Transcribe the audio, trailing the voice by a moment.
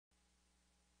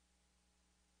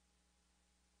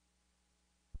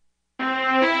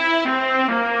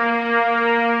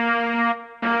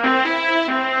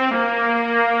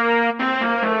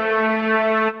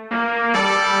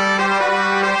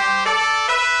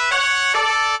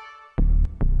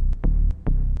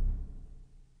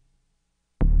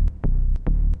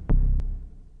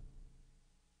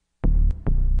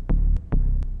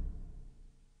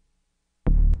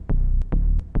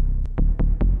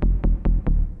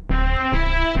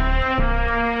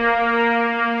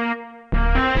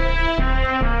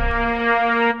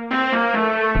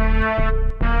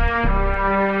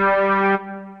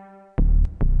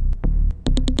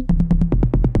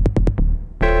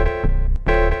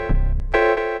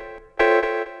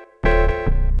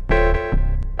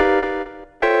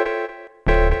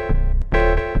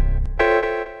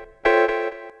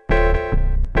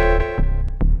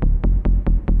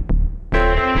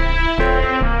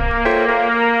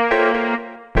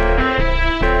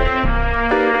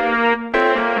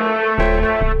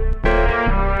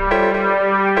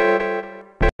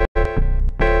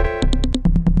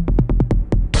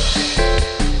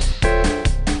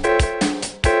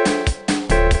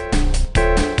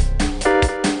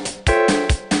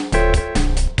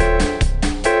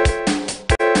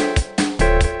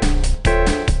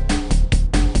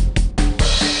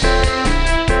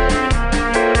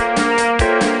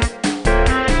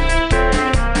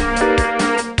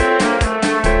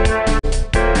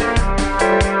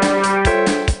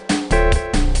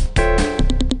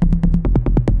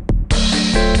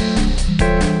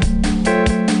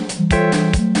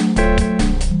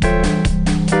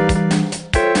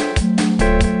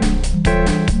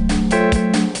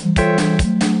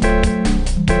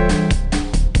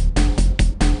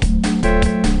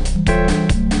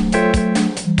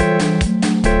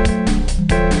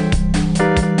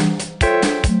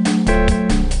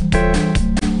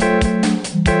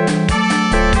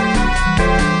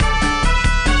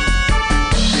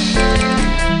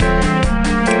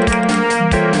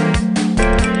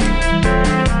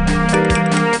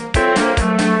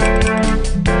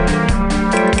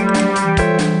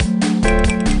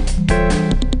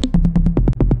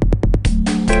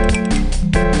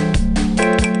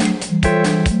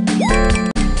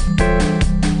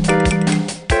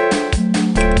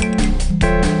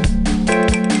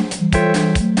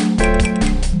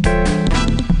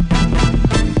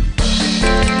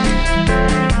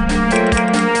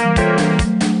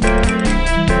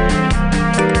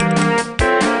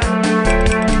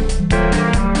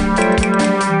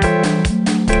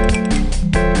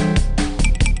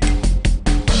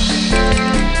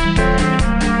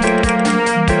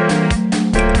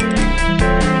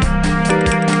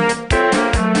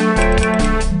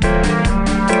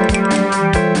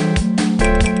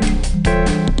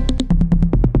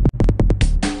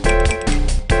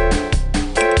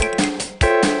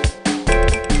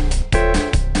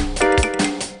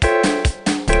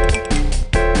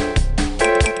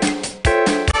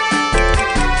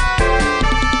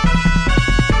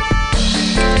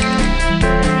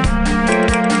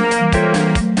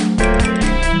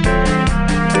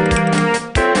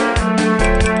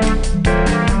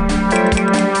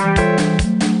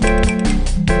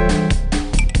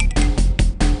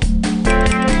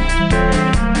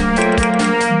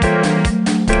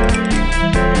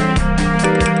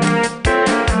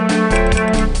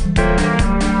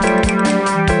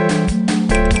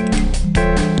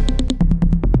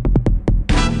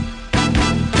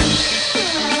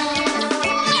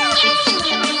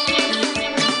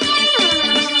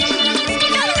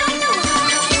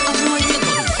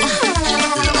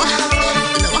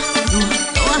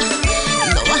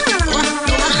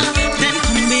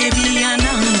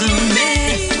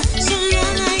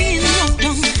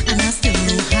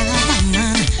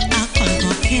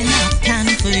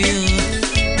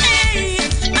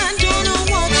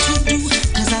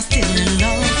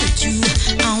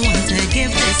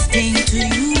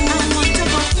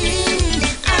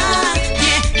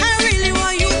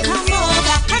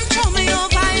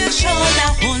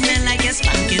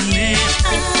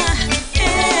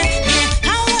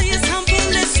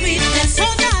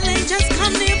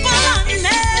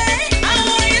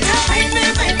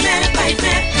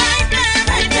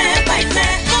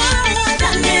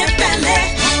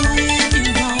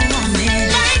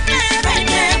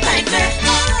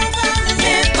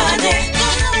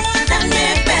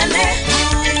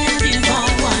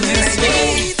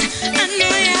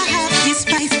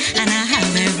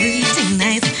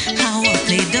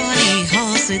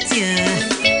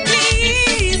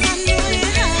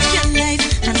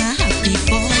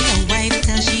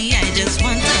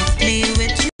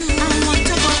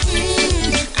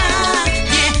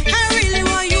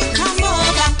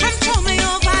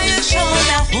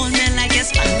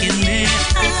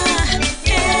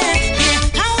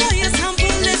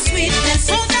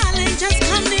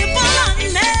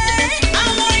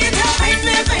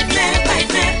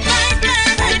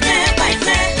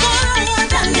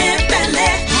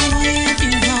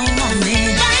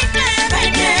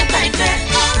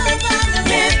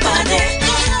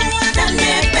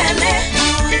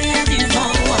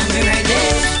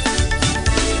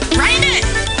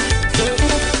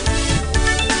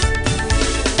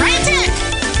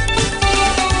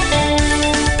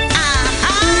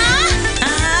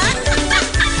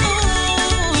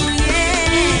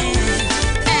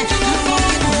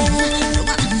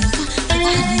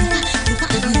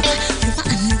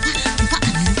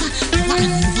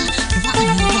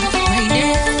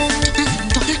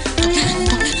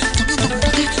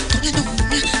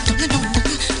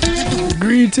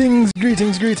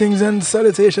Greetings and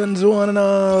salutations one and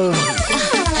all.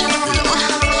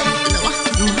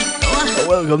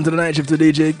 Welcome to the night shift to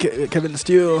DJ Kevin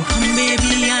Stew.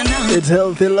 It's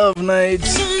Healthy Love Night.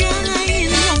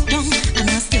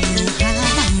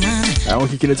 And we're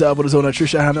kicking it off with the zone of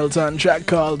Trisha Hamilton track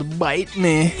called Bite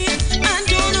Me.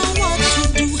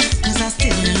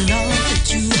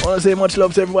 I want to say much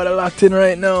love to everybody locked in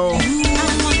right now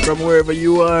from wherever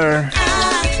you are.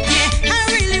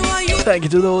 Thank you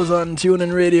to those on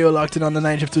TuneIn Radio locked in on the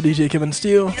night shift to DJ Kevin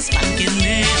Steele. I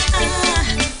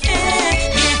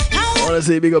want to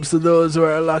say big ups to those who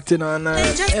are locked in on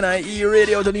NIE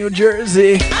Radio to New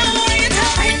Jersey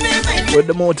with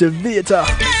the Motivator.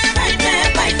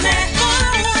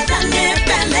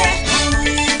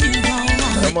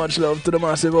 And much love to the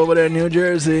massive over there in New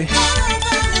Jersey.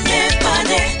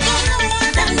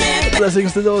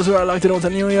 Blessings to those who are locked in out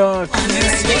in New York.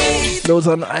 Those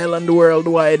on Island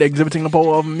Worldwide exhibiting the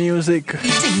power of music.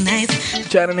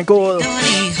 China Nicole,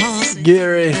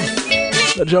 Gary,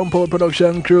 the Jump Out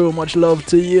production crew, much love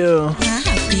to you.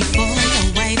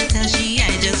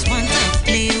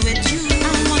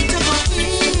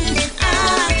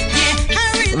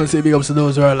 I want to say big ups to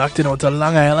those who are locked in out to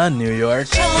Long Island, New York.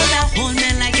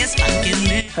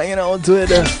 Hanging out with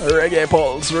Reggae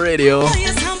Pulse Radio.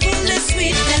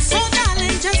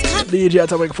 DJ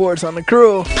Atomic Force on the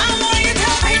crew.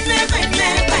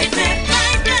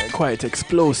 Quite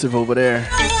explosive over there.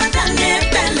 I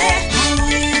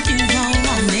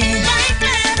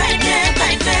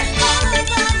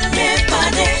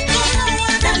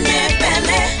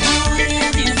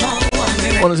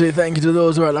want to say thank you to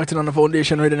those who are locked in on the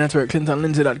Foundation Radio Network,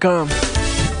 ClintonLindsay.com.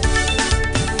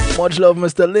 Much love,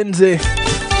 Mr. Lindsay.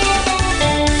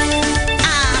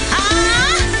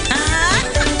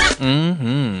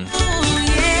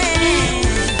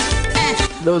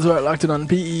 Those who are locked in on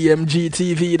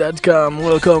PEMGTV.com,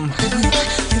 welcome.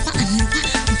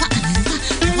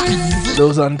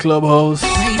 Those on Clubhouse,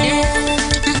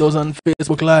 those on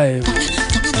Facebook Live,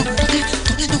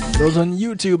 those on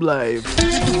YouTube Live,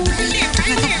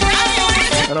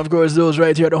 and of course those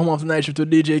right here at the home of the night shift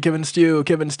with DJ Kevin Stew,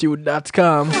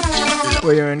 kevinstew.com,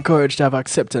 where you're encouraged to have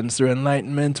acceptance through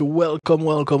enlightenment.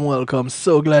 Welcome.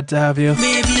 So glad to have you.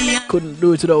 Couldn't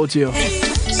do it without you.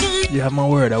 You have my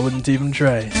word, I wouldn't even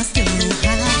try.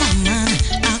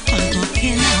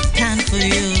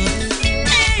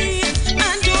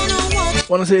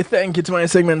 Want to say thank you to my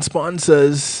segment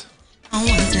sponsors. I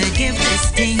want to give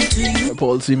this thing to you.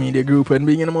 Pulse Media Group, and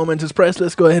being in a moment is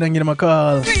priceless. Go ahead and give them a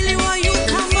call.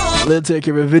 They'll take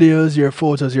your videos, your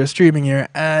photos, your streaming, your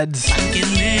ads,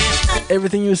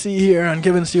 everything you see here on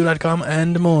kevinstew.com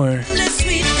and more.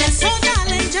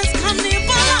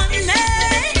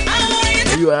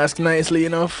 You ask nicely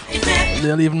enough,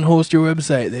 they'll even host your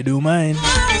website. They do mine.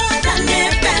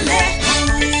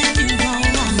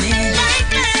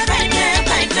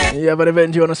 You have an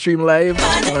event you want to stream live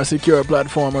on a secure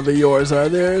platform, whether yours or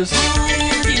theirs.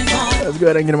 Let's go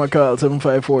ahead and give them a call,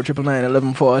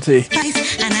 754-999-1140.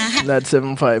 That's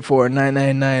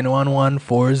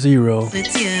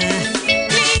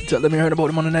 754-999-1140. Tell them you heard about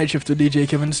them on the night shift to DJ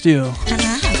Kevin Steele.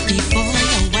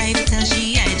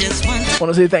 I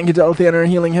want to say thank you to Althea and her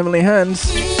Healing Heavenly Hands.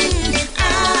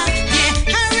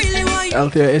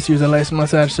 Althea SU is a licensed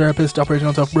massage therapist operating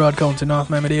out of Broad County, North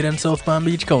Miami-Dade and South Palm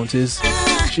Beach counties.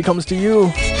 She comes to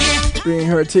you, bringing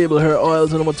her table, her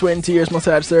oils, and over 20 years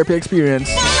massage therapy experience.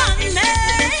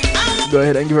 Go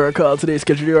ahead and give her a call today.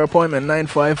 Schedule your appointment,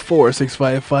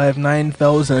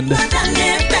 954-655-9000.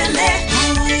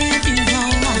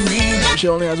 She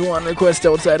only has one request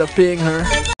outside of paying her.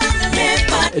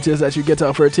 It is that you get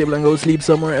off her table and go sleep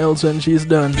somewhere else when she's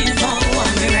done.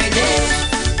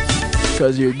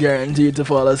 Because you're guaranteed to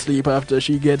fall asleep after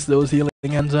she gets those healing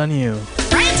hands on you.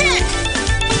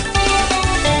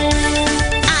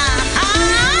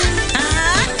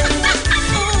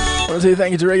 I want to say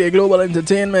thank you to Reggae Global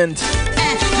Entertainment.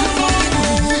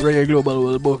 Reggae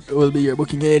Global will be your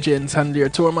booking agents, handle your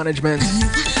tour management,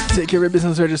 take care of your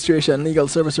business registration, legal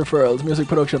service referrals, music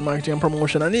production, marketing and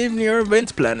promotion, and even your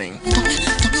event planning.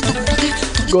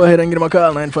 Go ahead and give them a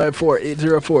call,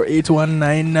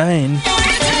 954-804-8199.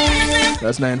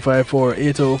 That's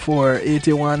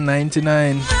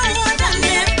 954-804-8199.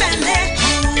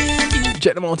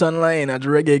 Check them out online at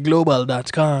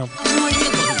reggaeglobal.com.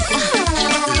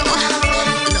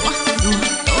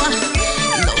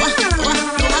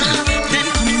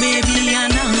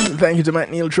 Thank you to Matt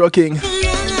Neal Trucking.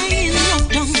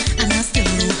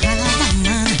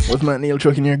 With Matt Neal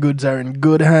Trucking, your goods are in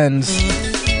good hands.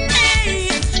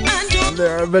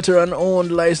 They're a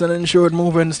veteran-owned, licensed and insured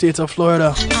mover in the state of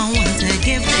Florida.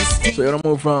 So you wanna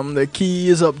move from the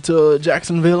Keys up to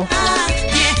Jacksonville?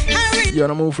 You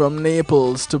wanna move from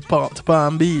Naples to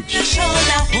Palm Beach?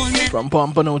 From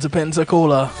Pompano to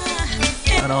Pensacola?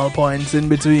 And all points in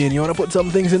between. You wanna put some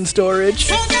things in storage?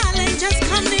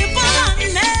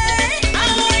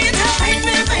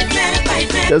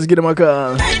 Just give them a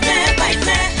call.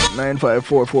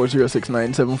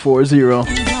 954-406-9740.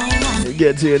 It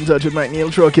gets you in touch with Mike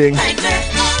Neil Trucking.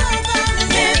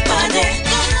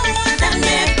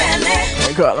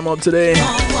 And call them up today.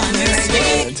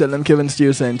 And tell them Kevin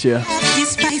Steele sent you.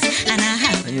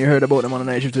 And you heard about them on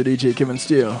the night shift to DJ Kevin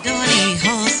Steele.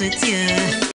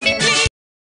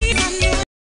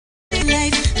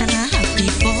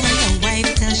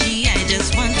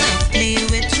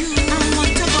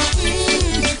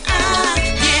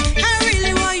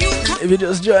 If you're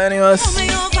just joining us,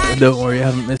 don't worry, you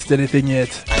haven't missed anything yet.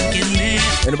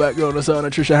 In the background, the sound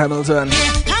of Trisha Hamilton.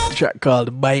 A track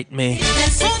called Bite Me.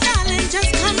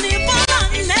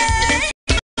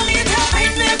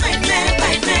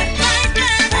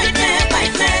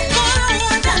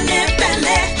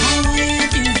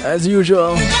 As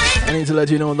usual, I need to let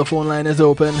you know the phone line is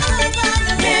open.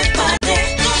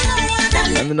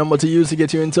 And the number to use to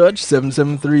get you in touch,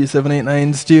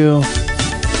 773-789-STEW.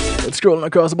 It's scrolling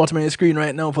across the bottom of your screen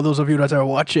right now for those of you that are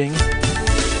watching.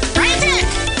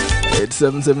 It's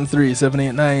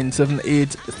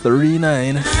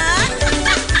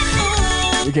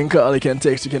 773-789-7839. You can call, you can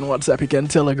text, you can WhatsApp, you can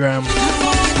Telegram.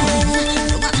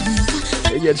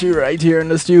 It gets you right here in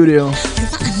the studio,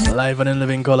 live and in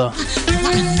living color.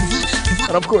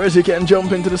 And of course, you can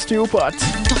jump into the stew pot.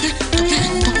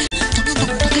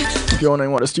 If you're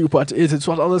wondering what a stew pot is, it's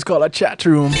what others call a chat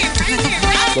room.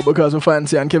 But because we're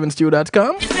fancy on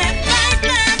kevinstew.com,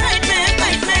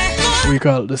 we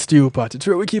call it the stew pot. It's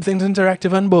where we keep things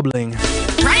interactive and bubbling.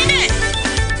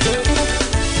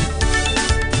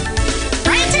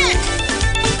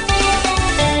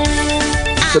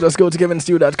 So just go to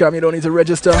kevinstew.com. You don't need to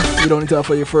register. You don't need to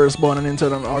offer your firstborn an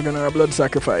internal organ or a blood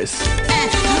sacrifice.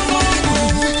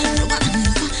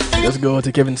 Just go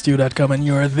to kevinstew.com and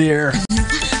you're there.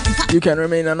 You can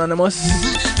remain anonymous.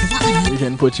 You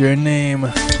can put your name.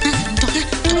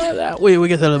 That way we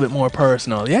get a little bit more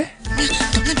personal, yeah?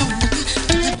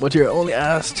 But you're only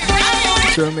asked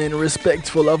to remain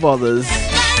respectful of others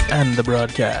and the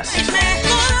broadcast.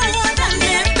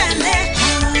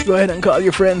 Go ahead and call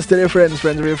your friends to their friends,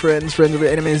 friends of your friends, friends of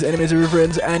your enemies, enemies of your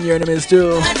friends, and your enemies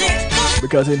too.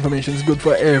 Because information is good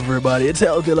for everybody. It's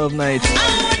Healthy Love Night.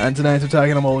 And tonight we're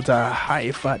talking about a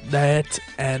high-fat diet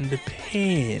and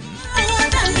pain.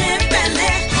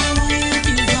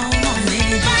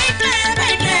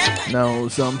 Now,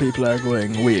 some people are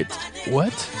going, wait,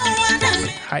 what?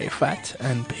 High fat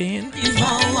and pain?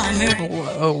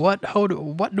 What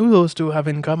do those two have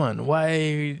in common?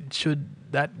 Why should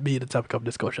that be the topic of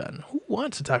discussion? Who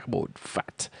wants to talk about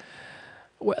fat?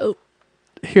 Well,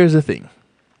 here's the thing.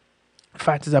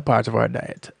 Fat is a part of our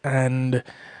diet, and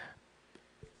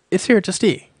it's here to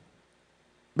stay.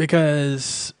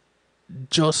 Because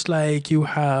just like you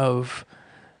have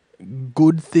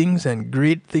good things and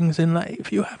great things in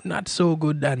life, you have not so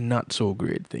good and not so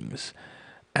great things.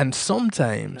 And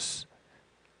sometimes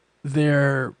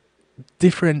they're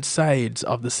different sides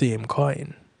of the same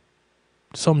coin.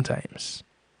 Sometimes.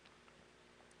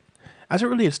 As it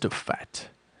relates to fat,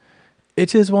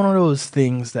 it is one of those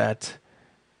things that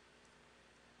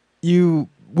we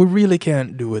really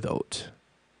can't do without.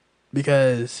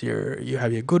 Because you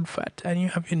have your good fat and you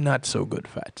have your not so good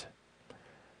fat.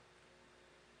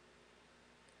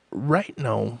 Right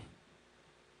now,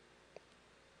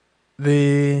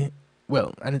 and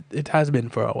it has been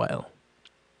for a while,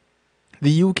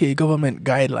 the UK government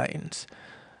guidelines,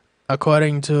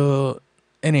 according to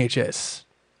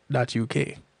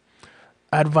NHS.UK,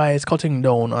 advise cutting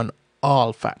down on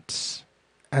all fats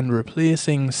and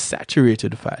replacing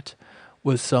saturated fat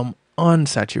with some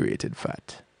unsaturated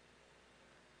fat.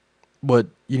 But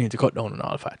you need to cut down on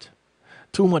all fat.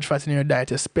 Too much fat in your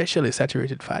diet, especially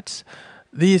saturated fats,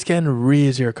 these can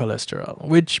raise your cholesterol,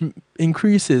 which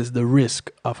increases the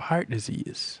risk of heart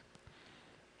disease.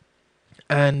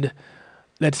 And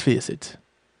let's face it,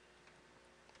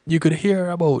 you could hear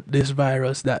about this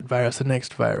virus, that virus, the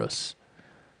next virus.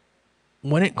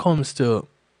 When it comes to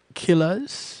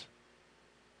killers,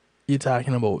 you're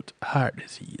talking about heart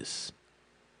disease.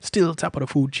 Still top of the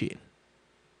food chain.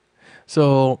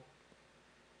 So,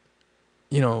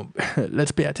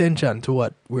 let's pay attention to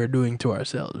what we're doing to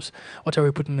ourselves. What are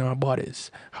we putting in our bodies?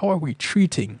 How are we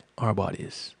treating our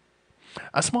bodies?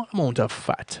 A small amount of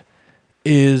fat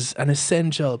is an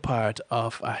essential part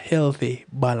of a healthy,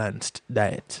 balanced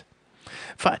diet.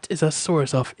 Fat is a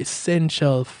source of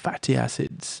essential fatty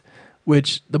acids,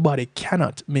 which the body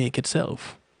cannot make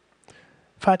itself.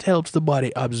 Fat helps the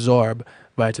body absorb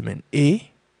vitamin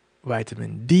A,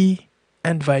 vitamin D,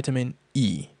 and vitamin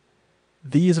E.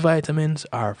 These vitamins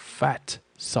are fat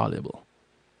soluble.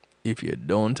 If you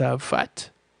don't have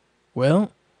fat,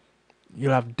 well,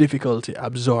 you'll have difficulty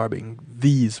absorbing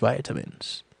these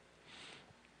vitamins.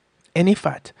 Any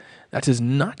fat that is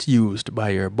not used by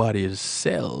your body's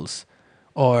cells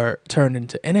or turned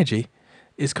into energy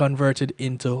is converted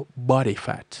into body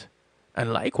fat.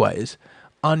 And likewise,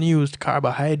 unused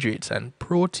carbohydrates and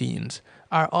proteins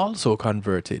are also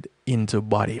converted into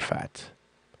body fat.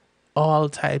 All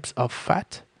types of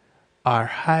fat are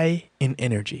high in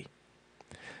energy.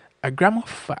 A gram of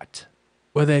fat,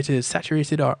 whether it is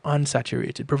saturated or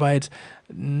unsaturated, provides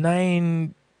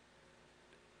 9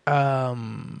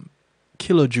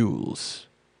 kilojoules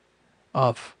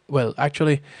of, well,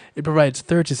 actually, it provides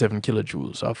 37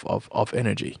 kilojoules of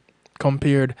energy,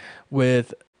 compared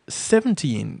with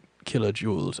 17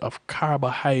 kilojoules of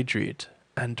carbohydrate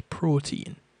and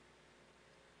protein.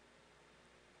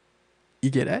 You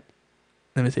get that?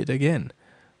 Let me say it again.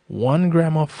 1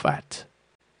 gram of fat,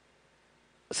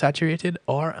 saturated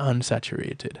or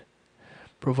unsaturated,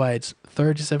 provides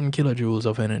 37 kilojoules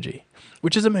of energy,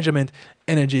 which is a measurement.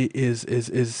 Energy is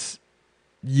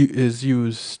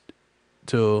used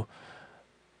to,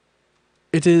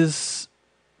 it is,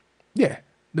 yeah,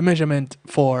 the measurement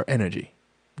for energy.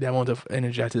 The amount of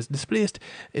energy that is displaced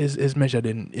is measured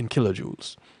in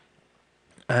kilojoules.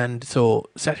 And so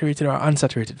saturated or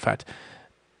unsaturated fat,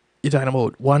 you're talking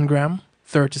about 1 gram,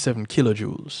 37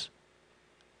 kilojoules.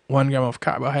 1 gram of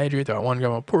carbohydrate or 1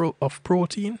 gram of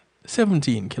protein,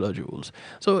 17 kilojoules.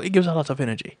 So it gives a lot of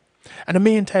energy. And the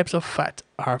main types of fat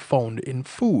are found in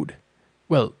food.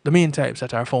 Well, the main types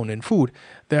that are found in food,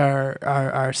 they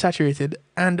are saturated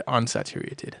and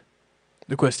unsaturated.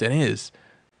 The question is,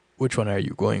 which one are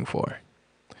you going for?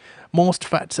 Most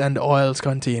fats and oils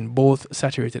contain both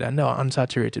saturated and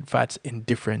unsaturated fats in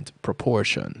different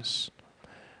proportions.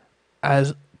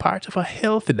 As part of a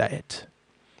healthy diet,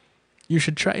 you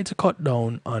should try to cut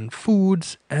down on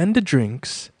foods and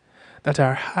drinks that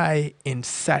are high in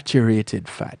saturated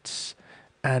fats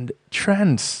and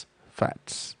trans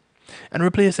fats, and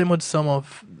replace them with some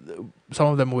of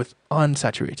them with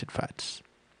unsaturated fats.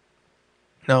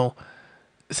 Now,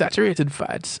 saturated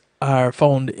fats are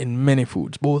found in many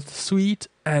foods, both sweet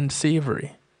and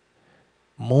savory.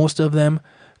 Most of them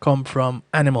come from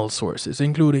animal sources,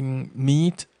 including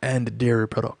meat and dairy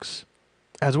products,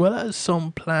 as well as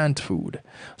some plant food,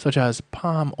 such as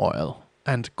palm oil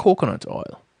and coconut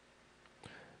oil.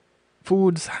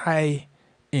 Foods high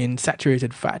in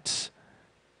saturated fats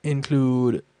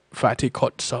include fatty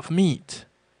cuts of meat,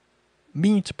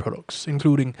 meat products,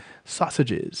 including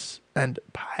sausages and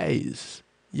pies.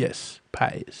 Yes,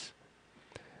 pies.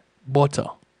 Butter,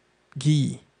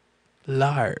 ghee,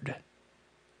 lard,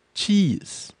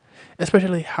 cheese,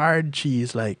 especially hard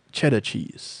cheese like cheddar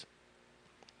cheese,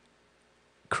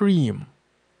 cream,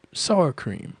 sour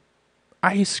cream,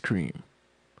 ice cream,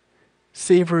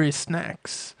 savory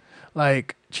snacks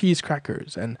like cheese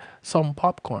crackers and some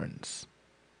popcorns.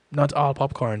 Not all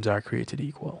popcorns are created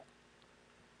equal.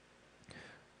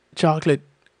 Chocolate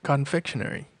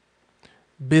confectionery,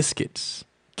 biscuits,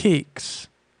 cakes,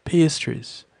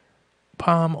 pastries,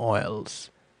 palm oils,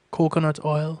 coconut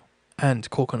oil, and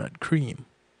coconut cream.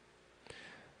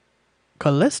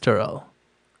 Cholesterol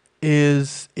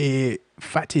is a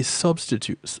fatty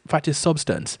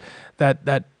substance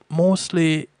that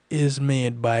mostly is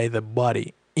made by the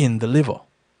body in the liver.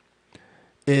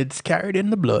 It's carried in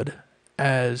the blood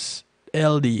as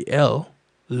LDL,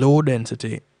 low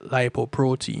density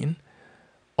lipoprotein,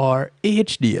 or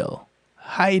HDL,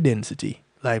 high density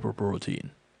lipoprotein.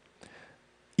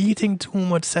 Eating too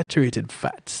much saturated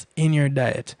fats in your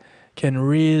diet can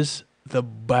raise the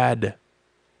bad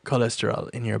cholesterol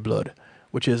in your blood,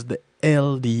 which is the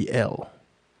LDL.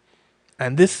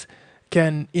 And this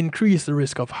can increase the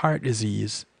risk of heart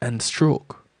disease and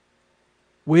stroke,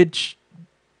 which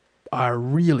are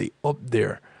really up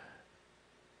there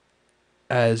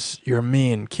as your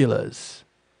main killers.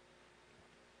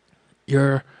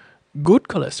 Your good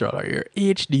cholesterol, or your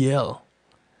HDL,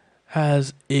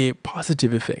 has a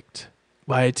positive effect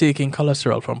by taking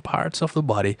cholesterol from parts of the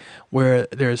body where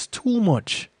there's too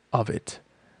much of it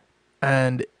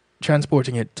and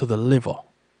transporting it to the liver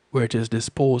where it is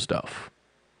disposed of.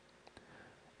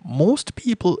 Most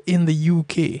people in the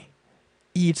UK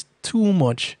eat too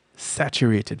much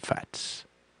saturated fats.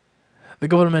 The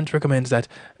government recommends that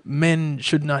men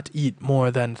should not eat more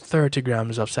than 30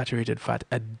 grams of saturated fat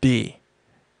a day,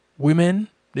 Women,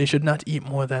 they should not eat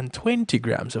more than 20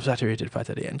 grams of saturated fat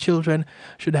a day, and children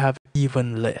should have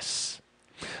even less.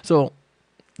 So,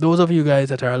 those of you guys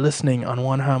that are listening on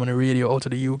One Harmony Radio out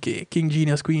of the UK, King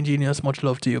Genius, Queen Genius, much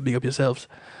love to you, big up yourselves.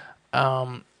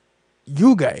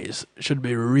 You guys should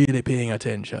be really paying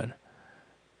attention,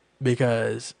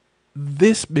 because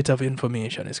this bit of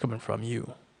information is coming from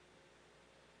you.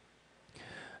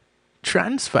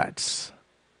 Trans fats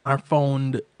are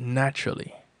found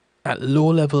naturally at low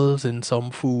levels in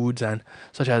some foods, and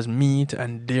such as meat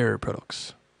and dairy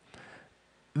products.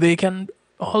 They can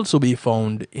also be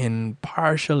found in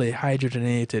partially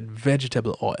hydrogenated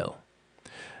vegetable oil.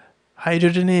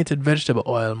 Hydrogenated vegetable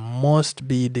oil must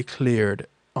be declared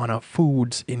on a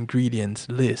food's ingredients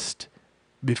list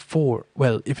before,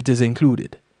 well, if it is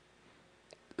included.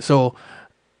 So,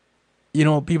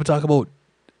 people talk about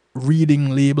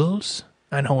reading labels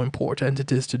and how important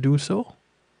it is to do so.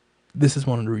 This is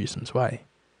one of the reasons why.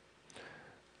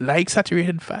 Like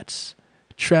saturated fats,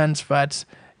 trans fats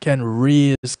can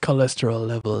raise cholesterol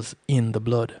levels in the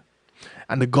blood.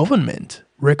 And the government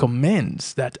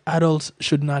recommends that adults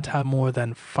should not have more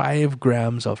than 5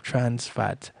 grams of trans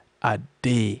fat a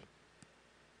day.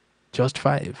 Just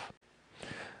 5.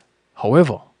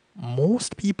 However,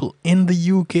 most people in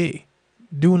the UK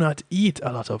do not eat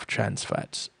a lot of trans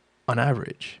fats on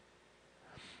average.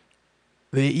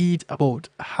 They eat about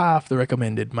half the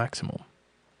recommended maximum.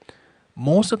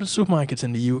 Most of the supermarkets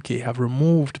in the UK have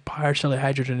removed partially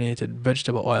hydrogenated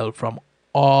vegetable oil from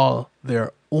all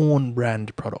their own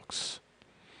brand products.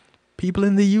 People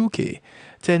in the UK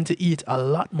tend to eat a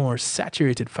lot more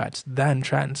saturated fats than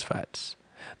trans fats.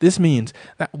 This means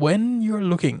that when you're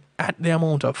looking at the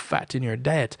amount of fat in your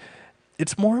diet,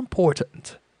 it's more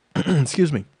important,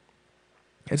 excuse me,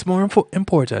 it's more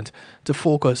important to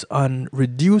focus on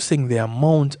reducing the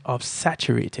amount of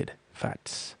saturated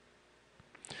fats.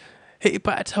 Hey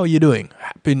Pat, how you doing?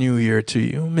 Happy New Year to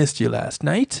you. Missed you last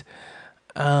night.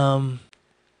 I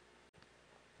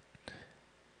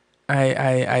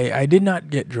did not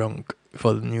get drunk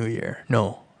for the New Year.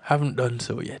 No, haven't done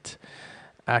so yet.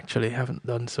 Actually, haven't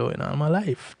done so in all my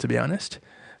life, to be honest.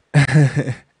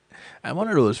 I'm one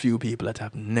of those few people that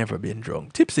have never been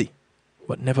drunk. Tipsy,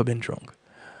 but never been drunk.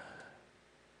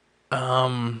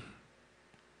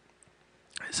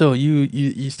 So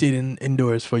you stayed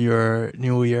indoors for your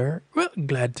New Year? Well,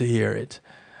 glad to hear it.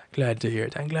 Glad to hear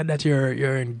it. I'm glad that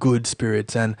you're in good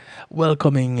spirits and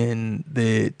welcoming in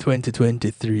the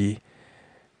 2023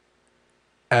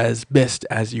 as best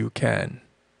as you can.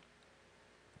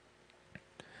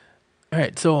 All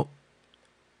right, so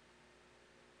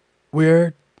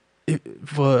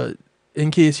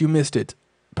in case you missed it,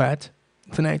 Pat,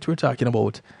 tonight we're talking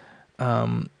about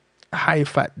high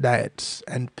fat diets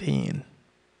and pain.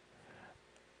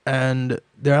 And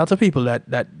there are lots of people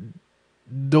that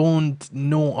don't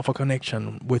know of a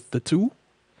connection with the two,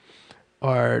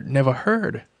 or never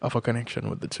heard of a connection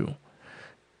with the two.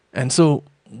 And so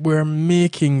we're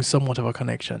making somewhat of a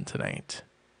connection tonight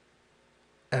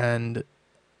and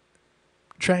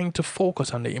trying to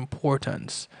focus on the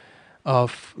importance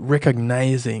of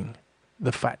recognizing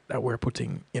the fat that we're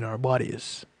putting in our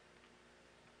bodies.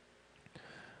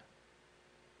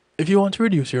 If you want to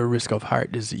reduce your risk of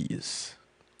heart disease,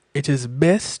 it is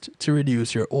best to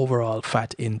reduce your overall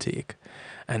fat intake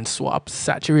and swap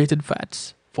saturated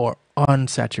fats for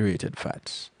unsaturated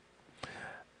fats.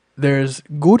 There's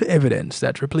good evidence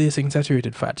that replacing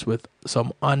saturated fats with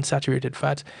some unsaturated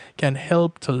fat can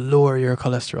help to lower your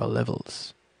cholesterol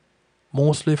levels.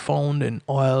 Mostly found in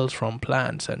oils from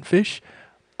plants and fish,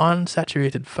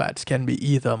 unsaturated fats can be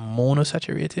either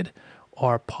monosaturated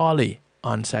or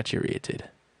polyunsaturated.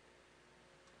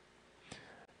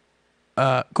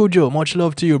 Kujo, much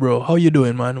love to you, bro. How you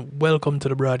doing, man? Welcome to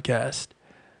the broadcast.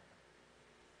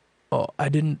 Oh, I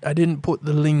didn't put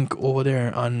the link over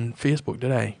there on Facebook,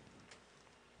 did I?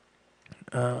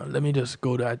 Let me just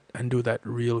go that and do that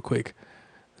real quick,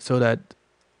 so that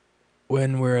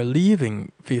when we're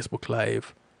leaving Facebook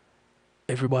Live,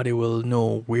 everybody will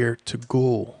know where to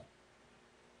go.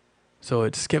 So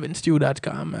it's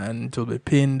kevinstew.com, and it will be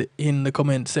pinned in the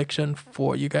comment section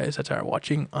for you guys that are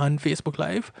watching on Facebook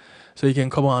Live. So you can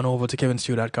come on over to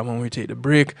kevinstew.com when we take the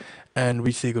break and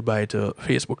we say goodbye to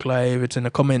Facebook Live. It's in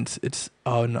the comments. It's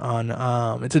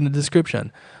it's in the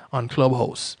description on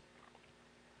Clubhouse.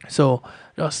 So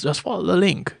just follow the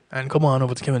link and come on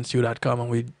over to kevinstew.com and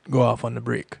we go off on the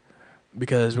break,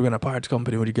 because we're gonna part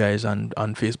company with you guys on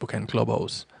Facebook and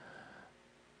Clubhouse.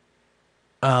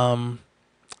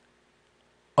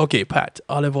 Okay, Pat,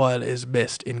 olive oil is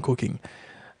best in cooking.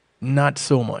 Not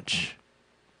so much.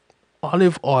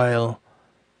 Olive oil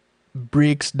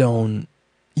breaks down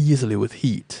easily with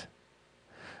heat.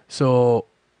 So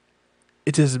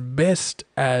it is best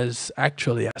as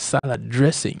actually a salad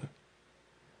dressing.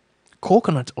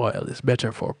 Coconut oil is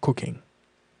better for cooking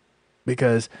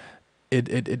because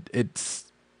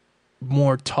it's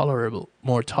more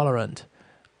tolerant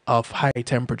of high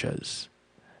temperatures,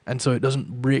 and so it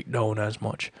doesn't break down as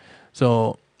much.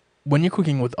 So when you're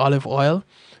cooking with olive oil,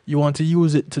 you want to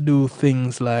use it to do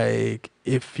things like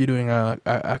if you're doing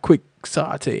a quick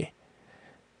saute,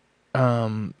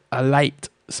 a light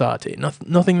saute,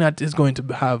 nothing that is going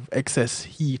to have excess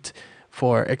heat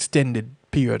for extended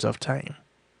periods of time,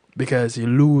 because you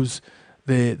lose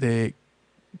the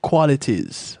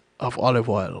qualities of olive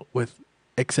oil with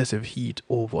excessive heat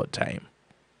over time.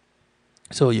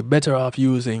 So you're better off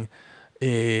using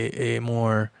a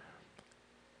more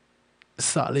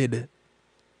solid,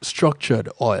 structured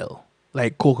oil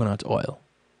like coconut oil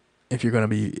if you're going to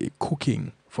be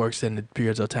cooking for extended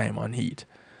periods of time on heat.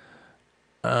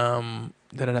 Yes,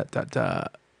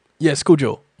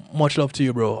 Kujo, much love to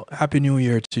you, bro. Happy New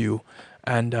Year to you,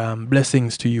 and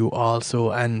blessings to you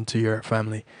also and to your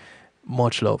family.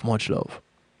 Much love, much love.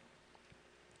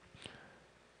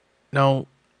 Now,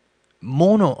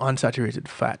 monounsaturated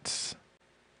fats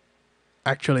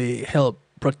actually help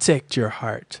protect your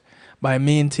heart by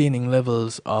maintaining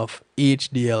levels of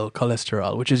HDL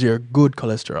cholesterol, which is your good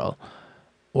cholesterol,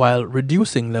 while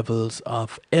reducing levels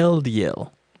of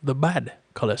LDL, the bad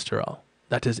cholesterol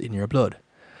that is in your blood.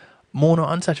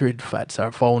 Monounsaturated fats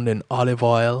are found in olive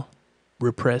oil,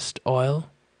 repressed oil,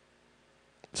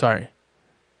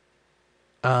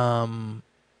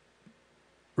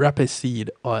 rapeseed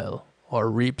oil or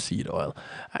rapeseed oil.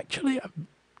 Actually,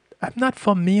 I'm not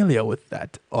familiar with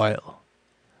that oil.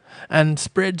 And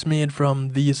spreads made from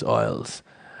these oils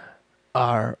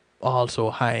are also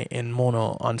high in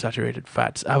monounsaturated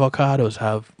fats. Avocados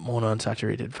have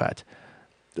monounsaturated fat.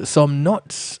 Some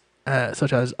nuts,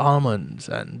 such as almonds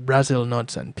and Brazil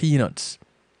nuts and peanuts,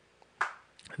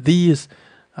 these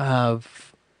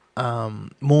have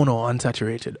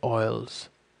monounsaturated oils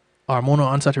or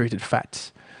monounsaturated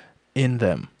fats in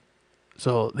them.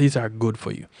 So these are good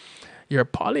for you. Your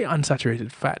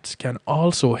polyunsaturated fats can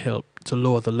also help to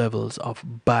lower the levels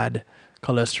of bad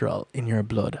cholesterol in your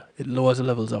blood. It lowers the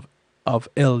levels of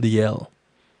LDL.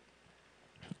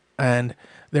 And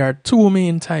there are two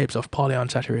main types of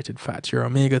polyunsaturated fats, your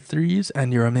omega-3s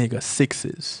and your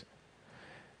omega-6s.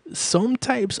 Some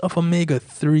types of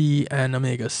omega-3 and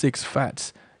omega-6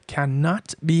 fats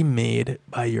cannot be made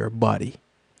by your body,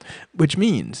 which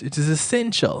means it is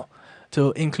essential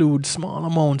to include small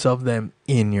amounts of them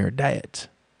in your diet.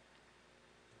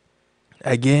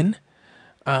 Again,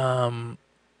 some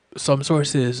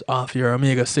sources of your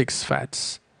omega-6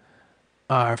 fats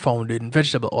are found in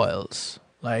vegetable oils,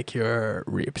 like your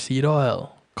rapeseed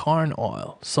oil, corn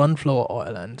oil, sunflower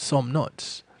oil, and some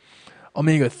nuts.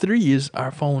 Omega-3s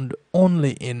are found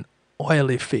only in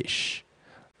oily fish,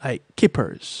 like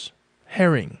kippers,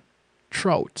 herring,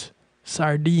 trout,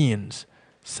 sardines,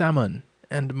 salmon,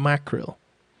 and mackerel.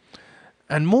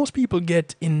 And most people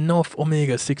get enough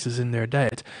omega-6s in their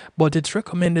diet, but it's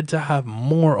recommended to have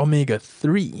more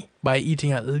omega-3 by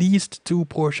eating at least 2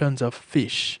 portions of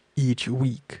fish each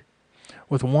week,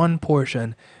 with 1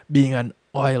 portion being an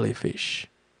oily fish.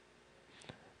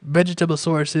 Vegetable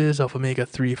sources of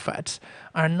omega-3 fats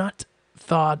are not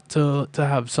thought to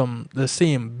have the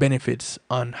same benefits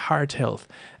on heart health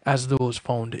as those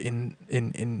found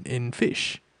in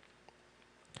fish.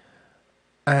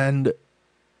 And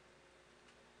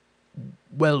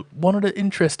well, one of the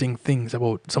interesting things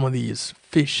about some of these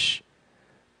fish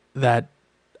that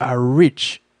are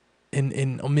rich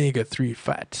in omega-3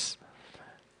 fats,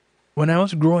 when I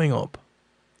was growing up,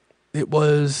 you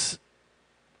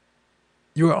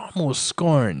were almost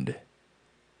scorned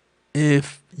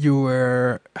if you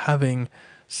were having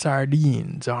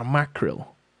sardines or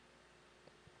mackerel.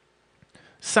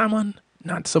 Salmon,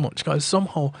 not so much, because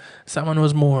somehow salmon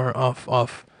was more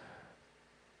of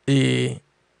a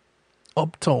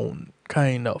uptown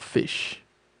kind of fish,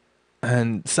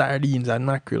 and sardines and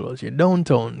mackerel was your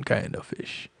downtown kind of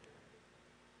fish.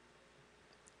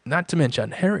 Not to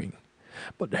mention herring.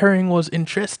 But herring was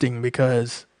interesting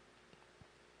because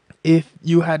if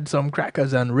you had some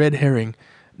crackers and red herring,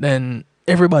 then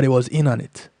everybody was in on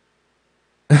it.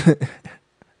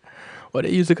 What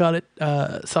they used to call it,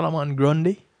 Salmon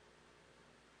Grundy.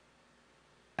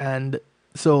 And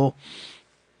so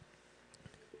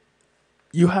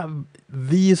you have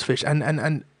these fish,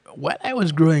 and while I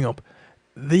was growing up,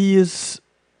 the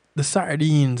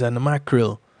sardines and the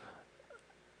mackerel,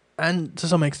 and to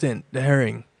some extent the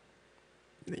herring,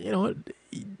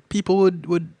 people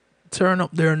would turn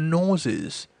up their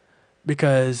noses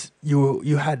because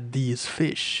you had these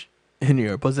fish in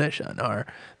your possession, or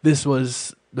this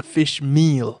was the fish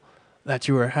meal that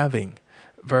you were having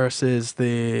versus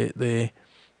the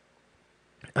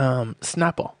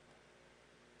snapper.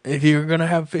 If you're gonna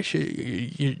have fish,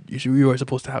 you were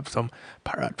supposed to have some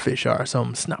parrotfish or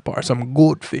some snapper or some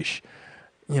goldfish,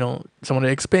 some of the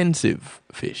expensive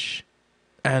fish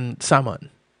and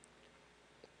salmon.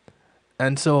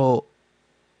 And so,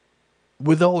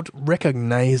 without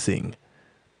recognizing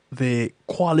the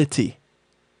quality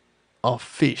of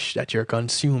fish that you're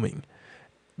consuming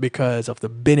because of the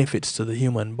benefits to the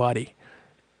human body,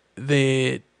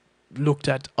 they looked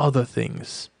at other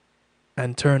things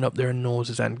and turned up their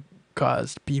noses and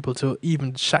caused people to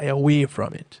even shy away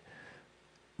from it.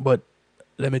 But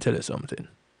let me tell you something.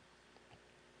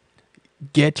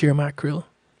 Get your mackerel,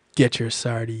 get your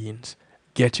sardines,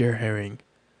 get your herring,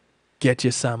 get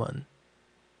your salmon,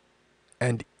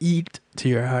 and eat to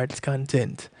your heart's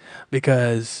content,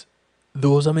 because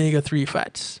those omega-3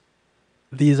 fats,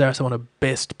 these are some of the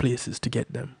best places to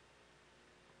get them.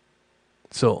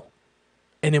 So,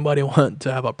 anybody want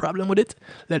to have a problem with it,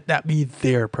 let that be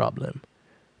their problem.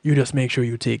 You just make sure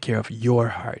you take care of your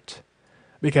heart.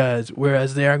 Because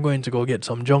whereas they are going to go get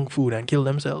some junk food and kill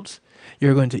themselves,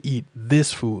 you're going to eat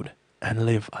this food and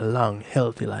live a long,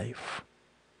 healthy life.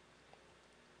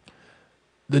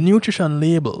 The nutrition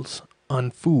labels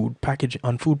on food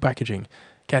packaging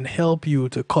can help you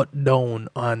to cut down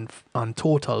on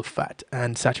total fat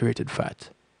and saturated fat.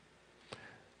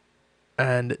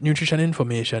 And nutrition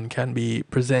information can be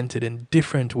presented in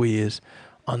different ways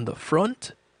on the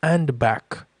front and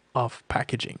back of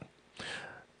packaging.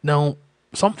 Now,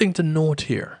 something to note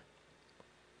here.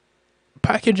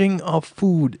 Packaging of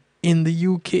food in the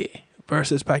UK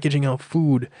versus packaging of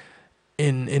food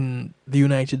in the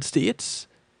United States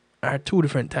are two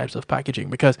different types of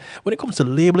packaging. Because when it comes to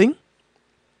labeling,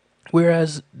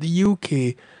 whereas the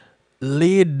UK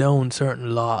laid down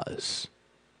certain laws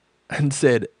and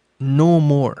said no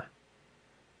more,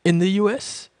 in the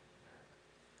US,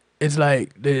 it's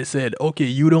like they said, okay,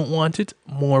 you don't want it,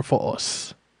 more for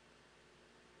us.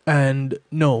 And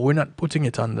no, we're not putting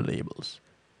it on the labels.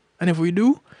 And if we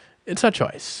do, it's a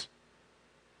choice.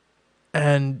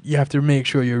 And you have to make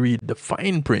sure you read the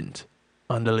fine print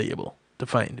on the label to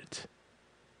find it.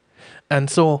 And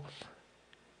so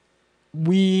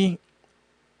we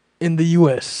in the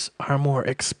US are more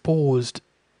exposed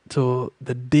to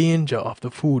the danger of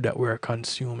the food that we're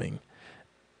consuming.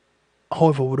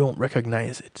 However, we don't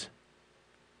recognize it.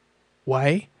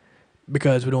 Why?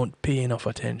 Because we don't pay enough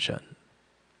attention.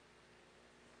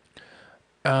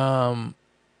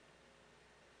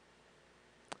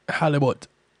 Halibut.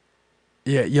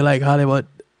 Yeah, you like halibut,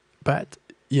 Pat?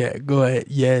 Yeah, go ahead.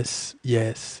 Yes.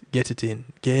 Get it in.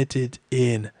 Get it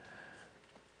in.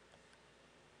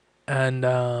 And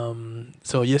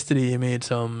so yesterday he made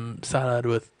some salad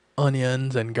with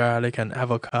onions and garlic and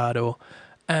avocado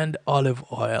and olive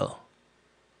oil.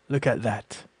 Look at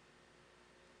that.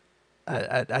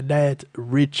 A diet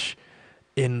rich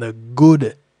in the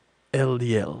good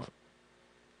LDL.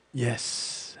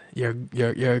 Yes, your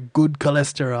good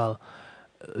cholesterol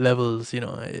levels,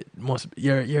 it must,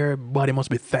 your body must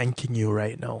be thanking you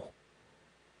right now,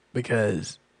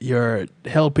 because you're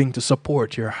helping to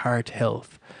support your heart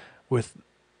health with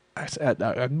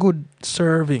a good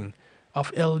serving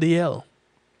of LDL.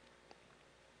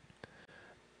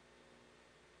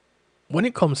 When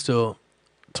it comes to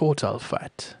total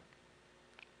fat,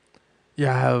 you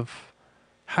have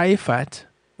high fat,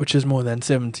 which is more than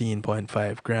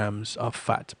 17.5 grams of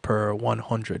fat per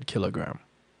 100 kilogram.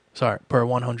 Per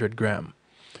 100 gram.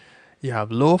 You have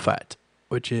low fat,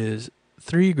 which is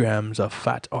 3 grams of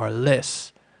fat or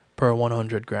less per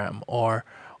 100 gram, or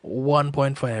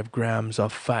 1.5 grams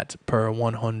of fat per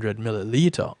 100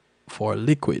 milliliter for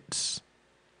liquids,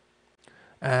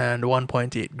 and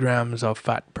 1.8 grams of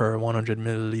fat per 100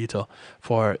 milliliter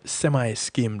for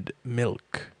semi-skimmed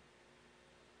milk.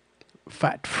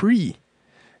 Fat-free,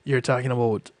 you're talking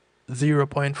about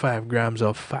 0.5 grams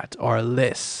of fat or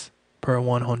less per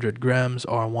 100 grams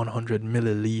or 100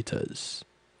 milliliters.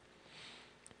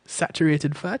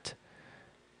 Saturated fat,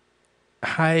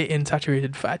 high in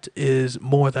saturated fat is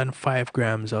more than 5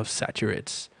 grams of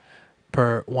saturates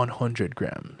per 100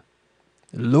 grams.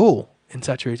 Low in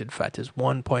saturated fat is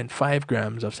 1.5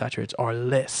 grams of saturates or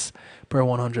less per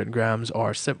 100 grams,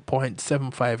 or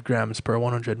 0.75 grams per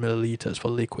 100 milliliters for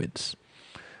liquids.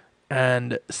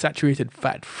 And saturated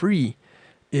fat free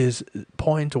is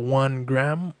 0.1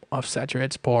 gram of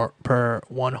saturates per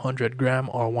 100 gram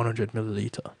or 100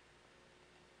 milliliter.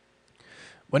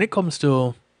 When it comes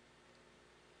to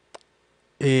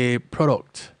a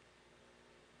product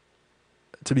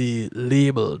to be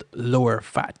labeled lower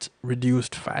fat,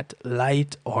 reduced fat,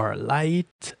 light or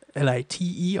light,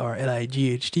 LITE or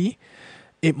LIGHT,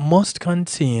 it must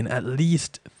contain at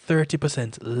least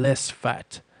 30% less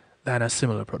fat than a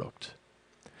similar product.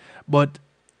 But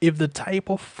if the type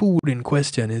of food in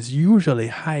question is usually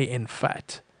high in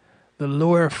fat, the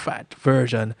lower fat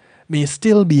version may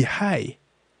still be high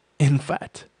in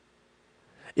fat.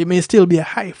 It may still be a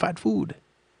high fat food.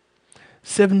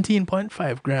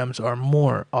 17.5 grams or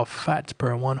more of fat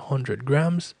per 100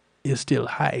 grams is still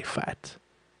high fat.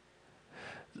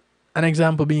 An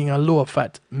example being a low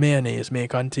fat mayonnaise may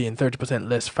contain 30%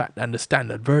 less fat than the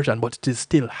standard version, but it is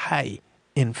still high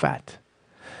in fat.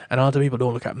 And a lot of people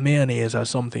don't look at mayonnaise as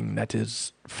something that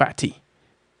is fatty,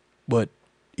 but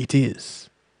it is.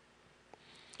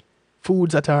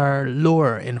 Foods that are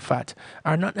lower in fat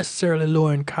are not necessarily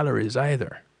lower in calories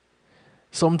either.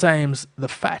 Sometimes the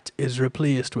fat is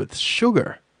replaced with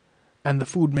sugar, and the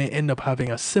food may end up having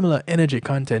a similar energy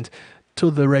content to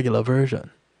the regular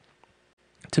version.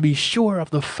 To be sure of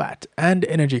the fat and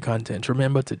energy content,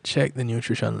 remember to check the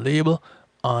nutrition label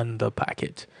on the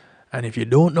packet. And if you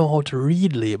don't know how to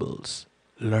read labels,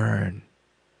 learn.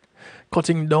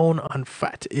 Cutting down on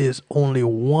fat is only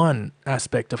one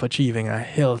aspect of achieving a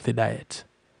healthy diet.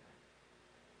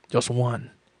 Just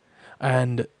one.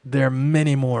 And there are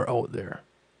many more out there.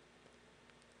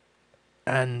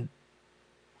 And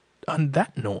on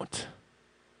that note,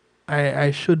 I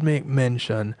should make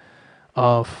mention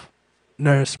of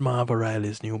Nurse Marva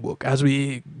Riley's new book. As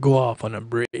we go off on a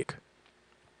break,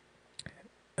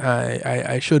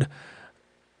 I should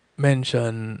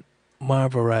mention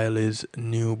Marva Riley's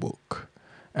new book.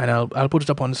 And I'll put it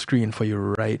up on the screen for you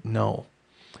right now.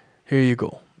 Here you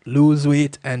go. Lose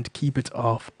weight and keep it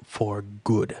off for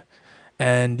good.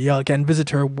 And y'all can visit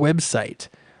her website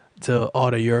to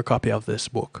order your copy of this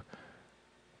book.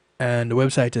 And the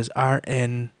website is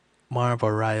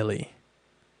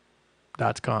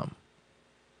rnmarvariley.com.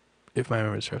 If my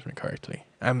memory serves me correctly.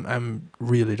 I'm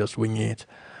really just winging it.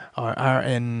 Or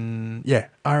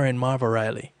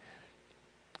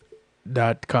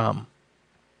rnmarvariley.com.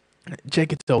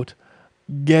 Check it out.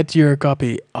 Get your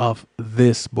copy of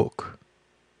this book.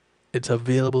 It's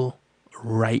available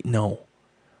right now.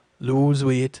 Lose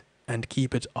weight and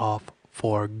keep it off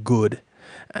for good.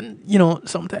 And, you know,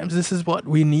 sometimes this is what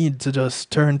we need to just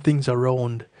turn things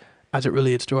around as it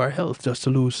relates to our health, just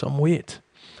to lose some weight.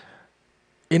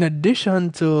 In addition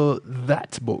to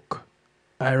that book,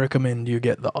 I recommend you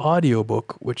get the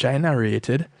audiobook, which I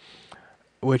narrated,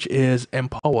 which is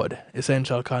Empowered,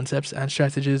 Essential Concepts and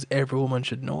Strategies Every Woman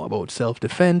Should Know About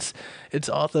Self-Defense. It's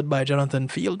authored by Jonathan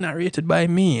Field, narrated by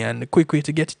me, and the quick way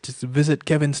to get it is to visit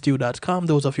kevinstew.com.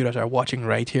 Those of you that are watching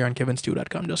right here on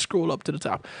kevinstew.com, just scroll up to the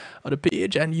top of the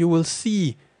page and you will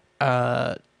see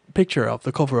a picture of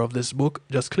the cover of this book.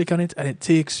 Just click on it and it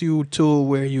takes you to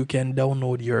where you can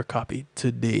download your copy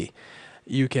today.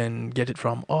 You can get it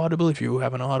from Audible. If you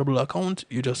have an Audible account,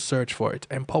 you just search for it.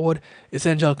 Empowered,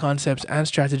 Essential Concepts and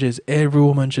Strategies Every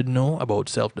Woman Should Know About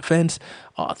Self-Defense.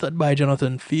 Authored by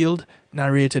Jonathan Field.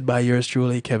 Narrated by yours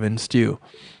truly, Kevin Stew.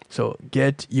 So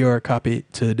get your copy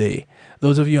today.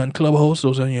 Those of you on Clubhouse,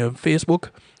 those of you on Facebook,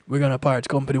 we're going to part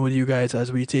company with you guys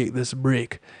as we take this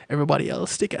break. Everybody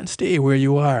else, stick and stay where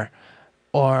you are.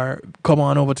 Or come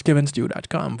on over to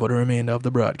kevinstew.com for the remainder of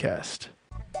the broadcast.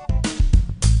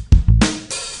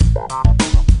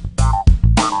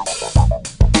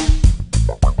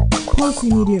 Pulsey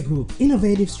Media Group,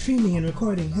 innovative streaming and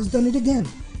recording, has done it again.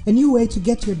 A new way to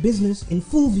get your business in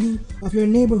full view of your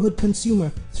neighborhood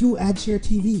consumer through AdShare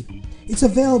TV. It's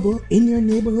available in your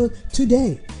neighborhood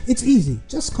today. It's easy.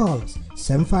 Just call us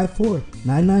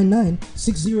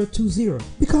 754-999-6020.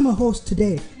 Become a host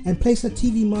today and place a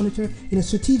TV monitor in a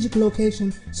strategic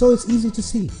location so it's easy to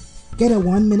see. Get a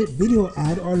 1-minute video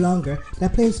ad or longer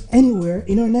that plays anywhere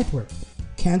in our network.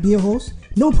 Can't be a host?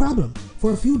 No problem.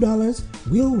 For a few dollars,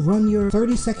 we'll run your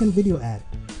 30-second video ad.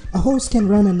 A host can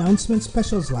run announcement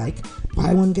specials like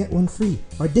buy one get one free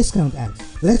or discount ads.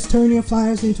 Let's turn your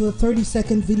flyers into a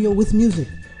 30-second video with music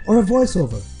or a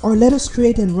voiceover, or let us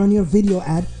create and run your video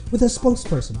ad with a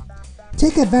spokesperson.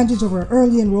 Take advantage of our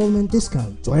early enrollment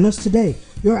discount. Join us today.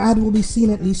 Your ad will be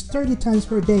seen at least 30 times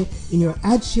per day in your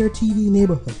AdShare TV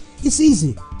neighborhood. It's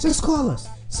easy. Just call us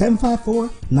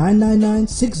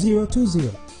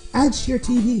 754-999-6020. AdShare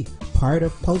TV, part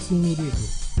of Pulsey Media Group.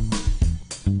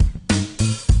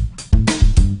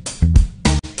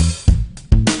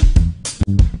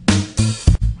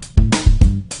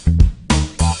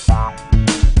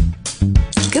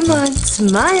 Come on,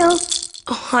 smile.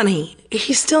 Oh, honey,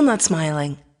 he's still not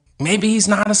smiling. Maybe he's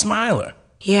not a smiler.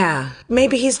 Yeah,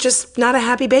 maybe he's just not a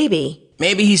happy baby.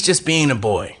 Maybe he's just being a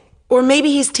boy. Or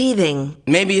maybe he's teething.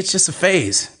 Maybe it's just a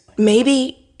phase.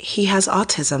 Maybe he has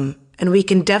autism, and we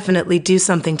can definitely do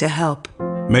something to help.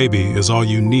 Maybe is all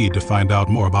you need to find out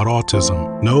more about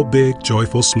autism. No big,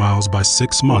 joyful smiles by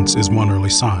 6 months is one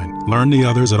early sign. Learn the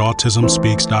others at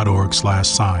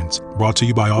autismspeaks.org/signs. Brought to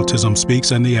you by Autism Speaks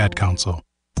and the Ad Council.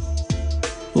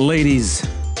 Ladies,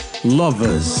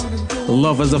 lovers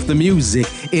of the music,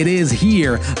 it is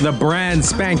here, the brand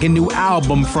spanking new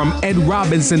album from Ed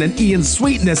Robinson and Ian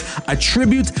Sweetness, a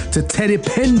tribute to Teddy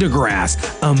Pendergrass.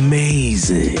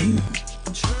 Amazing.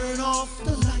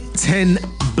 10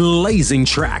 blazing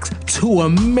tracks, 2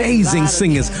 amazing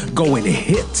singers going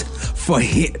hit for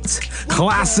hit,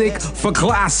 classic for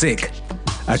classic.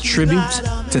 A tribute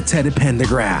to Teddy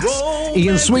Pendergrass,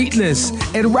 Ian Sweetness,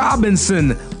 Ed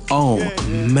Robinson. Oh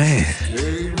man.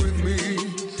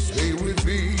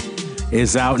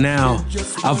 It's out now.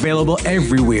 Available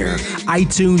everywhere.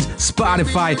 iTunes,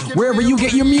 Spotify, wherever you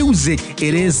get your music,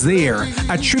 it is there.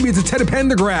 A tribute to Teddy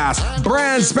Pendergrass,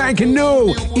 brand spanking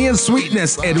new, Ian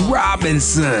Sweetness, and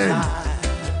Robinson.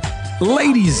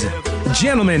 Ladies,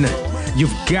 gentlemen,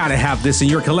 you've got to have this in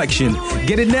your collection.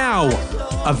 Get it now.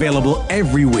 Available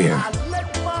everywhere.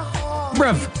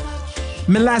 Bruv,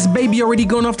 my last baby already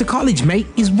gone off to college, mate.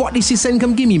 Is what this is send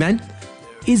come gimme, man.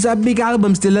 Is a big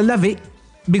album still, I love it.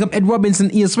 Big up Ed Robinson,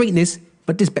 Ian Sweetness,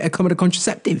 but this better come with a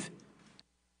contraceptive.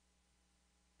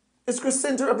 It's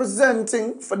Christina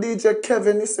representing for DJ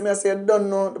Kevin. You see me, I say, I don't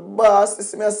know the boss. You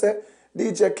see me, I say,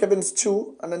 DJ Kevin's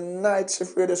Chew and the night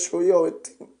shift radio show. Yo,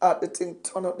 the thing,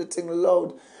 turn up the thing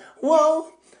loud.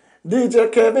 Whoa,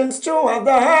 DJ Kevin's Chew at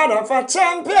the heart of a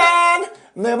champion.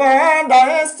 Never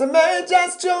underestimate,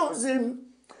 just choose him.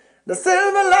 The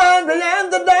silver line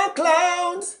behind the dark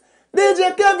clouds.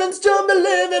 DJ Kevin's Chew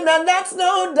believing, and that's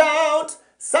no doubt.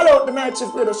 Salute the night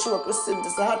shift radio show. Christina,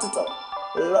 it's a hot it up.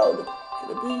 Loud.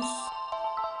 The beast.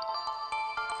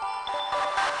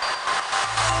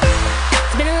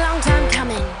 It's been a long time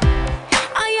coming.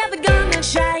 Are you ever gonna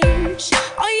change?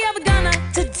 Are you ever gonna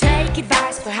to take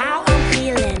advice for how I'm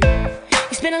feeling?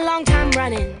 It's been a long time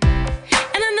running,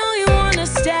 and I know you wanna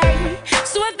stay.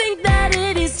 So I think that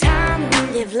it is time we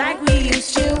live like we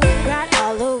used to. Right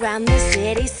all around the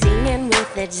city, singing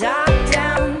with the top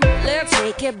down. Let's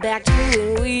take it back to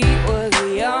when we were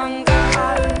younger.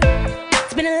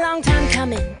 It's been a long time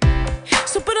coming,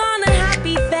 so put on a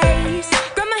happy face.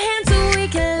 Grab my hand so we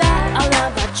can let all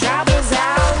of our troubles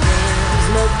out. There's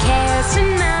no care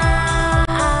tonight.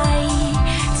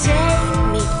 Take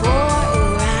me for a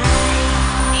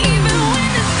ride. Even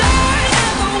when it's dark,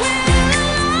 never will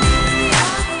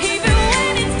lie. Even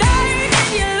when it's dark and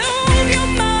you lose your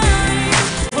mind.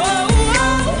 Oh,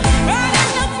 right in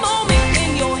the moment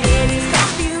when your head is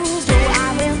confused. Oh, I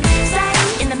will stay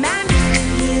in the madness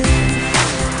with you.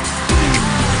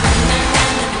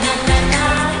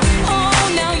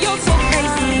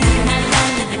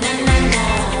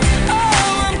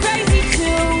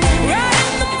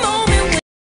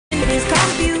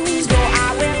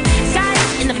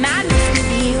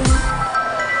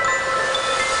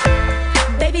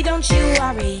 Don't you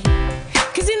worry,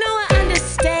 'cause you know I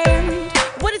understand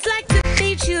what it's like to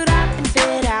be chewed up and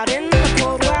spit out in the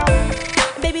cold world.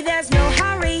 Baby, there's no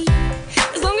hurry,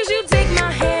 as long as you take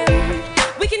my hand,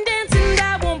 we can dance and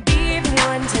I won't be the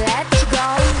one to let you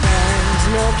go. There's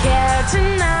no care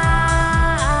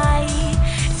tonight,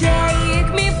 take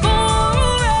me for a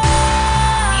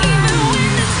ride. Even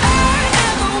when it's hard,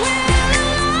 never will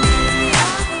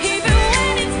lie. Even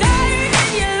when it's dark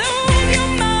and you lose your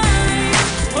mind.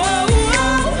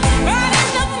 Right in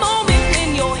the moment when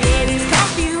your head is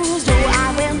confused. Oh, I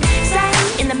will stay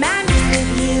in the madness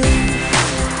with you.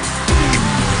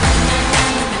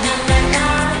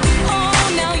 Oh,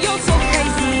 now you're so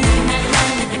crazy.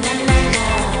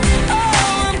 Oh,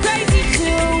 I'm crazy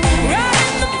too. Right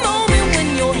in the moment when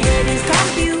your head is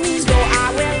confused. Oh, I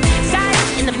will stay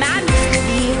in the madness with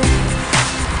you.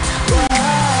 Whoa,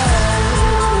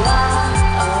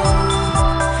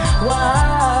 whoa,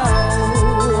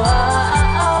 whoa.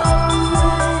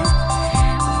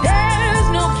 There's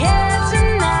no care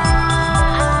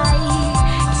tonight.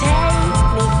 Take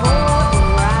me for a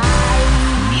ride.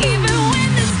 Even when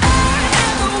it's hard,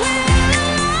 never will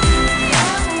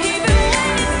lie. Even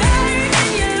when it's dark and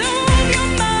you lose your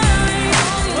mind.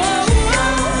 Oh,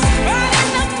 right in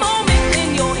the moment when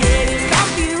your head is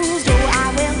confused. Oh, I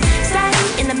will stay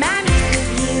in the madness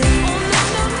with you.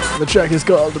 The track is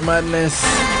called Madness.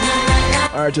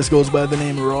 Artist goes by the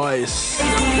name Royce.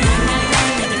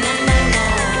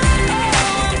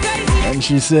 And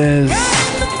she says,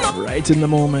 Right in the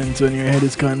moment when your head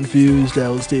is confused, I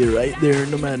will stay right there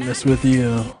in the madness with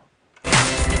you.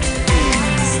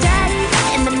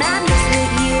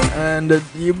 And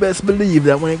you best believe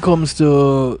that when it comes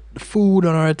to food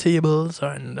on our tables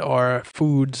and our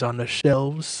foods on the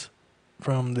shelves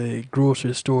from the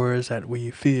grocery stores that we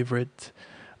favorite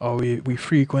or we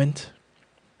frequent,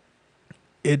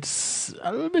 it's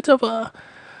a little bit of a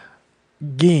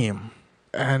game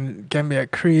and can be a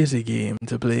crazy game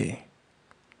to play.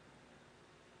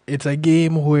 It's a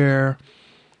game where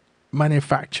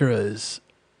manufacturers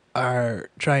are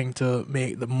trying to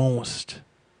make the most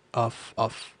of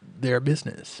their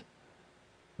business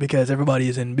because everybody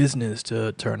is in business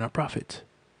to turn a profit.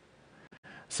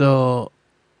 So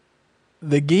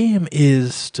the game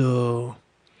is to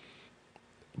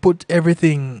put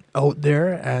everything out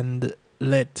there and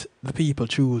let the people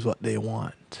choose what they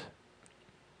want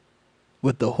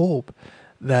with the hope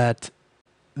that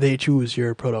they choose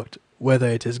your product whether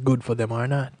it is good for them or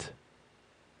not.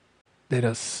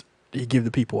 You give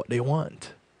the people what they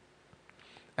want.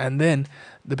 And then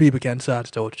the people can sort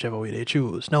it out whichever way they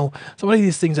choose. Now, some of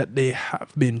these things that they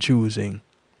have been choosing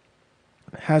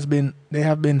they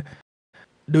have been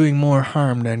doing more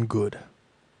harm than good.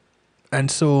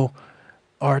 And so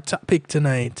our topic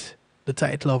tonight, the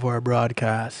title of our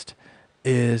broadcast,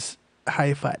 is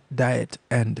High Fat Diet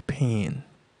and Pain.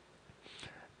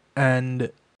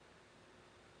 And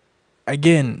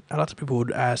again, a lot of people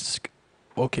would ask,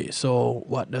 okay, so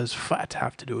what does fat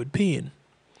have to do with pain?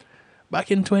 Back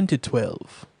in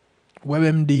 2012,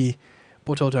 WebMD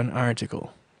put out an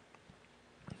article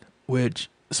which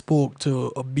spoke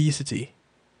to obesity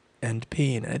and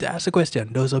pain. And it asked the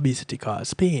question, does obesity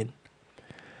cause pain?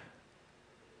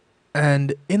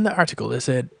 And in the article, they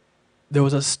said there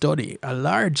was a study, a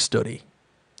large study,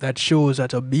 that shows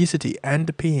that obesity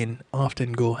and pain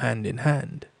often go hand in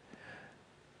hand.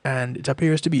 And it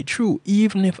appears to be true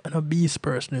even if an obese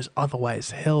person is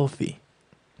otherwise healthy.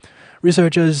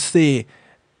 Researchers say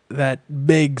that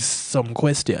begs some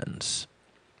questions.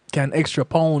 Can extra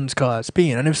pounds cause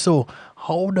pain? And if so,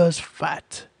 how does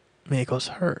fat make us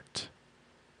hurt?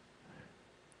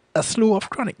 A slew of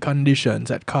chronic conditions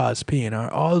that cause pain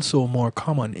are also more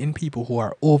common in people who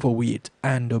are overweight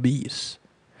and obese.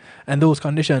 And those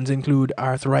conditions include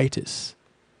arthritis,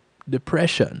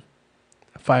 depression,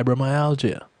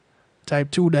 fibromyalgia,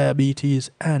 type 2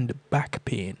 diabetes, and back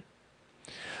pain.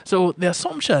 So the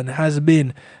assumption has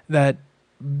been that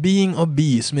being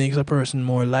obese makes a person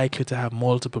more likely to have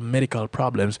multiple medical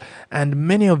problems, and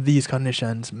many of these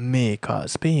conditions may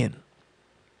cause pain.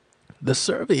 The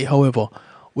survey, however,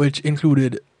 which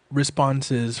included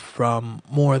responses from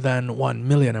more than 1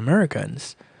 million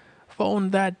Americans,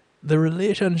 found that the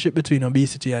relationship between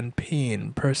obesity and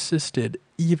pain persisted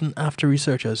even after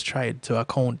researchers tried to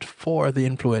account for the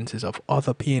influences of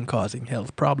other pain-causing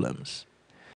health problems.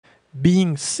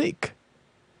 Being sick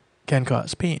can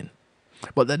cause pain,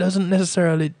 but that doesn't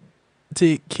necessarily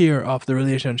take care of the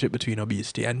relationship between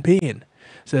obesity and pain,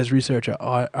 says researcher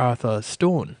Arthur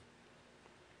Stone,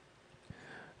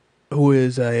 who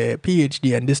is a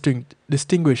PhD and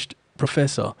distinguished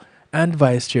professor and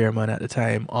vice chairman at the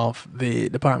time of the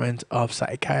Department of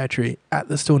Psychiatry at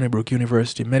the Stony Brook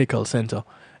University Medical Center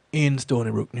in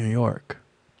Stony Brook, New York.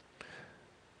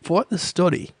 For the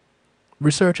study,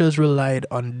 researchers relied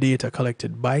on data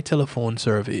collected by telephone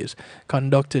surveys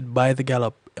conducted by the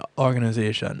Gallup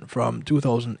organization from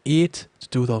 2008 to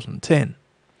 2010.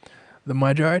 The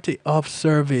majority of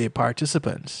survey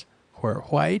participants were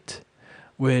white,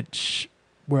 which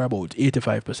were about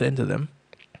 85% of them,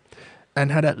 and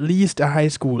had at least a high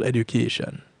school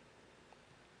education.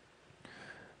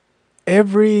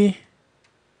 Every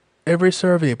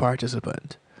survey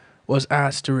participant was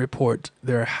asked to report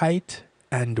their height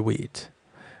and weight.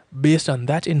 Based on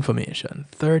that information,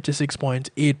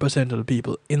 36.8% of the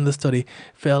people in the study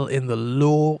fell in the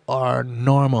low or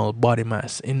normal body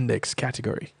mass index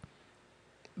category.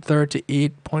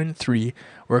 38.3%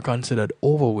 were considered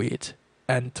overweight,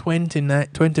 and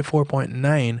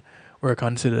 24.9% were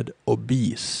considered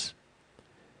obese.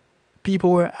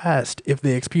 People were asked if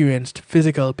they experienced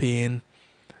physical pain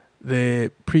the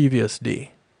previous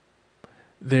day.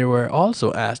 They were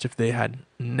also asked if they had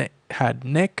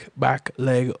neck, back,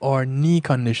 leg, or knee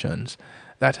conditions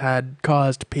that had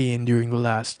caused pain during the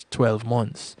last 12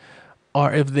 months,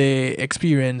 or if they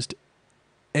experienced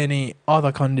any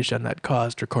other condition that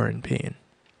caused recurrent pain.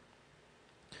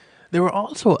 They were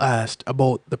also asked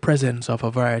about the presence of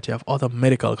a variety of other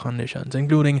medical conditions,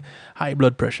 including high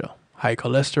blood pressure, high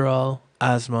cholesterol,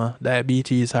 asthma,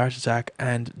 diabetes, heart attack,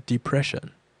 and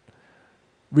depression.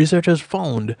 Researchers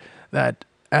found that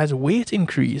as weight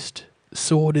increased,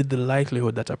 so did the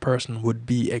likelihood that a person would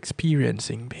be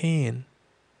experiencing pain.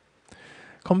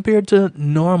 Compared to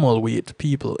normal weight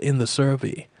people in the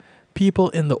survey, people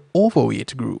in the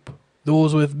overweight group,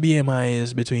 those with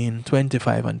BMIs between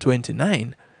 25 and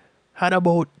 29, had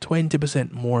about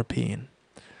 20% more pain.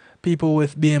 People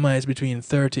with BMIs between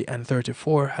 30 and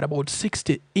 34 had about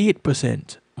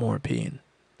 68% more pain.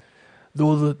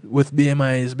 Those with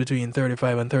BMIs between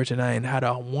 35 and 39 had a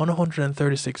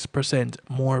 136%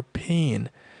 more pain,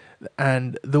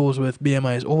 and those with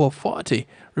BMIs over 40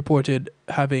 reported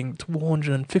having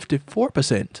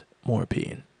 254% more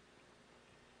pain.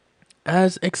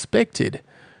 As expected,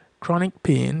 chronic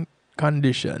pain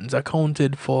conditions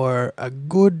accounted for a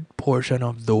good portion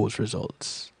of those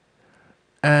results.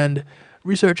 And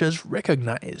researchers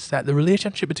recognize that the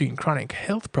relationship between chronic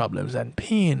health problems and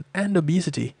pain and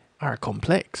obesity are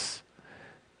complex.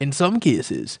 In some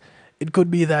cases, it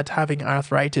could be that having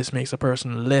arthritis makes a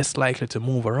person less likely to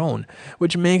move around,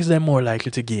 which makes them more likely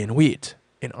to gain weight.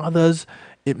 In others,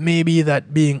 it may be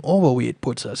that being overweight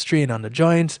puts a strain on the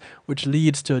joints, which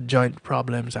leads to joint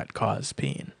problems that cause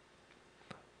pain.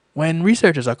 When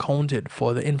researchers accounted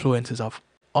for the influences of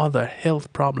other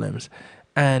health problems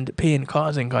and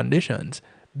pain-causing conditions,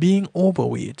 being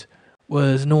overweight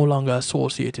was no longer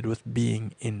associated with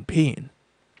being in pain.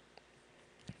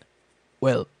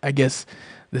 Well, I guess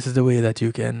this is the way that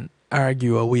you can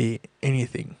argue away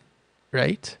anything,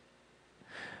 right?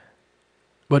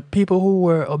 But people who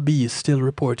were obese still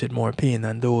reported more pain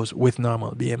than those with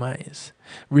normal BMIs.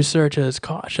 Researchers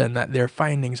caution that their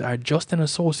findings are just an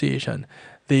association.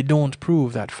 They don't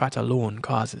prove that fat alone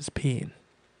causes pain.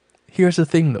 Here's the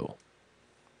thing though.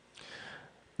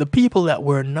 The people that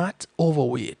were not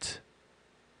overweight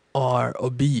or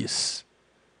obese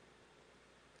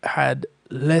had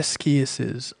less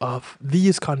cases of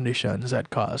these conditions that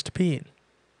caused pain.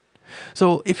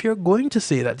 So if you're going to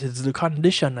say that it's the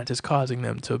condition that is causing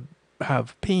them to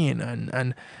have pain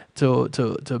and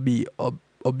to be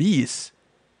obese,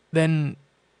 then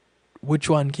which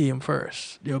one came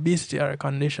first, the obesity or a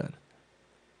condition?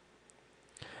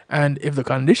 And if the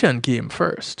condition came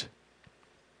first,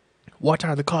 what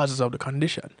are the causes of the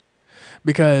condition?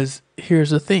 Because here's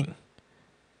the thing.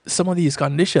 Some of these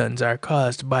conditions are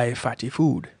caused by fatty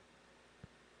food.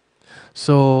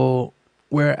 So,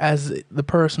 whereas the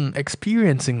person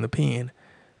experiencing the pain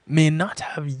may not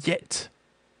have yet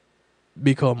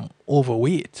become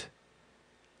overweight,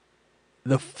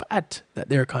 the fat that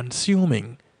they're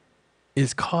consuming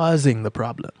is causing the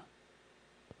problem.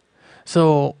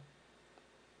 So,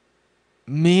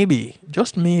 maybe,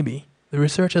 just maybe, the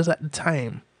researchers at the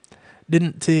time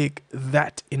didn't take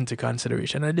that into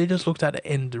consideration and they just looked at the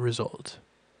end result.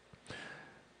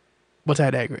 But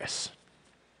I digress.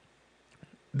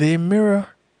 They mirror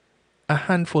a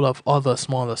handful of other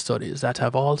smaller studies that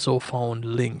have also found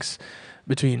links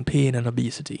between pain and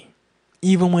obesity,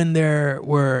 even when there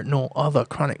were no other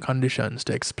chronic conditions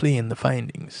to explain the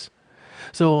findings.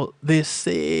 So they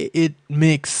say it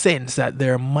makes sense that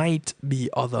there might be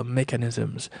other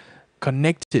mechanisms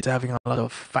connected to having a lot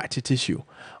of fatty tissue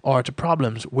or to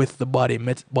problems with the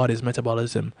body's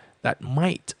metabolism that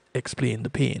might explain the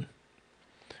pain.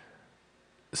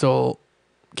 So,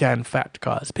 can fat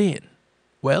cause pain?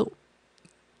 Well,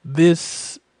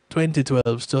 this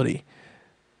 2012 study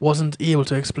wasn't able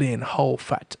to explain how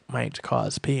fat might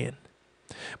cause pain.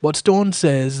 But Stone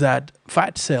says that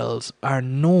fat cells are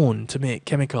known to make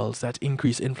chemicals that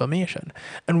increase inflammation,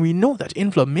 and we know that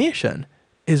inflammation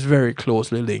is very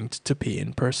closely linked to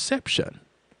pain perception.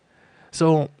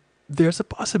 So there's a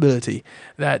possibility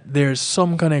that there's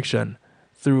some connection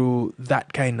through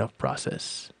that kind of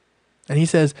process. And he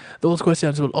says those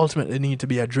questions will ultimately need to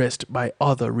be addressed by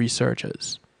other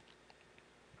researchers.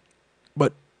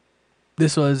 But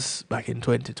this was back in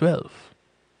 2012.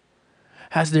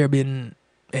 Has there been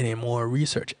any more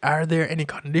research? Are there any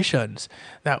conditions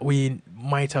that we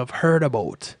might have heard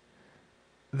about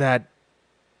that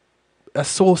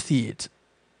associate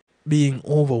being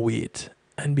overweight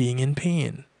and being in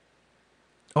pain,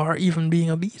 or even being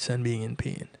obese and being in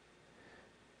pain?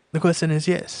 The question is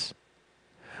yes.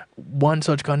 One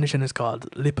such condition is called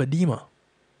lipedema.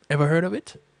 Ever heard of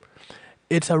it?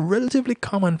 It's a relatively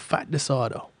common fat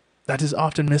disorder that is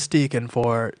often mistaken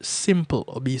for simple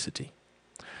obesity.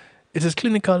 Its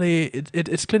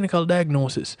clinical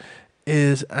diagnosis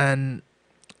is an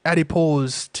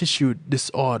adipose tissue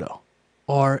disorder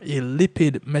or a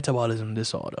lipid metabolism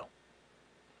disorder.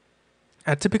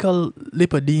 A typical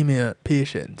lipedema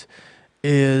patient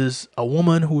is a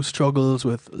woman who struggles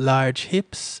with large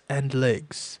hips and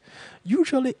legs,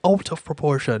 usually out of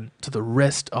proportion to the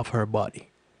rest of her body.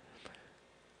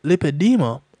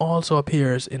 Lipedema also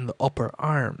appears in the upper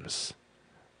arms.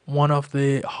 One of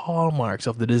the hallmarks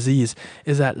of the disease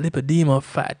is that lipedema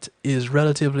fat is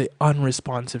relatively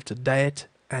unresponsive to diet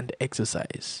and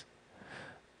exercise.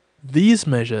 These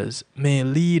measures may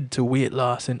lead to weight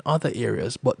loss in other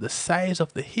areas, but the size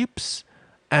of the hips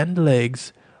and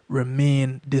legs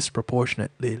remain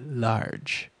disproportionately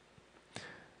large.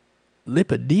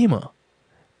 Lipedema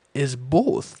is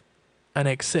both an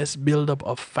excess buildup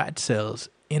of fat cells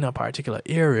in a particular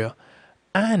area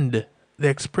and the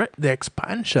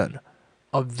expansion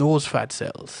of those fat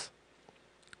cells.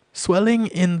 Swelling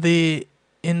in the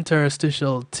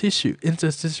interstitial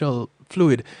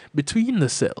fluid between the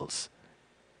cells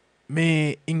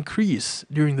may increase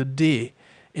during the day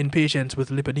in patients with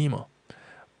lipedema,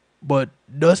 but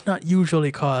does not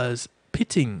usually cause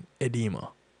pitting edema.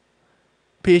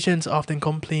 Patients often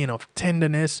complain of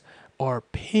tenderness or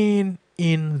pain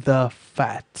in the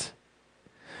fat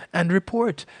and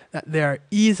report that they are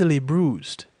easily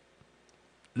bruised.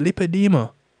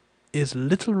 Lipedema is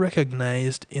little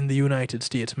recognized in the United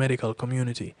States medical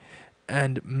community,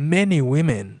 and many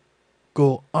women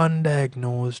go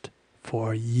undiagnosed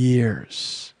for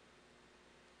years.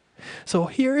 So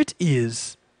here it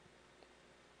is.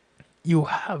 You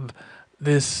have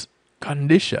this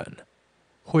condition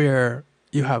where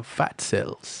you have fat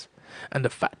cells, and the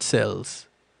fat cells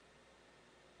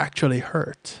actually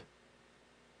hurt.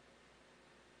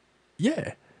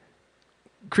 Yeah.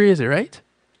 Crazy, right?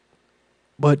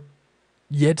 But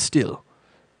yet still,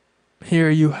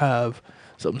 here you have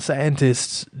some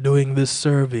scientists doing this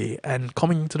survey and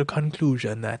coming to the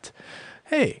conclusion that,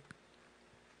 hey,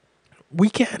 we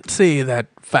can't say that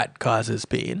fat causes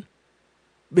pain,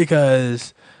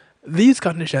 because these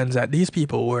conditions that these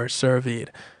people were surveyed,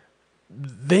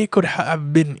 they could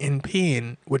have been in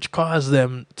pain, which caused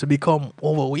them to become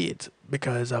overweight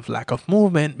because of lack of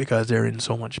movement, because they're in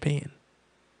so much pain.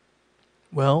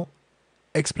 Well,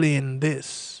 explain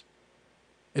this.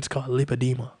 It's called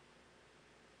lipedema.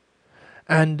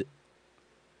 And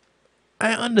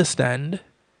I understand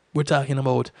we're talking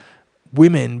about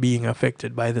women being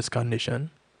affected by this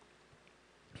condition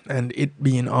and it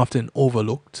being often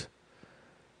overlooked.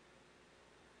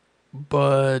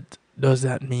 But does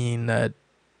that mean that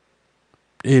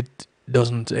it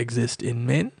doesn't exist in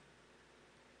men?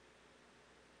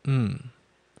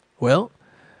 Well,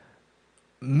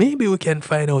 maybe we can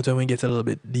find out when we get a little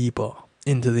bit deeper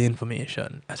into the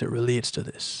information as it relates to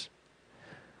this.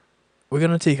 We're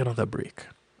going to take another break.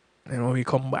 And when we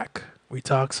come back, we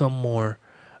talk some more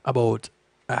about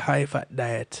a high-fat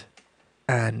diet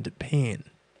and pain.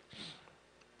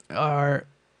 Are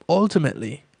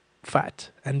ultimately fat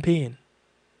and pain,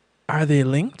 are they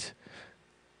linked?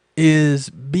 Is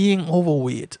being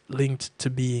overweight linked to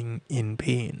being in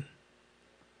pain?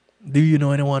 Do you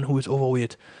know anyone who is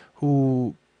overweight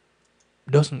who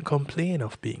doesn't complain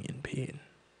of being in pain?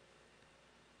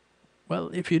 Well,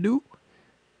 if you do,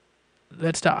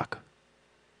 let's talk.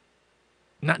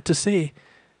 Not to say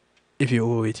if you're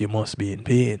overweight you must be in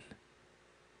pain,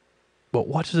 but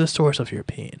what is the source of your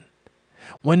pain?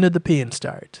 When did the pain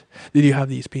start? Did you have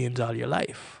these pains all your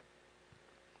life?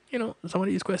 You know, some of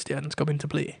these questions come into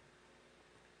play.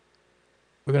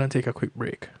 We're going to take a quick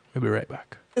break. We'll be right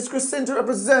back. It's Christine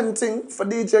representing for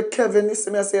DJ Kevin. You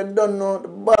see me, I say, I don't know the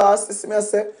boss. You see me, I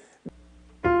say.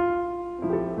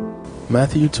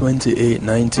 Matthew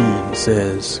 28:19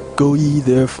 says, "Go ye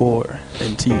therefore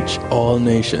and teach all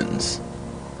nations."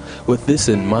 With this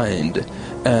in mind,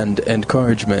 and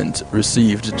encouragement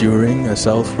received during a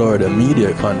South Florida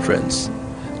media conference,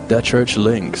 The Church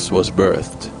Links was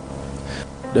birthed.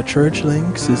 The Church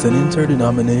Links is an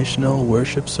interdenominational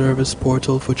worship service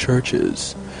portal for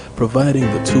churches, providing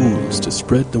the tools to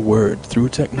spread the word through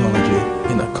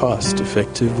technology in a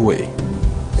cost-effective way.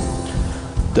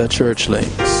 The Church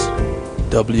Links,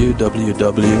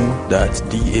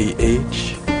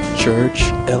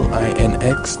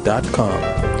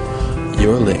 www.dahchurchlinx.com.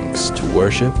 Your links to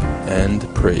worship and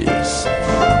praise.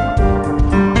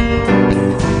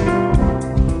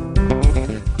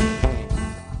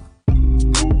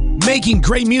 Making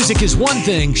great music is one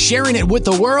thing, sharing it with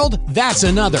the world, that's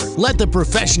another. Let the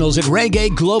professionals at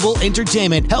Reggae Global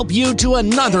Entertainment help you to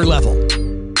another level.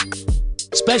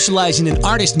 Specializing in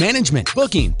artist management,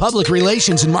 booking, public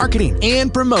relations and marketing,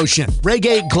 and promotion,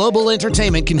 Reggae Global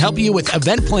Entertainment can help you with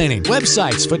event planning,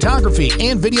 websites, photography,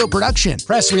 and video production,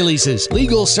 press releases,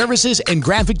 legal services, and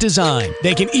graphic design.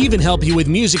 They can even help you with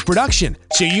music production,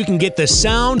 so you can get the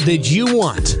sound that you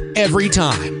want every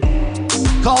time.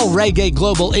 Call Reggae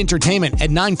Global Entertainment at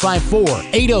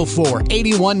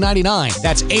 954-804-8199.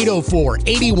 That's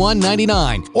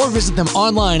 804-8199. Or visit them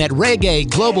online at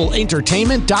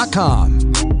reggaeglobalentertainment.com.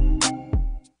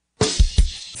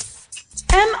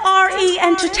 MRE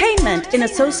Entertainment, in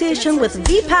association with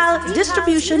VPAL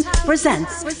Distribution,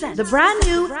 presents the brand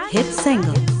new hit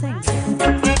single.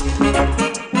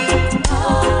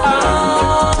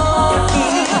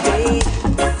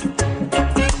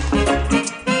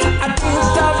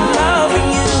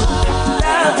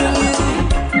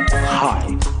 Hi,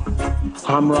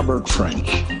 I'm Robert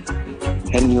French,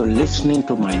 and you're listening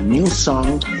to my new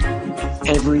song,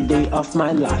 Every Day of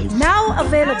My Life. Now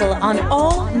available on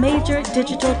all major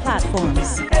digital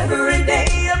platforms. Every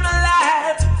day of my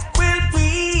life will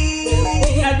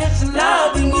be I just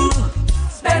loving you.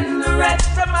 Spend the rest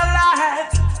of my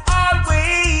life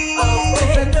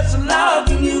always and just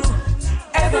loving you.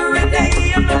 Every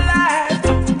day of my life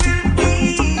will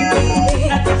be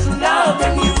I just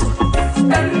loving you.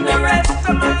 Spend the rest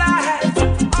of my life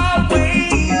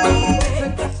always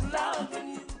and just loving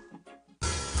you.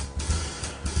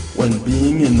 When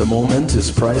being in the moment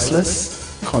is priceless,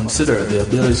 consider the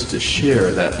ability to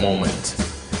share that moment.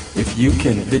 If you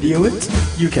can video it,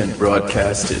 you can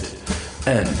broadcast it.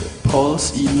 And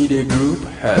Pulse E-Media Group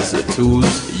has the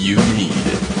tools you need.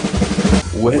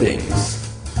 Weddings,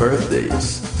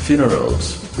 birthdays,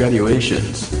 funerals,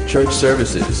 graduations, church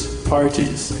services,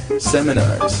 parties,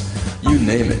 seminars, you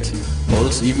name it.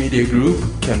 Pulse E-Media Group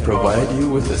can provide you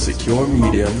with a secure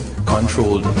medium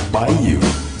controlled by you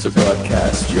to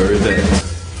broadcast your event.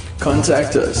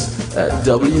 Contact us at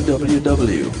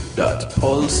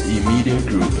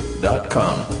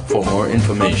www.pulsemediagroup.com for more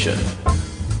information.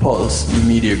 Pulse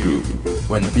E-Media Group,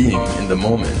 when being in the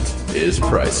moment is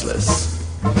priceless.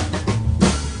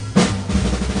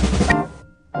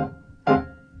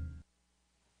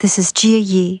 This is Gia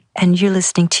Yee, and you're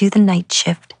listening to The Night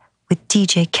Shift with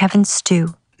DJ Kevin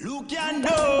Stew.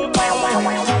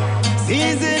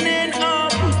 Seasoning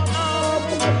up,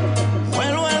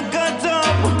 well cut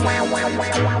up, put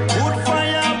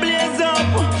fire blaze up,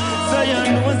 so you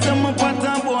know some pot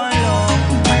a boil up.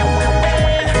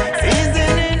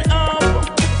 Seasoning up,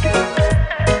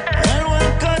 well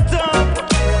cut up,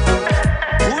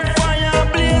 put fire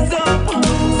blaze up,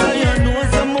 so you know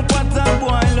some pot a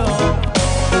boil up.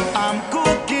 I'm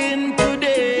cooking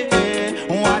today,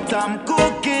 what I'm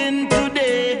cooking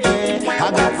today,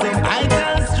 I got some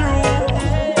items through.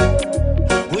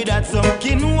 We got some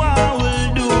quinoa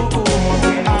will do.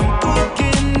 I'm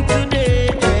cooking today.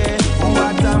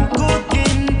 What I'm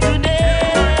cooking today.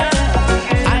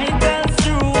 I dance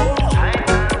through.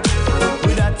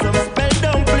 We got some spell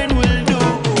dumpling will do.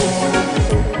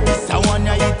 This I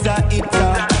wanna eat a.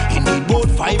 You need about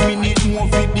 5 minutes more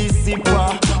for this sipper.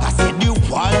 I said the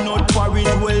walnut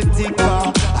porridge well thicker.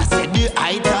 I said the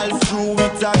itals through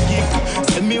with a kick.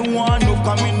 Say me want no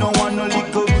come in no want no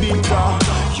little bitter.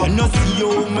 You know see you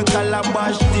me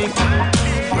calabash stick.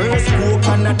 First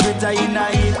coconut bitter in a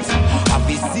hit. I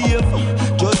be safe,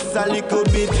 just a little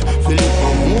bit. Feel it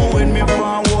more when me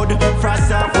forward.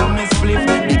 Frost off for me split.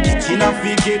 The kitchen I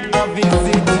forget a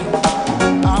visit.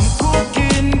 I'm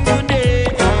cooking today.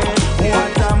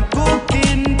 What I'm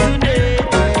cooking today.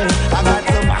 I got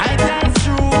some items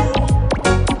through.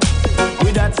 We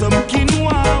got some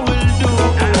quinoa will do.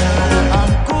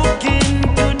 I'm cooking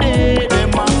today.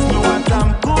 Them ask me what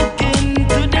I'm cooking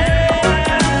today.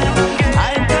 I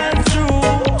dance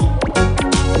through.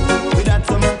 We got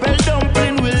some spell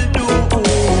dumpling will do.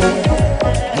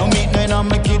 No meat no in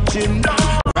my kitchen.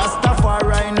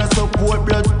 Rastafari no support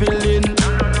blood spilling.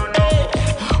 Hey,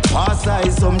 pass I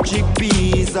some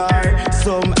chickpeas or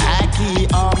some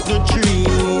ackee off the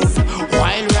trees.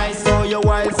 Wild rice so you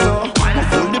wild so.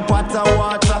 Fill the pot of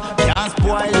water, can't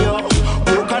spoil you.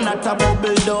 Coconut a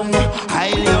bubble down,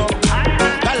 hide you.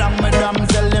 Galang madam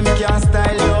tell them can't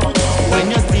style you. When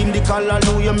you steam the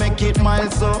callaloo, you make it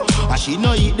mild so. And she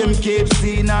no eat them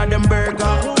KFC nor them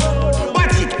burger.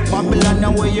 Watch it,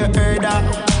 Babylon where you heard her.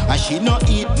 And she no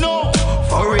eat no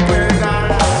for a burger.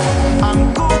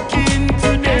 I'm cooking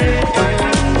today.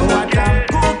 What I'm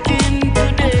cooking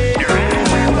today.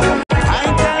 I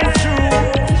dance through.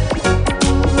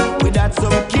 We got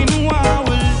some quinoa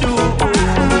will do.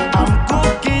 I'm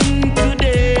cooking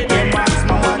today. Them ask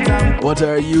me what I'm What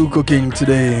are you cooking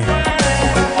today?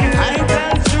 I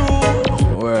dance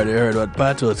through. We already heard what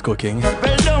Pato is cooking.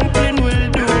 Spell dumpling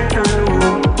will do.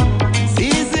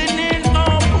 Seasoning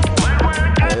up.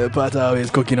 Pato always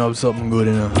cooking up something good,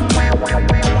 you know.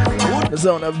 The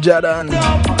sound of Jadan.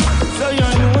 So you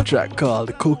know. A track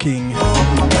called Cooking.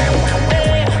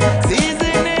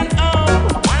 Seasoning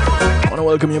up. Wanna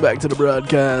welcome you back to the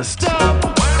broadcast.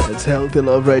 It's Healthy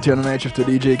Love right here on the night shift to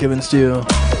DJ Kevin Steele.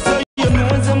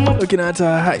 Looking at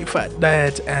a high-fat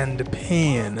diet and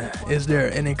pain. Is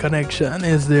there any connection?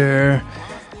 Is there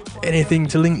anything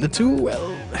to link the two?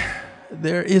 Well,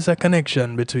 there is a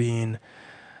connection between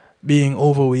being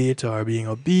overweight or being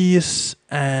obese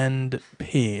and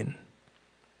pain.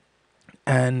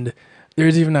 And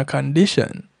there's even a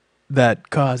condition that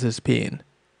causes pain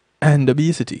and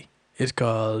obesity. It's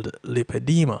called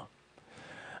lipedema.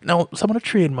 Now, some of the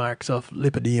trademarks of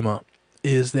lipedema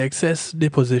is the excess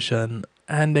deposition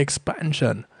and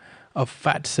expansion of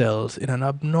fat cells in an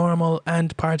abnormal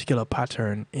and particular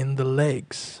pattern in the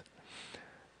legs.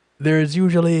 There is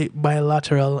usually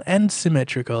bilateral and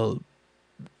symmetrical,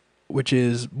 which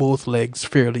is both legs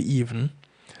fairly even,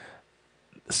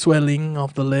 swelling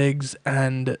of the legs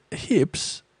and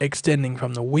hips extending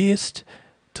from the waist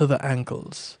to the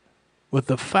ankles, with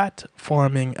the fat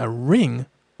forming a ring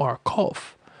or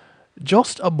cuff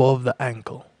just above the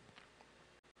ankle.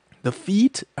 The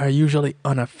feet are usually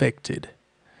unaffected.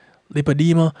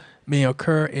 Lipedema may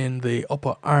occur in the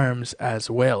upper arms as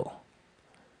well.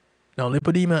 Now,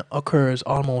 lipedema occurs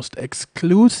almost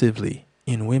exclusively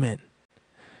in women.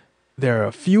 There are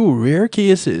a few rare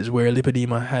cases where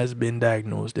lipedema has been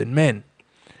diagnosed in men.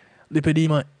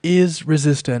 Lipedema is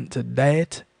resistant to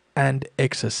diet and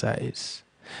exercise.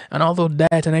 And although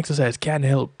diet and exercise can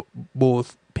help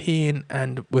both pain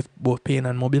and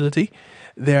mobility,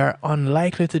 they are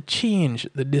unlikely to change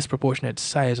the disproportionate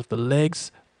size of the legs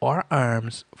or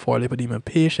arms for lipedema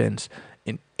patients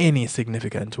in any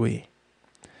significant way.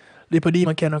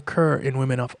 Lipedema can occur in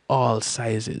women of all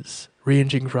sizes,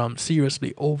 ranging from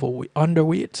seriously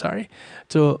underweight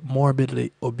to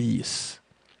morbidly obese.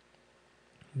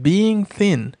 Being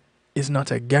thin is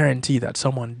not a guarantee that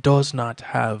someone does not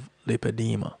have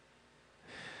lipedema.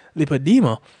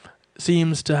 Lipedema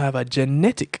seems to have a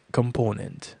genetic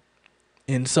component.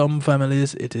 In some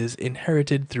families, it is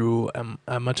inherited through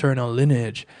a maternal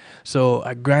lineage. So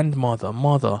a grandmother,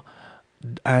 mother,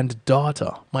 and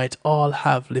daughter might all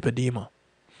have lipedema.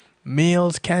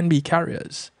 Males can be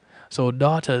carriers, so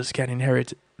daughters can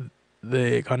inherit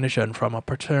the condition from a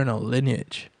paternal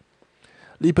lineage.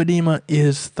 Lipedema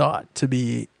is thought to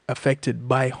be affected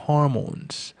by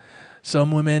hormones.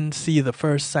 Some women see the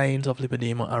first signs of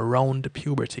lipedema around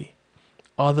puberty.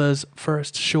 Others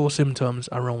first show symptoms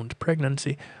around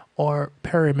pregnancy or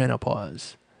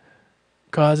perimenopause.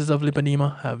 Causes of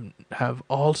lipedema have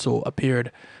also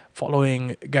appeared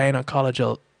following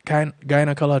gynecological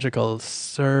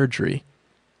surgery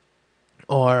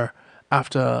or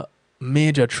after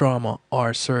major trauma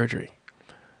or surgery.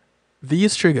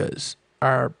 These triggers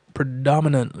are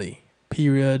predominantly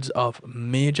periods of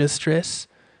major stress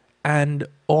and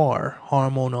or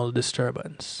hormonal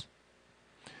disturbance.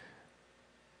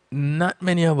 Not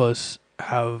many of us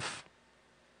have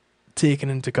taken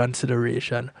into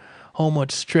consideration how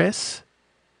much stress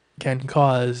can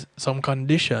cause some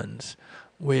conditions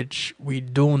which we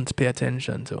don't pay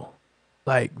attention to,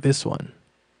 like this one,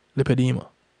 lipedema.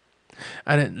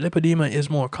 And lipedema is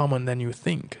more common than you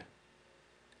think.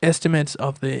 Estimates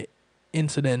of the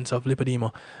incidence of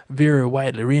lipedema vary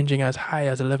widely, ranging as high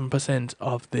as 11%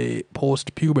 of the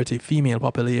post-puberty female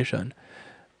population.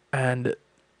 And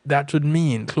that would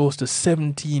mean close to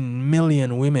 17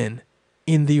 million women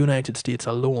in the United States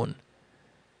alone,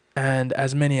 and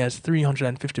as many as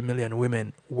 350 million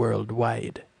women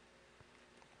worldwide.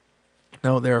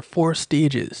 Now, there are 4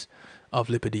 stages of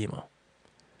lipedema.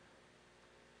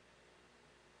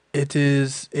 It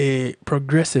is a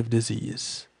progressive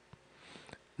disease.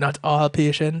 Not all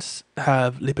patients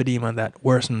have lipedema that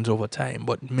worsens over time,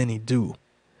 but many do.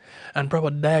 And proper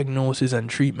diagnosis and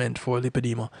treatment for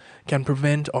lipedema can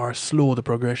prevent or slow the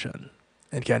progression.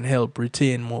 It can help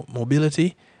retain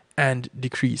mobility and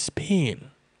decrease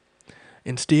pain.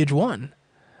 In stage 1,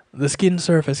 the skin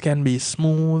surface can be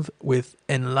smooth with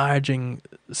enlarging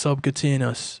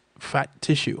subcutaneous fat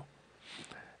tissue.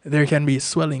 There can be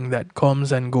swelling that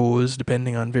comes and goes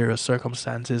depending on various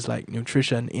circumstances like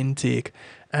nutrition intake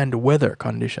and weather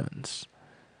conditions.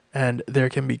 And there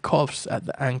can be cuffs at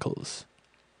the ankles.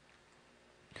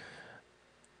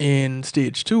 In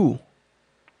stage 2,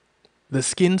 the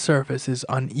skin surface is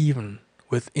uneven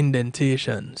with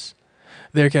indentations.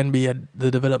 There can be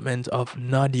the development of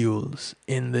nodules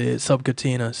in the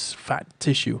subcutaneous fat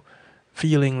tissue,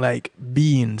 feeling like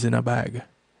beans in a bag.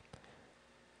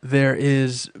 There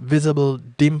is visible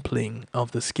dimpling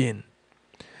of the skin.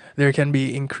 There can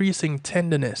be increasing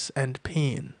tenderness and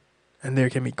pain, and there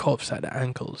can be cuffs at the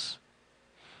ankles.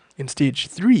 In stage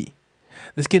 3,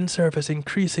 the skin surface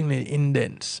increasingly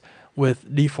indents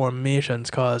with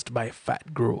deformations caused by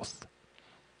fat growth.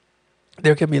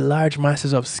 There can be large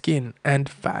masses of skin and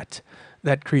fat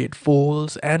that create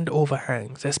folds and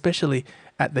overhangs, especially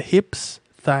at the hips,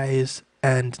 thighs,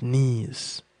 and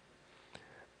knees.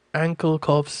 Ankle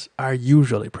cuffs are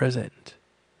usually present.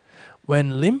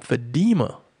 When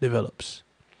lymphedema develops,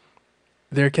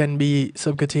 there can be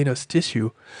subcutaneous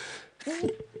tissue.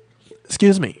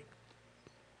 Excuse me.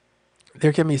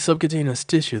 There can be subcutaneous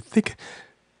tissue thick.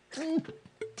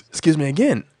 Excuse me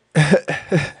again.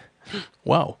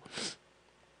 Wow.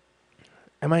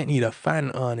 I might need a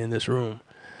fan on in this room.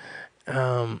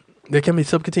 There can be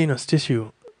subcutaneous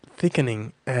tissue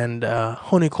thickening and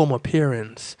honeycomb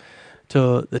appearance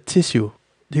to the tissue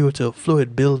due to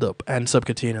fluid buildup and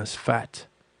subcutaneous fat.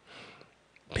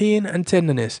 Pain and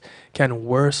tenderness can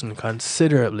worsen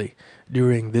considerably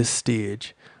during this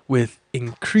stage with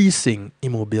increasing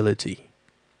immobility.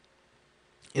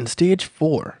 In stage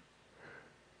 4,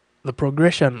 the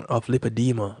progression of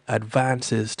lipedema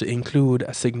advances to include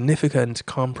a significant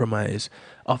compromise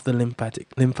of the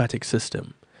lymphatic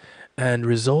system and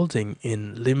resulting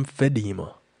in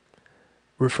lymphedema,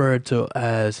 referred to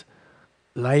as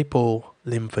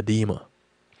lipolymphedema.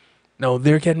 Now,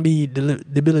 there can be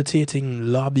debilitating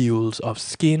lobules of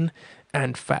skin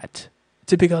and fat,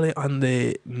 typically on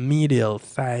the medial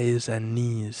thighs and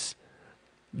knees,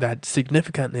 that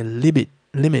significantly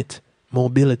limit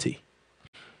mobility.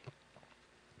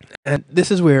 And this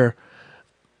is where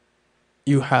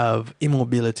you have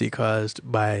immobility caused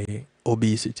by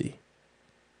obesity.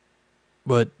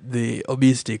 But the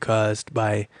obesity caused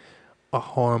by a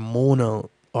hormonal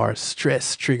or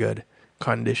stress-triggered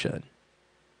condition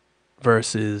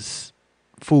versus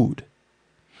food.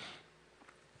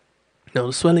 Now,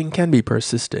 the swelling can be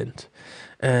persistent,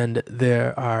 and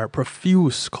there are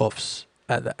profuse cuffs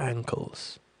at the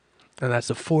ankles. And that's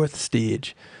the 4th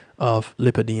stage of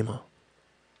lipedema.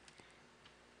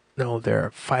 Now, there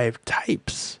are 5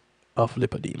 types of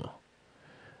lipedema.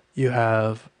 You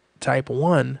have type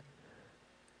 1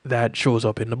 that shows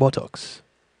up in the buttocks.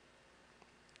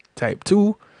 Type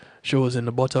 2 shows in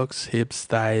the buttocks, hips,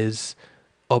 thighs,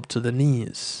 up to the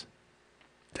knees.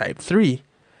 Type 3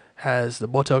 has the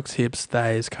buttocks, hips,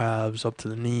 thighs, calves, up to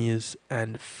the knees,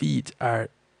 and feet are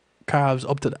calves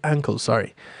up to the ankles,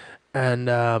 and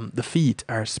the feet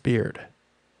are spared.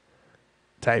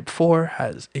 Type 4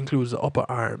 includes the upper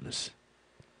arms,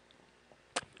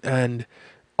 and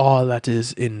all that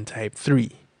is in type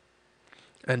 3.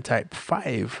 And type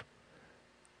 5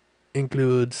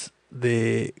 includes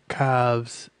the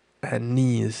calves and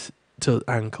knees to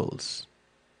ankles.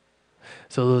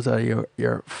 So those are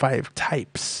your 5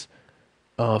 types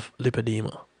of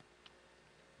lipedema.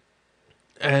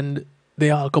 And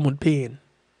they all come with pain.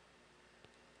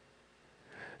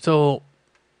 So,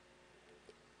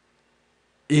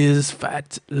 is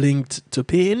fat linked to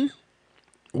pain?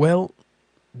 Well,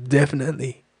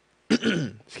 definitely.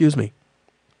 Excuse me.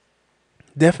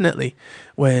 Definitely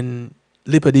when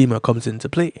lipedema comes into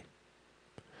play.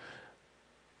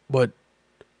 But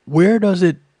where does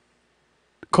it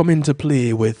come into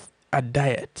play with a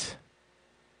diet?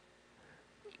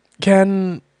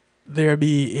 Can there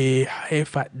be a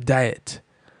high-fat diet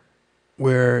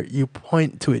where you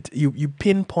point to it, you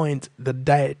pinpoint the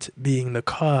diet being the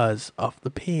cause of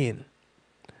the pain?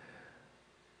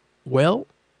 Well,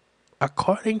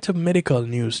 according to medical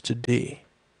news today,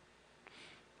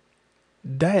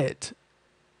 diet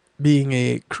being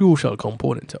a crucial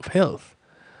component of health,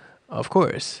 of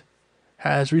course,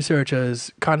 has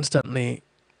researchers constantly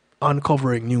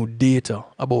uncovering new data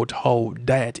about how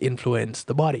diet influences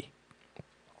the body.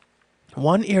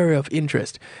 One area of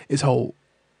interest is how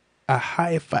a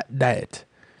high-fat diet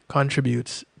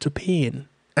contributes to pain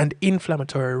and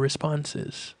inflammatory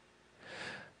responses.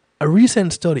 A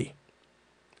recent study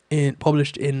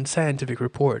published in Scientific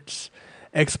Reports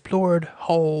explored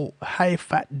how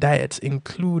high-fat diets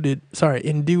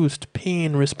induced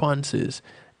pain responses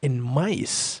in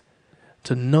mice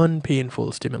to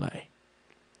non-painful stimuli.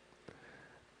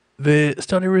 The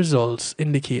study results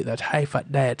indicate that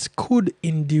high-fat diets could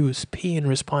induce pain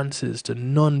responses to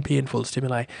non-painful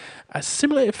stimuli, a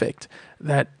similar effect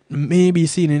that may be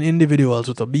seen in individuals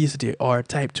with obesity or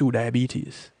type 2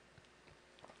 diabetes.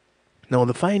 Now,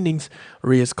 the findings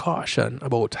raise caution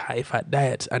about high-fat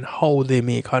diets and how they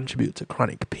may contribute to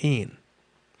chronic pain.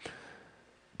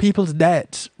 People's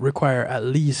diets require at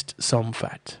least some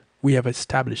fat. We have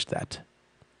established that,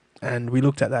 and we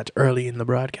looked at that early in the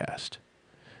broadcast.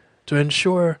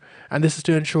 This is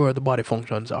to ensure the body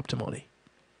functions optimally.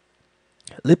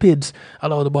 Lipids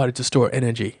allow the body to store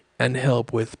energy and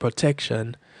help with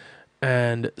protection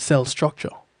and cell structure.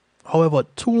 However,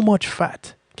 too much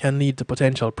fat can lead to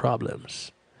potential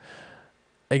problems.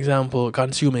 Example,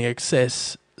 consuming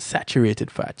excess saturated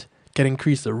fat can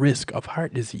increase the risk of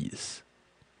heart disease,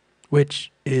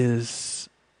 which is,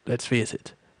 let's face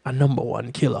it, a number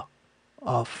one killer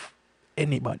of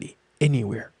anybody,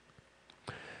 anywhere.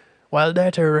 While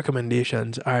dietary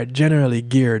recommendations are generally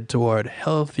geared toward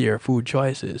healthier food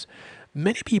choices,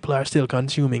 many people are still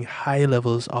consuming high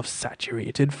levels of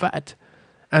saturated fat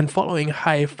and following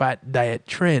high fat diet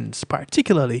trends,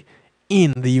 particularly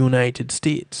in the United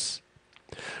States.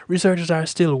 Researchers are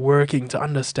still working to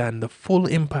understand the full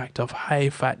impact of high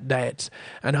fat diets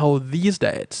and how these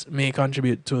diets may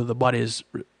contribute to the body's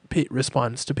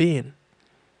response to pain.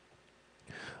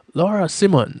 Laura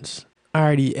Simmons,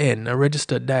 RDN, a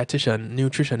registered dietitian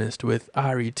nutritionist with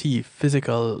RET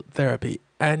Physical Therapy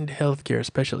and Healthcare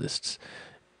Specialists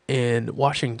in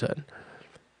Washington,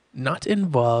 not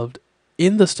involved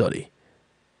in the study,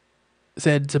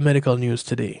 said to Medical News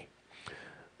Today,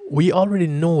 "We already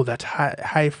know that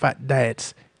high-fat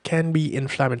diets can be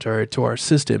inflammatory to our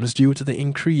systems due to the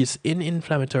increase in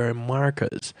inflammatory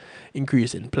markers,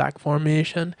 increase in plaque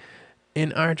formation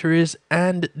in arteries,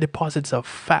 and deposits of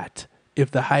fat if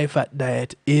the high-fat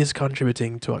diet is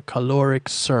contributing to a caloric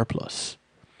surplus.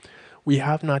 We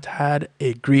have not had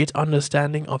a great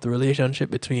understanding of the relationship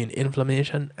between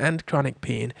inflammation and chronic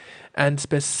pain, and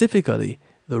specifically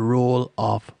the role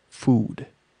of food."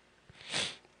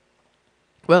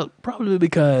 Well, probably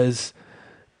because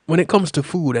when it comes to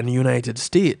food in the United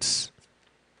States,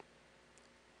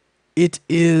 it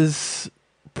is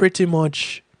pretty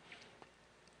much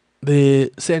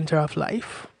the center of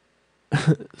life,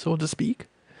 so to speak.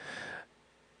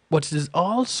 But it is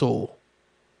also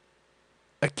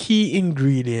a key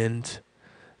ingredient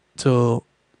to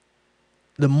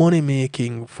the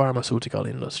money-making pharmaceutical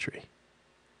industry.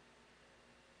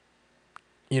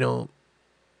 You know,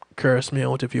 curse me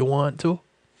out if you want to.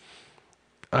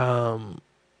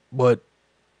 But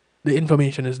the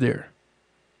information is there.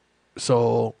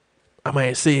 So, am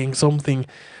I saying something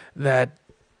that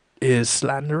is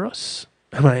slanderous?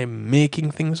 Am I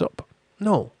making things up?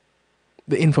 No.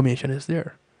 The information is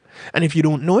there. And if you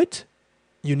don't know it,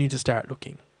 you need to start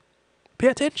looking. Pay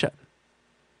attention.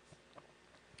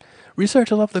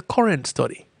 Researchers of the current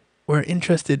study were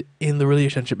interested in the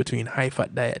relationship between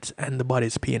high-fat diets and the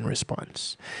body's pain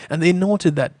response. And they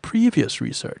noted that previous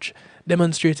research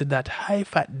demonstrated that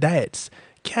high-fat diets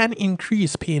can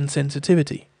increase pain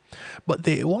sensitivity. But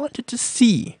they wanted to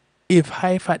see if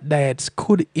high-fat diets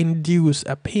could induce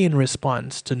a pain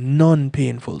response to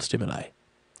non-painful stimuli.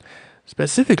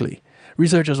 Specifically,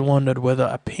 researchers wondered whether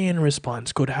a pain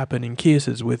response could happen in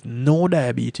cases with no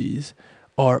diabetes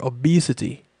or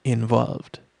obesity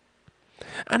involved.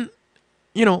 And,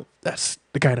 you know, that's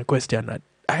the kind of question that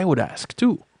I would ask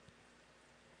too.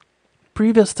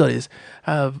 Previous studies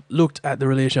have looked at the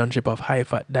relationship of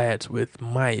high-fat diets with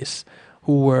mice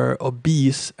who were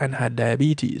obese and had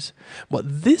diabetes.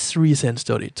 But this recent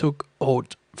study took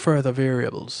out further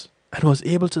variables and was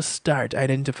able to start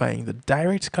identifying the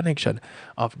direct connection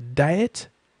of diet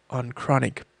on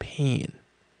chronic pain.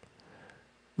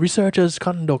 Researchers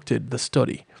conducted the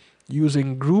study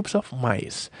using groups of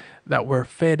mice that were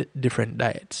fed different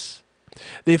diets.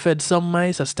 They fed some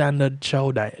mice a standard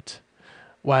chow diet,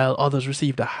 while others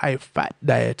received a high-fat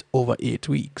diet over 8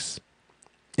 weeks.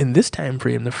 In this time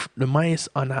frame, the mice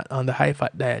on the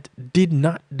high-fat diet did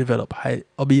not develop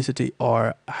obesity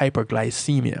or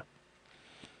hyperglycemia.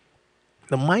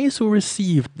 The mice who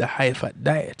received the high-fat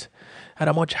diet had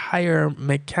a much higher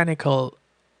mechanical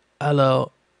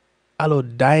allodynia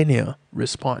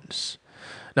response.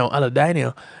 Now,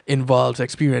 allodynia involves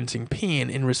experiencing pain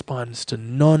in response to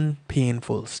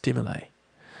non-painful stimuli.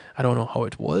 I don't know how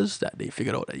it was that they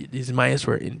figured out that these mice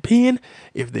were in pain.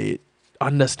 If they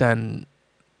understand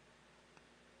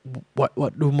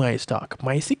what do mice talk?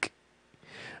 Micic?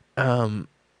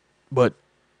 But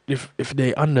if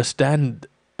they understand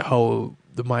how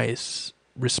the mice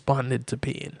responded to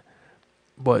pain,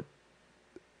 but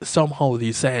somehow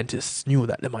these scientists knew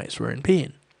that the mice were in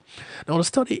pain. Now, the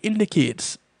study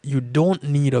indicates you don't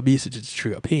need obesity to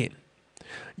trigger pain.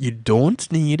 You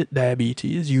don't need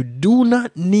diabetes. You do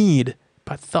not need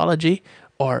pathology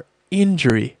or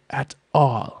injury at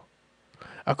all.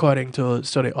 According to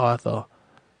study author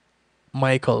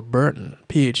Michael Burton,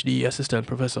 PhD, Assistant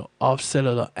Professor of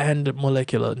Cellular and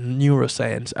Molecular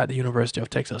Neuroscience at the University of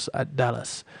Texas at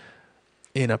Dallas,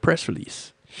 in a press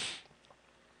release.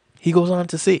 He goes on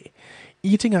to say,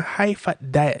 eating a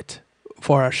high-fat diet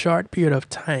for a short period of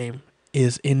time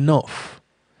is enough.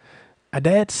 A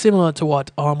diet similar to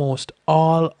what almost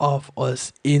all of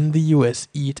us in the US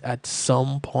eat at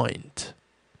some point.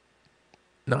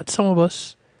 Not some of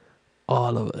us,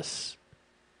 all of us.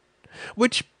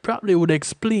 Which probably would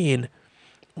explain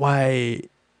why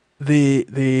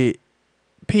the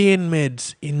pain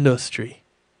meds industry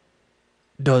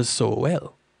does so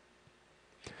well.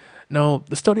 Now,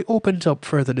 the study opens up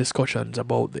further discussions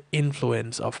about the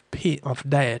influence of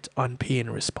diet on pain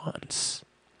response.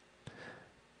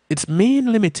 Its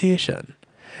main limitation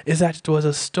is that it was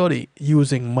a study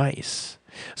using mice,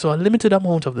 so a limited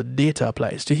amount of the data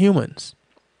applies to humans.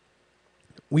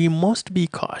 We must be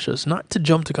cautious not to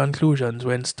jump to conclusions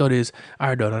when studies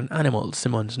are done on animals,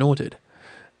 Simmons noted,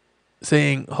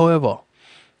 saying, however,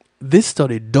 this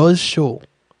study does show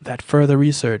that further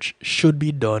research should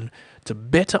be done to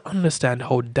better understand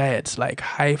how diets like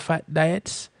high-fat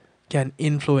diets can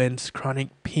influence chronic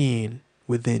pain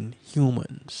within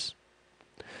humans.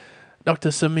 Dr.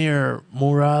 Samir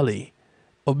Morali,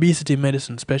 obesity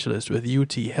medicine specialist with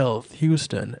UT Health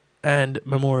Houston and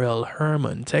Memorial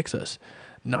Hermann, Texas,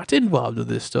 not involved with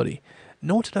this study,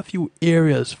 noted a few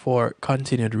areas for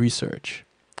continued research.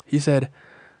 He said,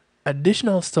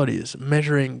 additional studies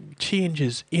measuring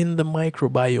changes in the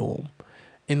microbiome,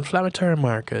 inflammatory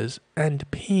markers, and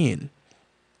pain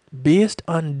based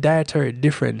on dietary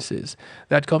differences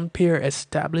that compare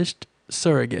established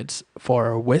surrogates for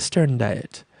a Western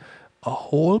diet, a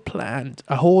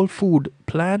whole food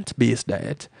plant-based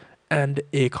diet, and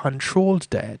a controlled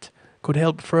diet could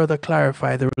help further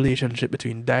clarify the relationship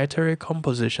between dietary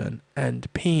composition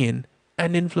and pain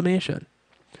and inflammation.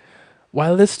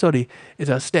 While this study is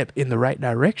a step in the right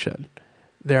direction,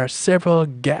 there are several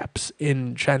gaps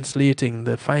in translating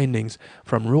the findings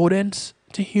from rodents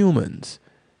to humans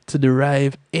to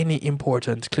derive any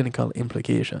important clinical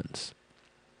implications.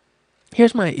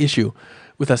 Here's my issue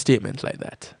with a statement like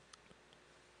that.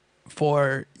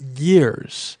 For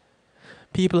years,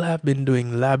 people have been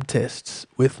doing lab tests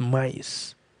with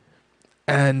mice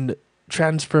and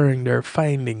transferring their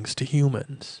findings to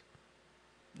humans.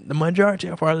 The majority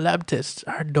of our lab tests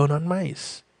are done on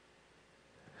mice.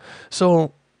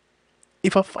 So,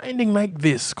 if a finding like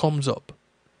this comes up,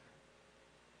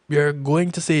 you're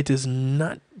going to say it is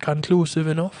not conclusive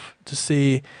enough to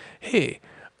say, hey,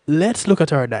 let's look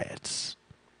at our diets.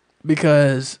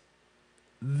 Because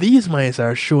these mice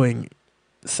are showing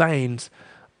signs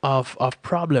of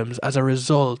problems as a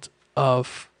result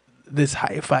of this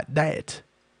high-fat diet.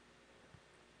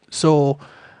 So,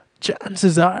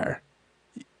 chances are,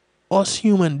 us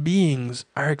human beings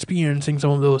are experiencing some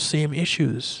of those same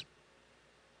issues.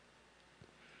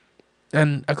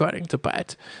 And according to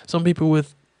Pat, some people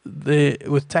with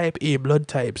type A blood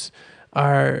types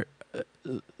are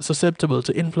susceptible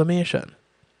to inflammation.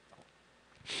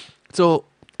 So,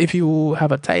 if you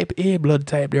have a type A blood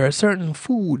type, there are certain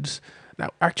foods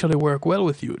that actually work well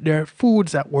with you. There are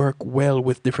foods that work well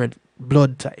with different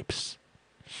blood types.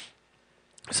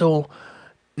 So,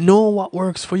 know what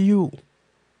works for you.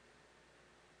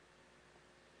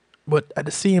 But at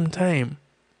the same time,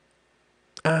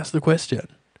 ask the question,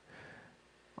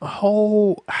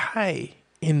 how high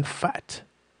in fat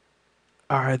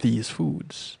are these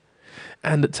foods?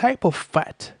 And the type of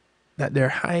fat that they're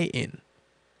high in,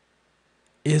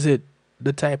 is it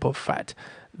the type of fat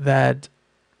that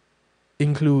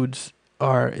includes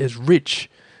or is rich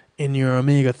in your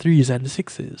omega-3s and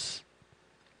 6s?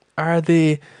 Are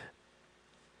they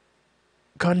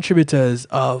contributors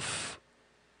of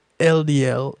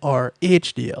LDL or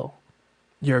HDL,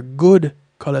 your good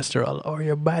cholesterol or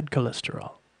your bad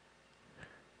cholesterol?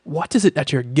 What is it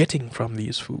that you're getting from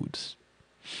these foods?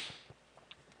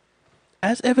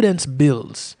 As evidence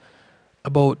builds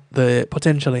about the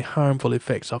potentially harmful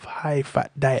effects of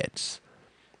high-fat diets,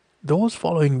 those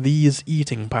following these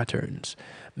eating patterns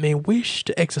may wish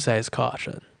to exercise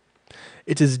caution.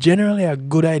 It is generally a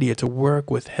good idea to work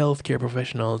with healthcare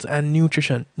professionals and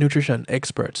nutrition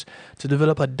experts to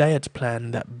develop a diet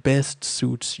plan that best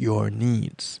suits your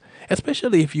needs,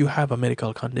 especially if you have a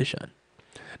medical condition.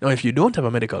 Now, if you don't have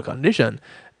a medical condition,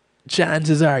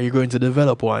 chances are you're going to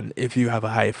develop one if you have a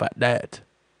high-fat diet.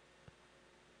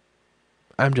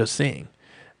 I'm just saying,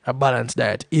 a balanced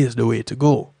diet is the way to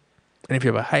go. And if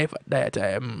you have a high-fat diet, I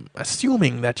am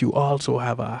assuming that you also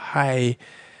have a high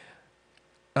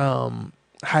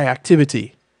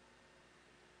activity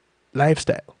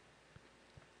lifestyle.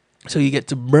 So you get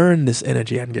to burn this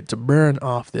energy and get to burn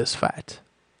off this fat.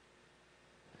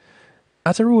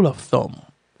 As a rule of thumb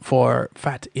for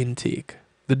fat intake,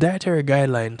 the dietary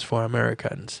guidelines for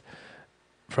Americans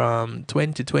from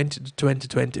 2020 to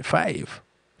 2025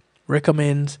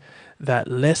 recommends that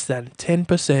less than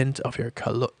 10% of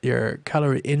your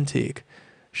calorie intake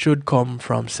should come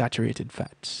from saturated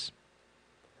fats.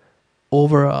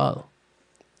 Overall,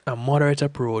 a moderate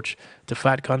approach to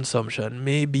fat consumption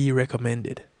may be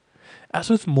recommended. As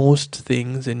with most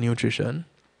things in nutrition,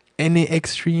 any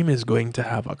extreme is going to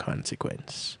have a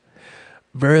consequence.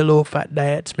 Very low fat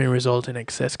diets may result in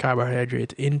excess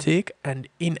carbohydrate intake and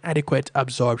inadequate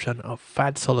absorption of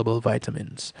fat soluble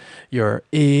vitamins, your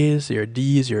A's, your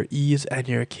D's, your E's, and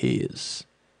your K's,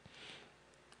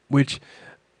 which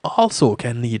also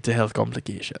can lead to health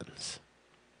complications.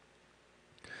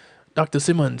 Dr.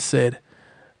 Simmons said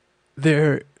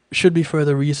there should be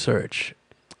further research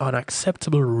on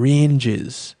acceptable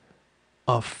ranges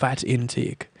of fat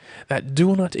intake that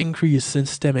do not increase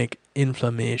systemic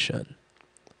inflammation,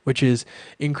 which is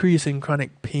increasing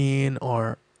chronic pain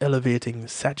or elevating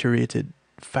saturated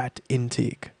fat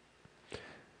intake,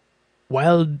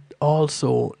 while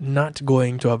also not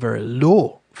going to a very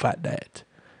low fat diet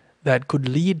that could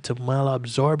lead to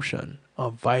malabsorption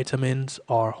of vitamins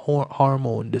or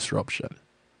hormone disruption.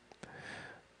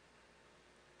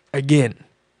 Again,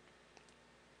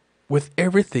 with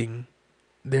everything,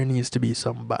 there needs to be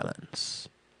some balance.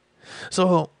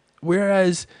 So,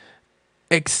 whereas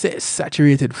excess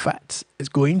saturated fats is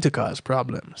going to cause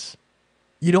problems,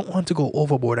 you don't want to go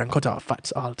overboard and cut off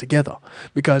fats altogether,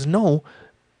 because now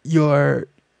you're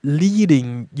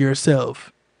leading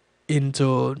yourself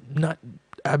into not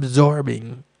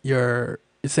absorbing your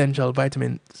essential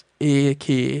vitamins A,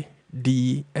 K,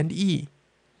 D, and E.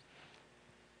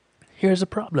 Here's the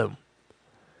problem.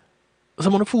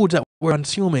 Some of the foods that we're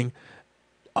consuming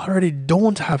already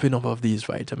don't have enough of these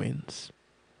vitamins.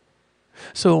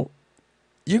 So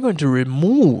you're going to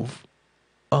remove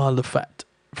all the fat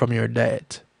from your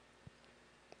diet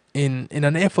in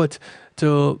an effort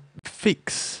to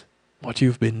fix what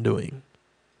you've been doing.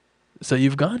 So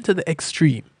you've gone to the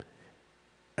extreme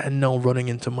and now running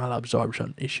into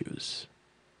malabsorption issues.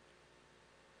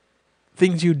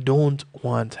 Things you don't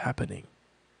want happening.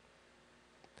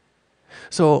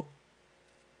 So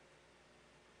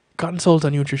consult a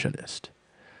nutritionist.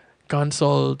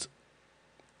 Consult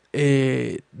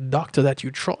a doctor that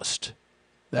you trust,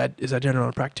 that is a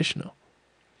general practitioner.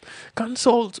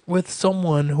 Consult with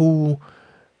someone who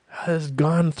has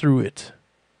gone through it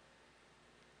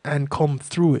and come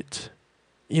through it.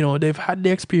 You know, they've had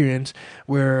the experience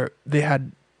where they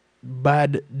had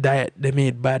they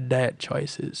made bad diet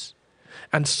choices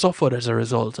and suffered as a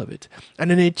result of it.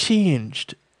 And then they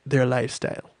changed their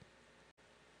lifestyle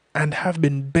and have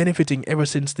been benefiting ever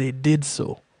since they did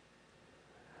so.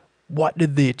 What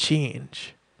did they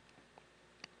change?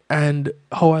 And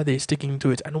how are they sticking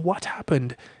to it? And what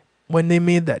happened when they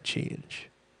made that change?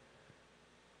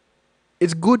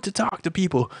 It's good to talk to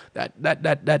people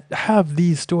that have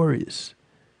these stories,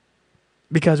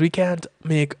 because we can't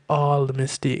make all the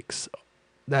mistakes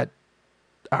that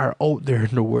are out there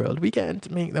in the world. We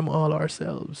can't make them all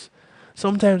ourselves.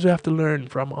 Sometimes we have to learn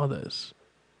from others.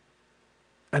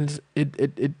 And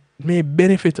it may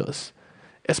benefit us,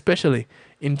 especially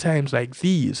in times like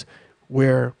these,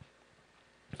 where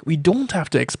we don't have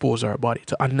to expose our body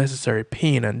to unnecessary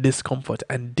pain and discomfort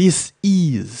and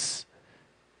dis-ease,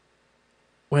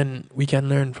 when we can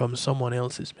learn from someone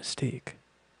else's mistake.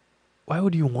 Why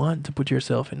would you want to put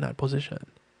yourself in that position?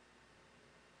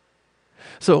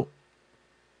 So,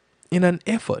 in an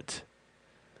effort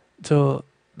to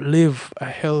live a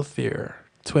healthier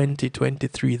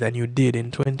 2023 than you did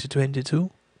in 2022,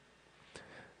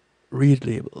 read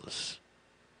labels.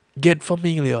 Get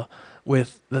familiar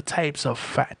with the types of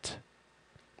fat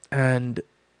and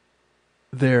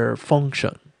their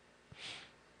function.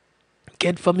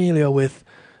 Get familiar with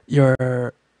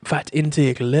your fat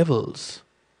intake levels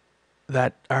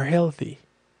that are healthy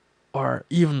or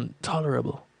even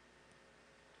tolerable.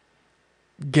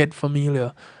 Get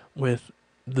familiar with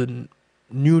the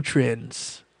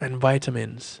nutrients and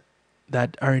vitamins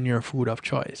that are in your food of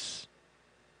choice.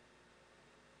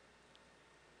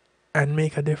 And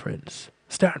make a difference.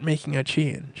 Start making a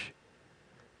change.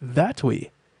 That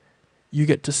way, you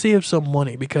get to save some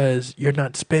money because you're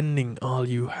not spending all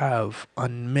you have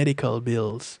on medical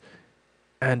bills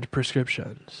and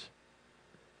prescriptions.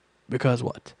 Because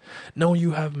what? Now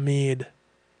you have made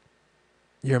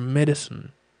your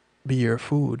medicine be your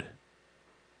food,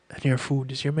 and your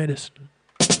food is your medicine.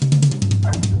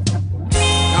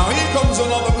 Now here comes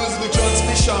another musical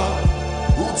transmission.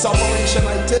 Roots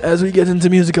Operation. As we get into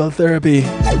musical therapy,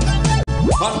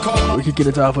 we're kicking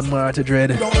it off with Martha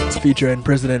Dread featuring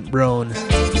President Brown.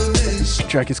 The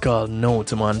track is called No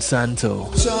to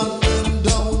Monsanto.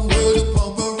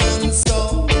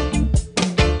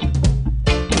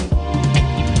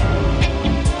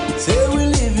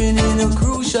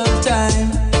 crucial time.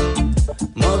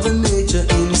 Mother Nature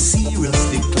in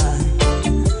serious decline.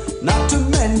 Not to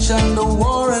mention the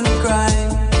war and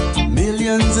crime.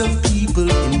 Millions of people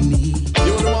in need.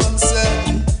 You the one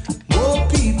say. More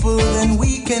people than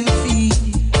we can feed.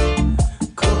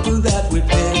 Couple that with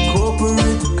their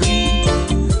corporate greed.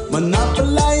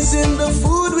 Monopolizing the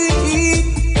food we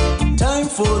eat. Time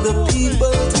for the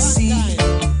people to see.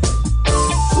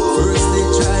 First they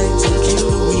tried to kill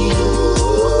the wheat.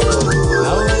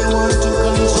 Now they want to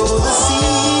control the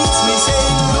seeds. We say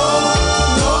no,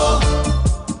 no,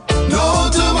 no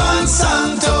to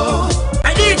Monsanto.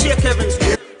 And DJ Kevin's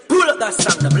here. Pull up that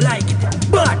sound, I like it.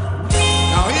 But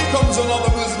now here comes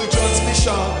another musical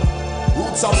transmission.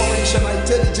 Roots Operation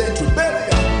Intelligent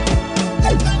Rebellion.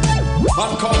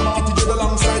 Man called Marty J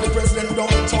alongside the president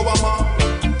down in Tower Man.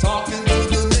 Talking to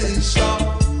the nation.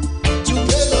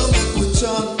 Together make we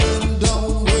chant them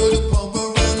down with the power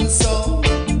and sound.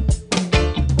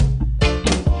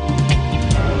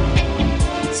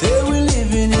 Say we're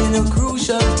living in a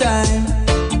crucial time.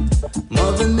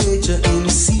 Mother Nature in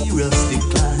serious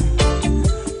decline.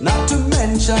 Not to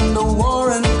mention the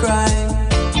war and crime.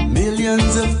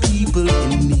 Millions of people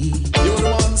in need. You the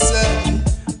one say.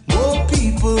 More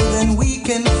people than we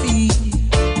can feed.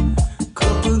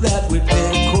 Couple that with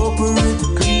their corporate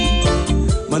greed.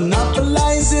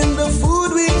 Monopolizing the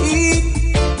food we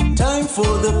eat. Time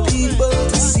for the people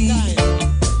to see.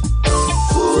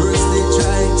 First they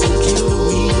tried to kill the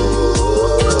wheat.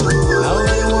 Now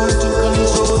they want to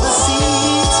control the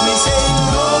seeds. We say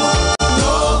no,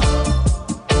 no,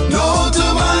 no to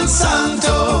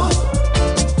Monsanto.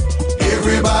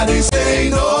 Everybody say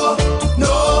no,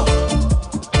 no,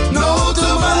 no to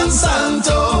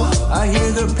Monsanto. I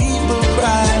hear the people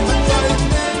cry.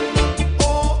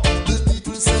 Oh, the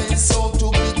people say so to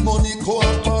big money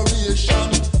corporation.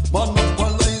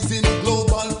 Monopolizing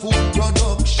global food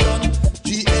production.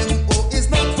 GMO is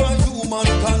not for human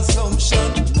consumption.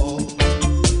 Oh.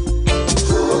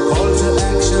 A call to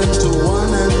action to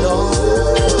one and all.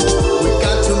 We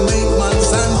got to make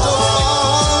Monsanto.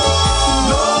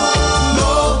 No,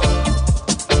 no,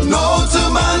 no to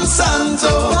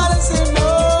Monsanto.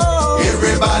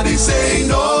 Everybody say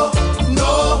no,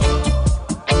 no,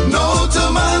 no to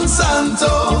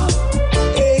Monsanto.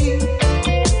 Hey.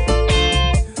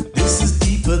 This is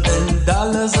deeper than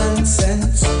dollars and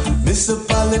cents. Mr.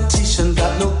 Politician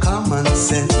got no common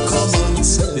sense.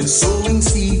 They're sowing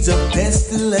seeds of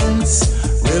pestilence.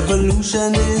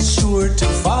 Revolution is sure to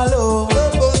follow.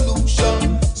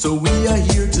 Revolution. So we are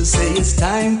here to say it's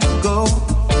time to go.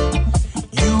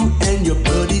 You and your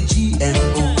bloody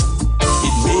GMO.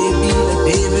 It may be a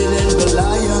David and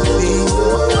Goliath thing.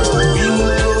 We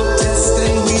will protest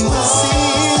and we will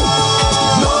sing.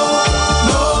 No,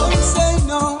 no, say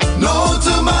no, no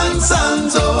to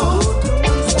Monsanto.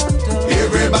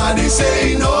 Everybody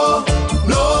say no,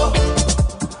 no,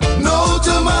 no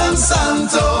to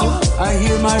Monsanto. I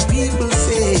hear my people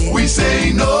say. We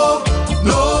say no,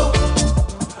 no,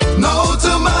 no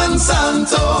to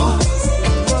Monsanto.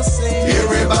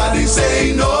 Everybody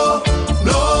say no,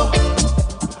 no,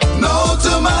 no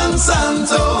to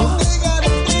Monsanto. They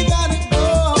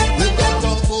got a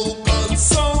vocal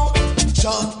sound.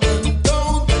 Chant them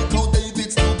down. Like how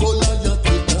David's to Goliath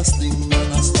with a sling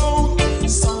and a stone.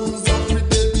 Songs of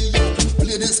rebellion.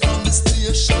 Play this on the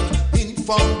station.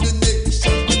 Inform the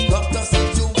nation. Got the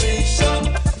situation.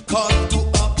 Call to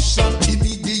action.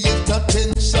 Immediate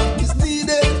attention is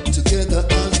needed. Together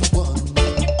as one.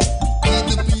 We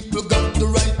the people got the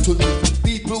right to live.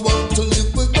 People want to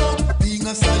live without being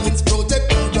a science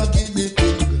project or a guinea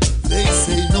pig. They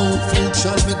say no food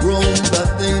shall be grown that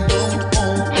they don't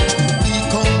own. We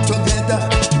come together,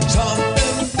 chant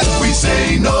them down. We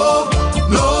say no,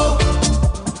 no,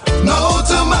 no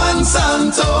to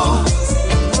Monsanto.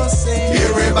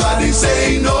 Everybody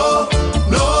say no,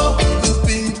 no,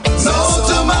 no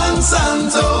to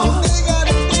Monsanto. They got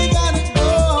it,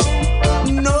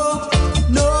 no,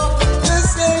 no, they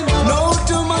say no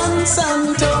to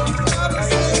Monsanto.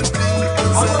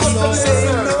 Say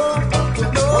no, no,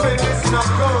 no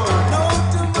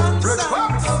to Monsanto.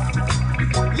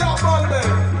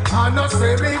 I not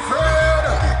say me friend,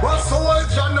 but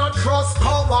soldier not trust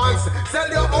cowards. Sell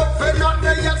your outfit and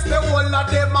the yes, the whole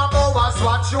of them are ours.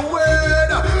 What you wear?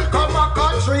 Come a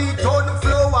country, turn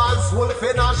flowers. Wolf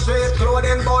in a shade,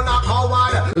 clothing bone a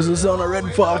coward. This is on a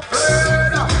Red Fox.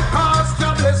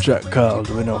 Jack called,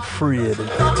 we're not afraid.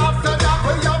 After that,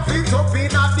 we have feet up in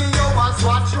the hours.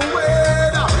 What you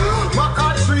wear? My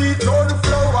country, turn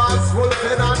flowers. Wolf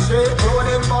in a shade,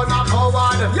 clothing bone a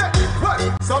coward. Yeah, what?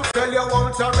 Some tell you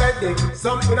won't already.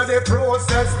 Some in the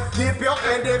process. Keep your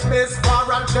head in this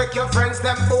far and check your friends,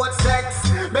 them both sex.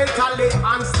 Mentally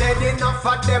unsteady, enough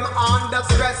of them under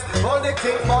stress. All the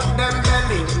thing but them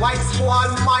belly, white swan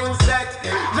mindset.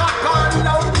 Not call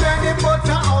out many, but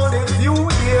only few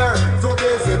here. So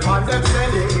basic on them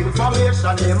selling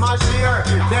information they must share.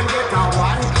 Then get a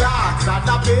one cracks at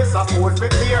the base of food for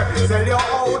clear. Sell you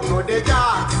out to the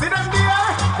dark. See them there?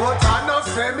 But I no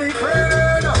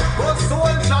semi-friend. But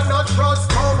soldier not trust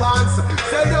cowards.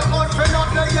 Sell you out for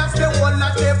nothing, yes, the one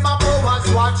that they my powers.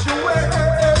 Watch you way.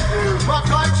 Back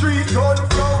a tree, turn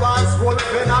flowers. Wolf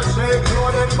in a shape,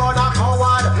 clothing, but a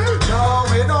coward. No,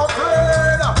 we no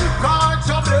afraid. Catch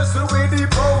a blessing with the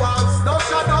powers. No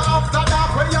shadow after that,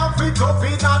 we have it up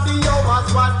in the hours.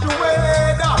 Watch you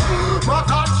way. Back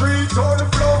a tree, turn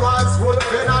flowers.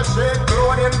 Wolf in a shape,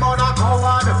 clothing, but a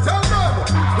coward. Tell them,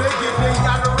 they give me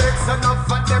anorexia, enough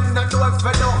for them, not do it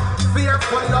for no.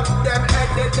 Fearful of them, head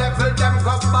the devil, them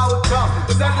go bout up.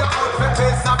 Sell you out for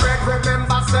piece of bread,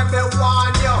 remember, say me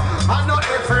warn you. I know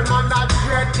every man that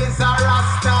dread is a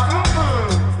rasta.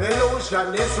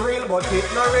 Illusion is real, but it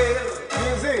no real.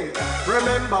 Easy.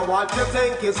 Remember what you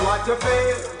think is what you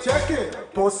feel. Check it.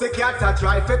 Pussycat a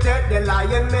try to take the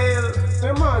lion mail.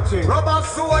 Imagine. Rubber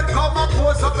sword come and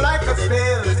pose up like a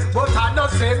snail. But I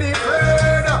not say me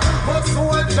afraid. But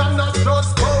soldier not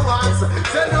just cowards.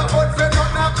 Tell you out for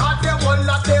nothing, cause they won't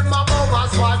let them a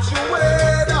powers. Watch you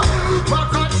wait.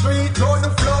 Back a tree to the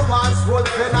flowers.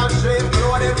 Wolf in a shape,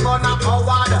 clothing on a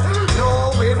coward.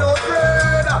 No, we no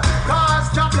afraid. Cause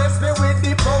Jah bless me with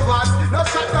the powers. No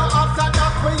shut up after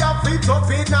that, we have feet up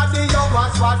in the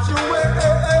hours. Watch you wait.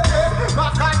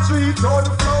 Back a tree to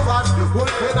the flowers.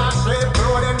 Wolf in a shape,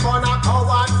 clothing on a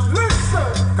coward.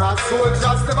 Listen, cause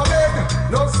soldiers never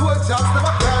beg. No soldiers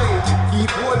never cry.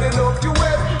 Keep holding up your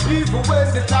head, even when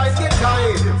the tide get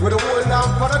tight. With a whole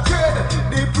lamp for a trade,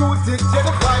 the music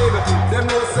genocide. Them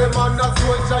no say man a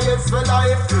soldier is for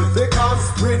life. Because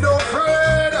we no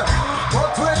afraid,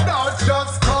 but we not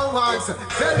just cowards.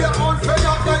 Sell your own for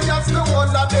nothing, yes, the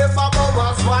one that them above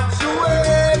us. Watch you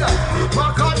in.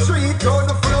 Back a tree down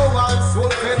the flowers.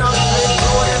 Wolf in a tree,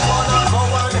 going on a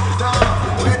coward.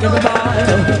 We no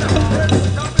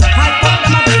I put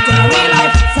them a beat in a real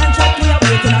life. Sunshine we a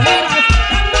beat in a real life.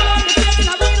 Them no want the beat in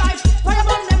a real life. Fire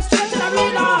burn them straight in a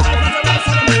real life. But the rest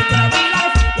of the beat in a real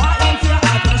life. Why ain't you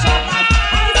out for short life?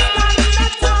 I stand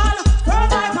that tall, firm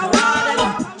like a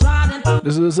wall.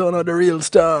 This is the sound of the real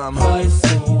storm.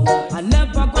 I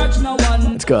never grudge no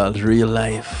one. It's called Real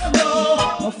Life.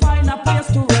 I'll find a place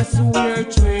to rest where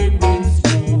trade winds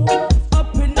flow.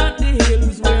 Up in at the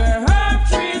hills where herb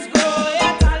trees grow.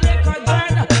 Yet a liquor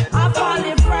dread. I fall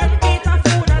in friend. Eat a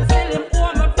food and sell him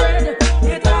home my friend.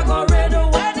 It a go red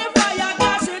when the fire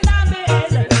dashing on me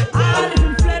head. I live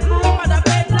in fled room and a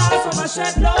bed now. So my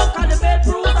shed low cause the bed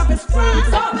bruise of his friends.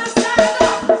 So me stand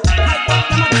up. I put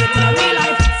them a beat in a real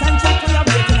life. Send check for your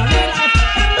beat in a real life.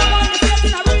 Them no want the beat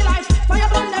in a real life. Fire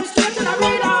burn them straight in a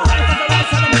real life. But the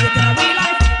rest of the beat in a real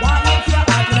life. Why ain't you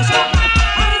out in a short life?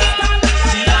 I stand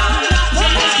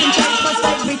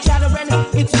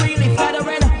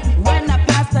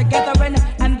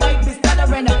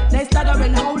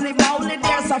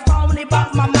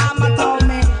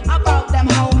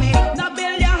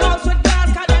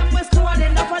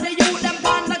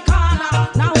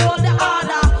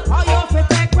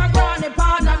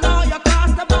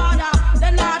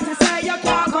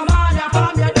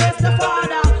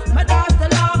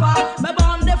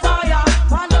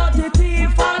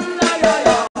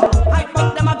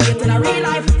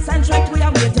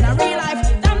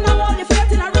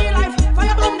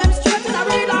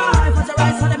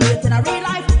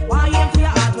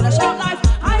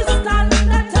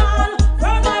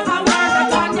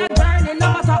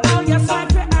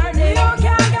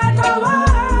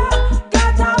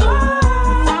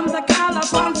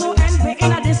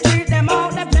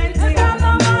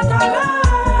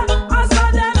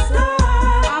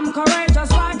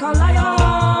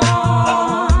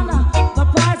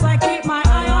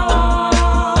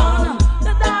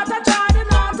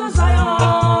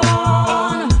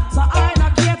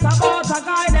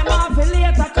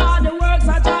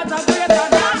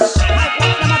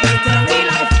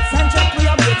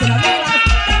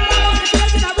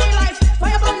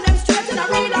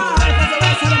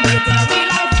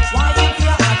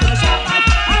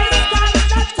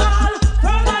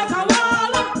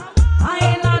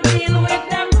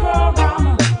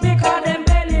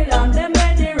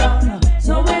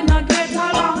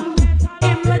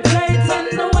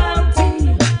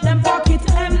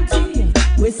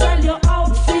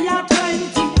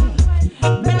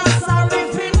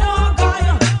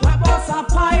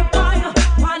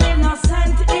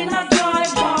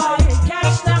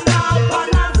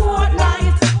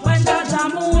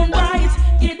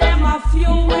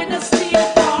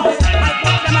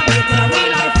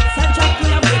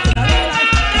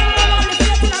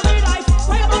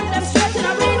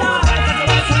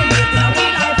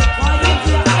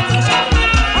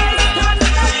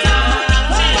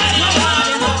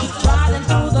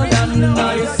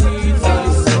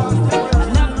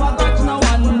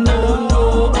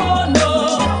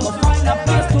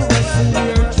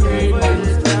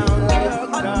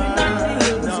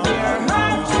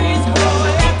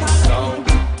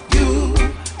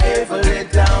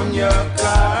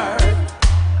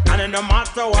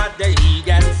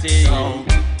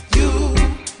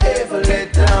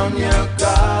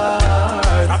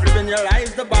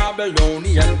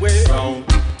Babylonian way. Don't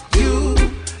you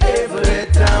ever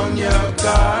let down your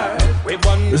guard.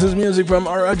 This is music from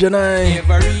Arajanai.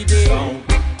 Every day. Don't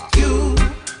you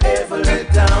ever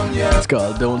let down your. It's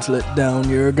called Don't Let Down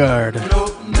Your Guard. No.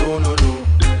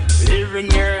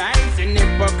 Living your eyes in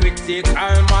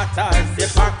hypocritical matters.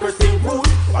 Hypocrisy rule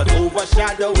was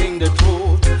overshadowing the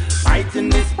truth. Fighting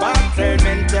this battle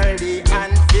mentally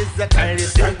and physically.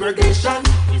 Segregation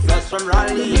is us from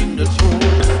rallying the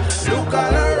truth. Look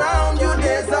all around you,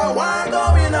 there's a war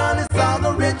going on. It's all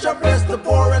the rich oppress the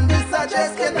poor, and this I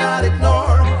just cannot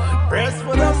ignore. Press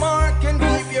for the mark and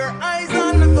keep your eyes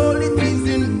on the goal. It is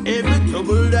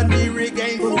inevitable that we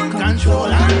regain full control.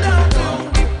 And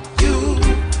don't you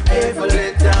ever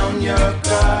let down your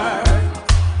guard.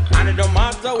 And it don't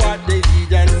matter what they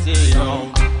did and say.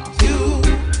 Don't you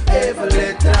ever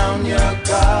let down your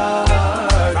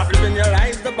guard. Stop living your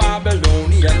life the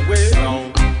Babylonian way.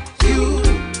 Don't you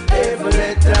ever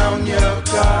let down your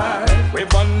guard. We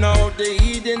burn out the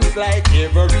Edens like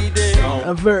every day.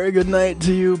 A very good night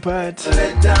to you, Pat.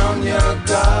 Let down your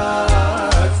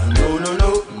guard. No.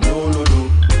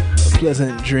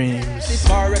 Pleasant dreams.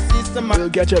 We'll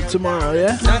catch up tomorrow,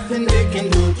 yeah? Nothing they can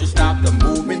do to stop the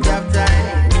movement of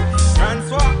time.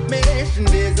 Transformation,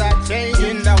 days are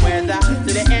changing the weather.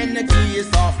 So the energy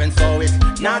is off and so it's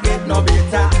not get no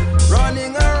better.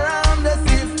 Running around as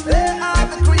if they are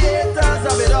the creators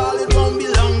of it all. It won't be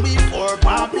long before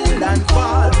Babylon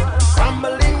falls.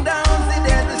 Crumbling down, see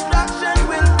their destruction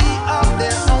will be of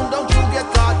their own. Don't you get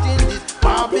caught in this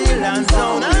Babylon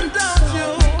zone. And don't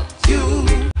you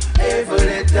ever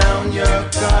let down your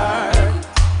guard.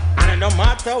 And no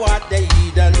matter what they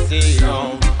eat and say,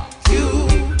 don't you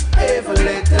ever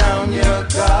let down your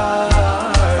guard.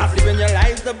 Stop living your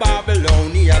life the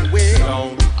Babylonian way.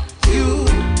 Don't you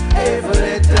ever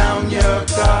let down your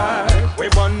guard. We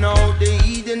burn out the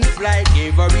Edens like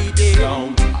every day.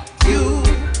 Don't you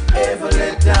ever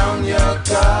let down your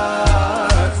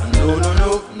guard. No.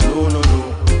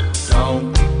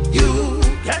 Don't you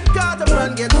get caught up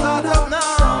and get caught up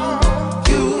now.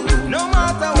 You, no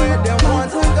matter where they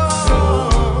want to go.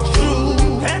 True,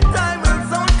 that time will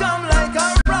soon come like a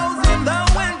rose in the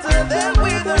winter. They'll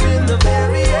wither in the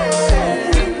very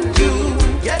end. You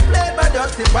get played by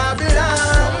dirty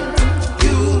Babylon.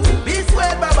 You be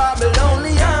swayed by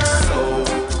Babylonians. So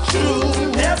true,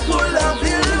 they're full of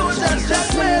illusions,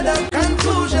 just made up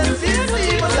conclusions. These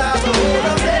people have a hold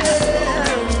of them.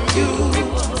 You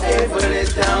ever let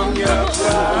down your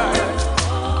guard.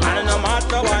 And no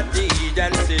matter what the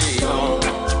Eden say,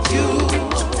 you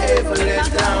ever let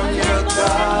down your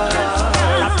guard.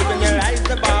 Stop living your life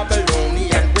the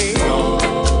Babylonian way.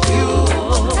 You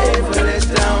ever let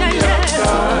down your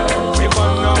guard. We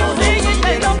burn out the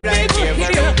Eden like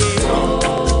every day.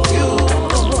 You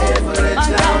ever let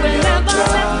down your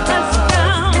guard.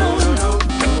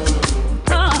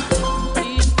 He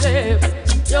saved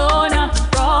Jonah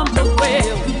from the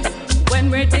whale. When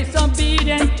we're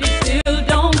disobedient, he still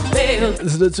don't fail.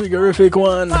 This is the Twiggerific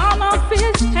one. Palm of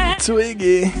his hand,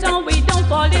 Twiggy. so we don't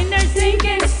fall in their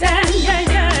sinking sand.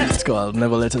 Yeah. It's called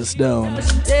Never Let Us Down.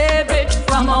 David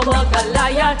from our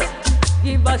Goliath,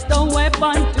 give us the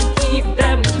weapon to keep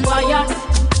them quiet,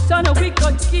 so that we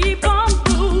could keep on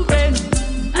moving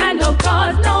and no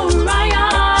cause no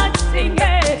riot. Sing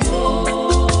it.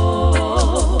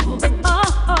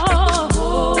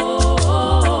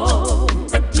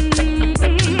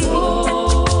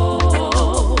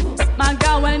 My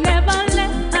God will never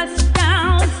let us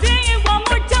down. Sing it one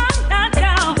more time,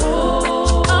 down.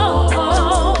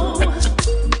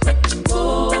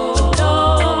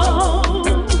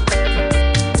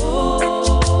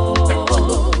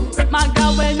 My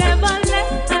God will never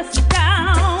let us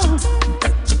down.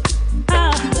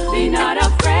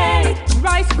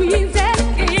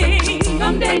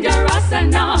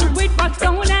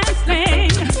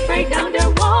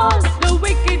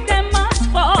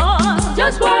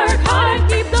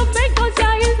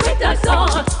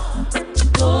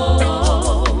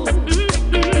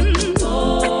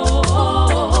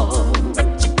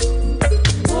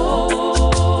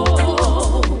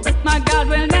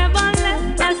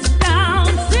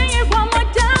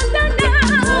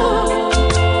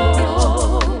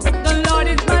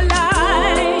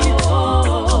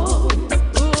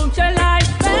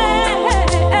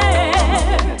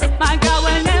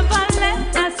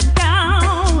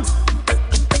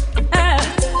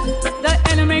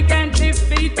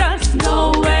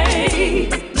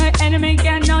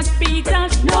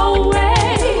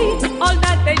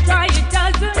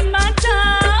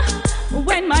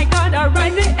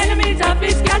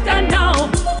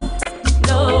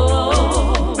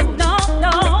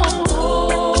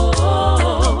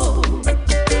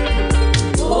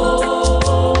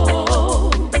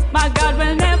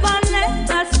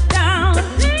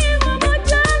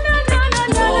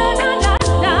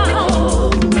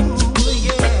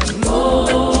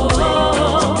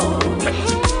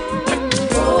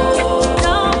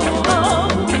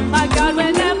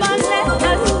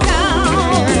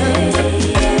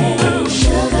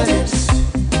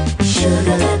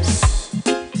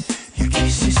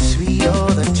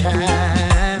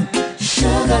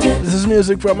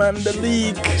 music from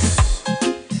Angelique.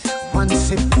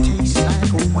 Once it tastes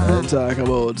like a wine. We'll talk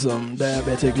about some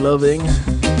diabetic loving.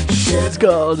 It's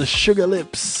called Sugar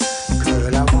Lips.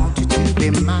 Girl, I want you to be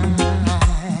mine.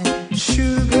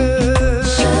 Sugar.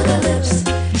 Sugar lips.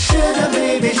 Sugar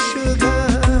baby, sugar.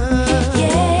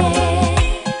 Yeah.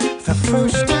 The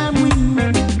first time we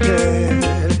met,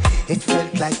 girl, it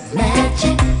felt like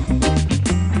magic.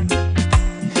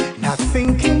 Now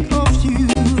thinking of you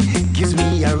gives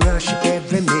me a rush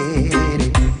every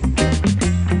minute.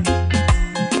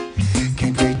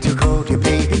 Can't wait to hold you,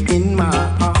 baby, in my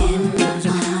arms.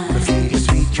 Feel your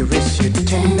sweet caress, your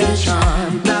tender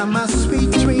charm. Now my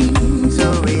sweet dreams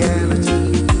are reality.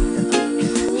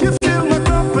 You fill my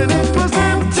cup and it was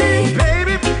empty,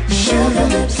 baby. Sugar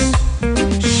lips,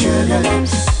 sugar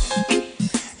lips.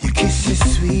 Your kiss is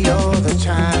sweet all the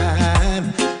time.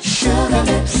 Sugar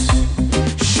lips,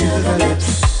 sugar lips.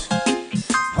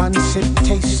 Once it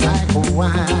tastes like a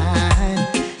wine.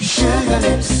 Sugar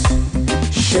lips,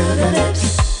 sugar lips.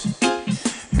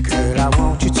 Girl, I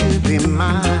want you to be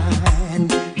mine.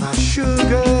 My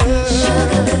sugar.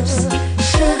 Sugar lips,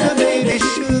 sugar baby,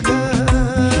 sugar.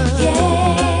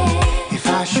 Yeah. If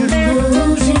I should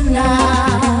lose you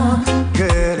now,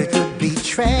 girl, it would be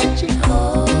tragic.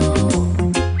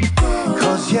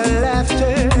 Cause your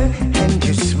laughter and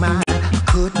your smile I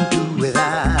couldn't do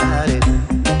without it.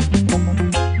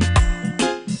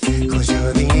 Cause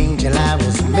you're the angel I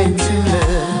was meant to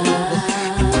love,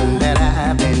 the one that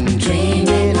I've been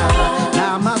dreaming of.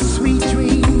 Now my sweet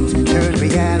dreams turn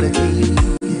reality.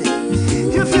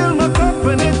 You filled my cup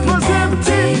and it was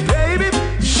empty, baby.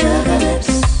 Sugar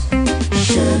lips,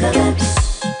 sugar lips.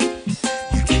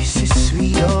 Your kiss is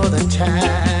sweet all the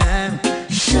time.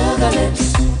 Sugar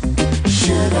lips,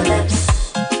 sugar lips.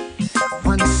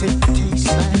 Once it tastes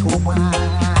like a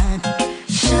wine.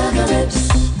 Sugar lips,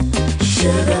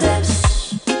 sugar lips.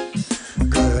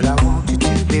 Girl, I want you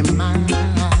to be mine.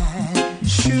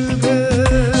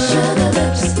 Sugar, sugar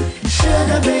lips,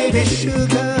 sugar baby,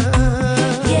 sugar.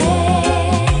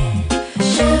 Yeah,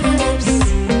 sugar lips,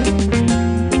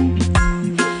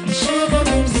 sugar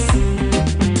lips,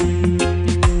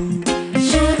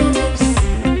 sugar lips,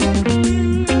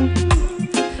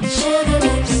 sugar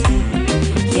lips.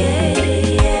 Yeah,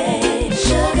 yeah,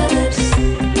 sugar lips,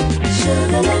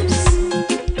 sugar lips.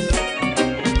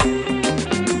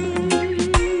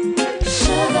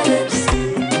 Sugar lips,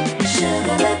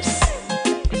 sugar lips.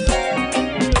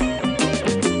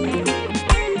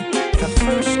 The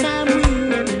first time we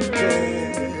met,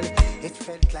 girl, it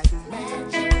felt like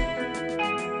magic.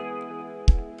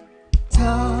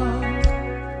 Talk,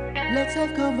 let's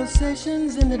have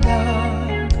conversations in the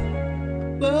dark.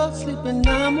 Both sleeping,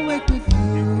 I'm awake with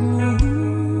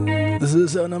you. This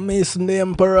is on a Mason the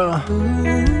Emperor.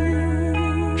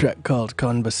 Track called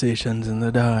Conversations in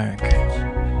the Dark.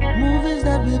 Movies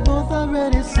that we both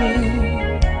already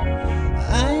seen.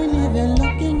 I ain't even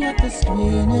looking at the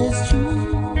screen, it's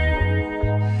true.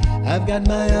 I've got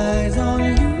my eyes on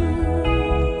you.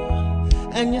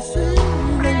 And you say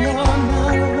that you're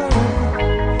not worth.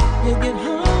 You get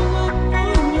hung up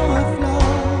on your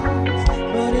flaws.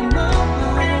 But in my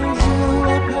eyes you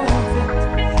are perfect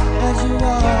as you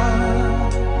are.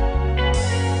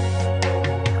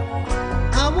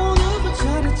 I won't ever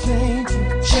try to change you,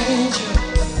 change you.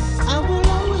 I will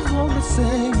always want the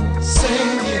same,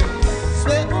 same you.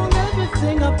 Swear on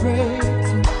everything I pray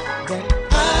to that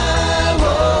I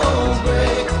won't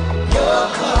break your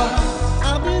heart.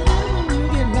 I'll be there when you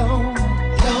get lonely,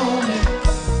 lonely.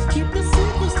 Keep the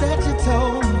secrets that you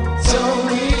told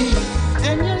me.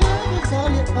 And your love is all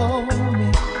you owe me.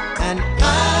 And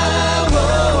I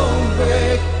won't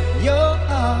break your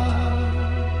heart.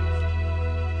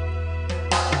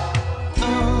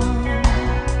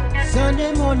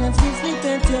 Sunday mornings we sleep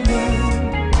until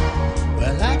noon.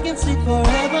 Well, I can sleep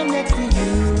forever next to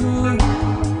you,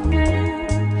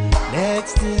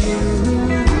 next to you.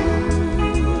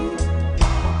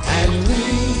 And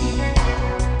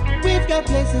we've got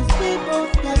places we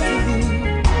both got to be.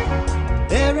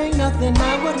 There ain't nothing I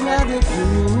would rather do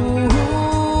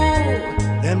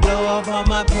than blow off all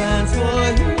my plans for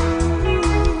you.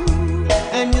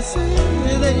 And you say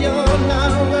that you're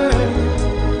not worth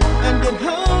and get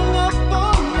hung up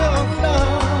on your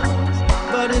flaws.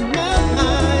 But in my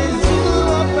eyes you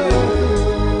are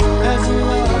perfect as you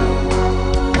are,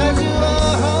 as you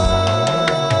are.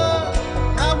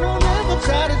 I won't ever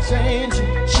try to change you,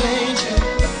 change you.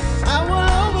 I will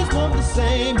always want the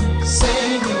same,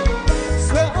 same you.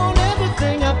 Swear on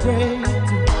everything I pray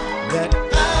to that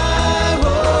I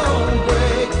won't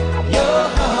break your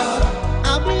heart.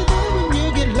 I'll be there when you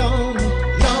get lonely,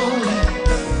 lonely.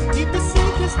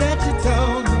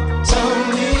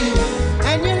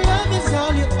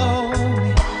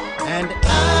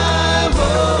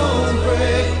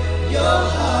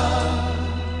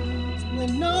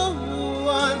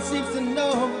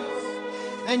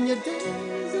 when your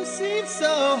days have seemed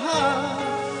so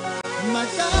hard, my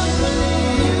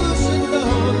darling, you should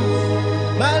know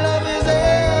my love is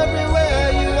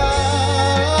everywhere you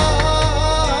are.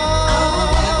 I'll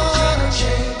never try to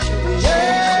change you.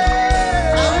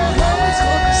 Yeah, I will always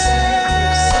hold the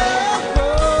same,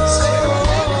 same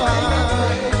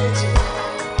everything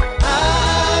I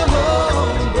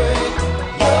won't break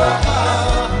your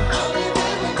heart. I'll be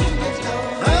there when you get low.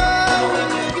 When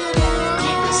you get low.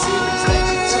 Keep the secrets that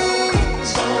you told.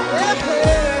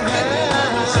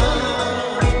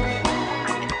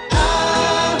 I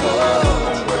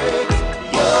won't break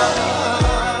your heart.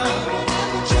 I'll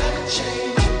never try to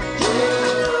change you.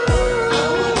 I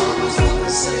will always do the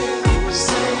same,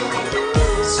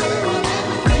 swear on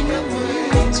everything I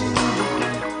pray to you.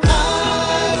 I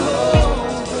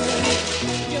won't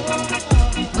break your heart.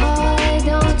 Boy,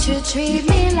 don't you treat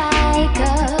me like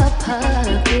a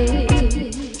puppet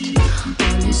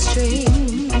on a string.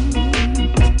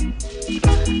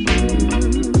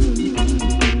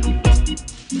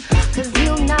 Cause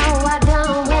you know I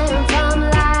don't went from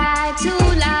lie to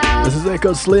lie. This is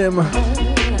Echo Slim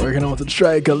working out with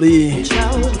Striker Lee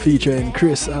featuring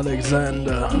Chris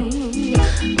Alexander.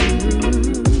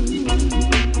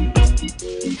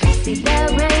 See, there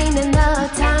ain't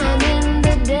enough time in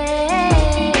the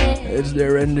day It's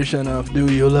their rendition of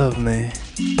Do You Love Me?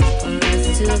 for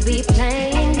us to be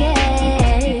playing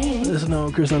games. Listen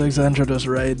how Chris Alexander just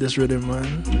write this rhythm,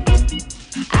 man.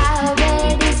 I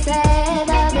already said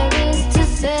all there is to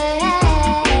say.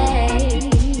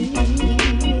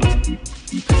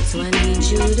 So I need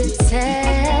you to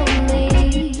tell me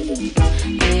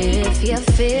if you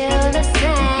feel the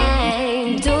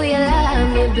same. Do you love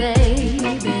me, baby?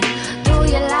 Do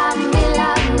you love me,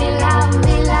 love me, love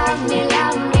me, love me,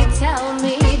 love me? Tell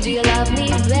me, do you love me,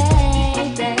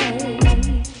 baby?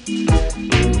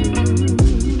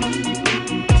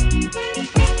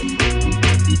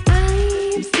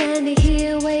 I'm standing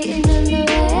here waiting in the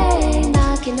rain,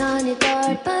 knocking on your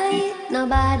door, but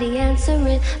nobody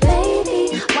answering.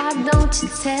 Baby, why don't you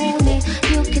tell me?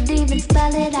 You could even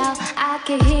spell it out. I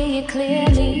can hear you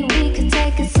clearly. We could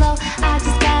take it slow. I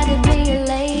just gotta be a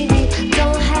lady.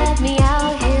 Don't have me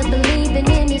out here believing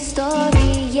in your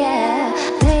story. Yeah,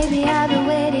 baby, I've been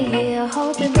waiting here,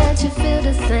 hoping that you feel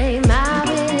the same. I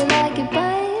really like it,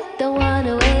 but don't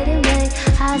wanna wait in vain.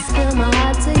 I spill my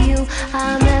heart to you.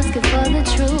 I'm asking for the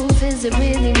truth. Is it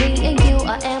really me and you,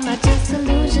 or am I just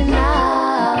illusion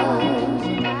now?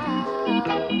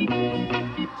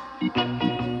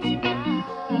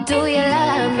 Do you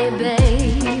love me,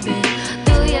 baby?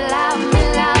 Do you love me,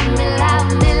 love me, love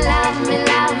me, love me,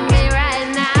 love me right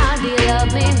now? Do you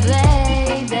love me,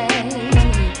 baby?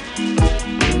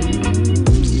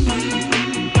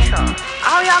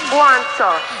 How you going, so?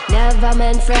 Never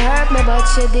meant for hurt me, but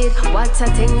you did. What a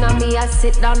thing on me, I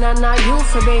sit down and now you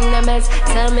for bring the mess.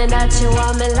 Tell me that you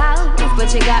want me love,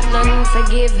 but you got nothing to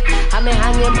give. I'm a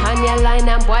hang him on your line,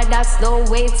 and boy, that's no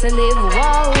way to live.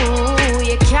 Whoa,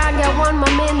 you can't get one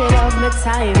more minute of my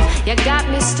time. You got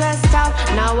me stressed out,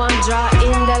 now I'm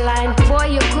drawing the line.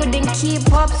 Boy, you couldn't keep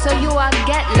up, so you will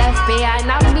get left behind.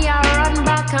 Now me, I run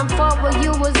back and forward,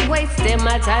 you was wasting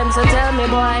my time. So tell me,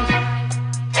 boy,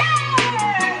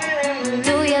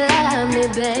 do you love me,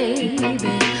 baby?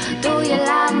 Do you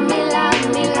love me, love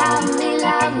me, love me,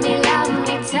 love me, love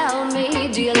me? Tell me,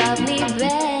 do you love me,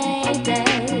 baby?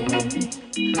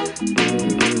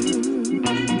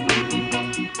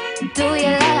 Do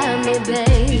you love me,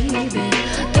 baby?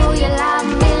 Do you love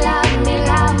me, love me,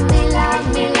 love me, love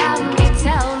me, love me?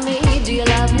 Tell me, do you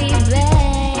love me,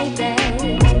 baby?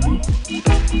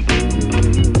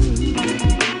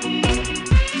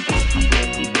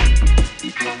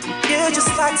 You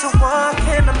just like to walk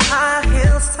in them high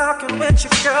heels, talking with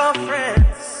your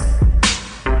girlfriends.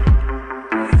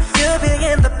 You be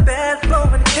in the bed,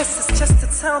 blowing kisses just to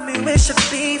tell me we should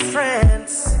be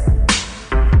friends.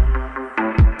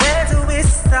 Where do we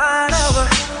start over?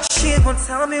 She won't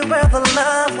tell me where the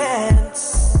love ends.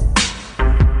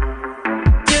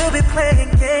 You be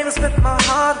playing games with my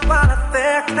heart while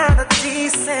they're kinda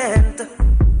decent.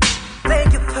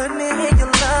 Then you put me in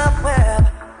your love web.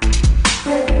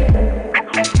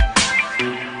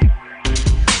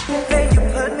 Then you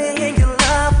put me in your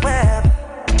love web.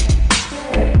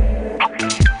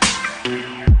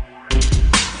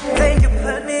 Then you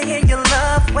put me in your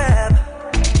love web.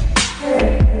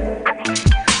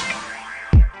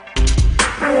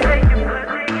 Then you put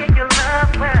me in your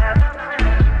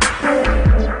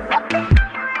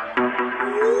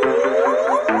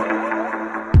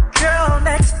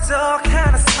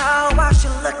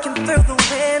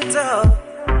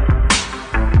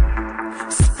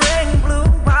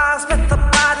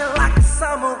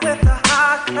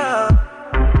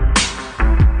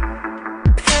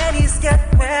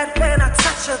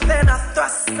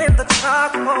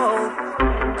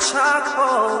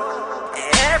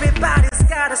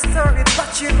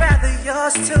Would you rather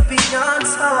yours to be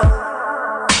untold?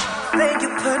 Then you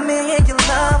put me in your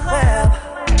love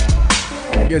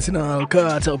web. Getting all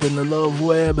caught up in the love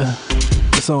web.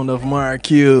 The sound of Mark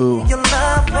Q. Your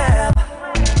love web.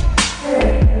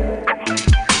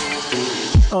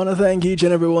 I want to thank each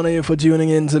and every one of you for tuning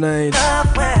in tonight.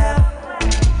 Love web.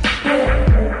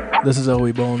 This is how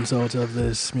we bounce out of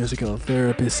this musical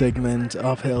therapy segment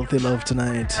of Healthy Love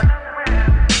tonight.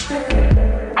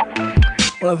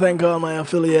 I want to thank all my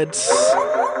affiliates,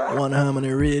 One Harmony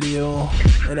Radio,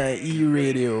 NIE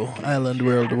Radio, Island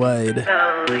Worldwide,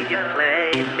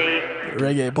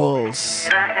 Reggae Pulse,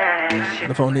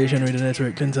 the Foundation Radio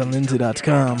Network,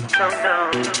 ClintonLindsay.com.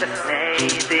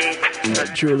 I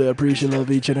truly appreciate love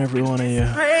each and every one of you.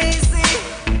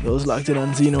 Those locked in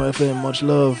on Zeno FM, much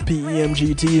love.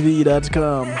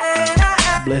 PEMGTV.com.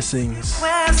 Blessings.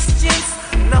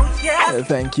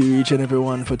 Thank you each and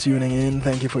everyone for tuning in.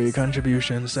 Thank you for your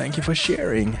contributions. Thank you for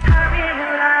sharing.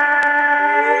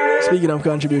 Speaking of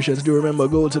contributions, do remember,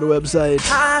 go to the website,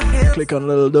 click on the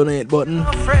little donate button,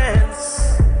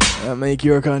 and make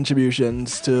your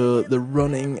contributions to the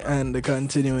running and the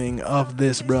continuing of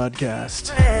this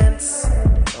broadcast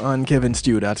on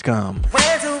kevinstew.com.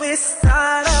 Where do we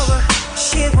start over?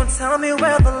 She won't tell me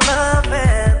where the love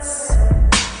ends.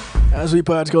 As we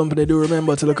part company, do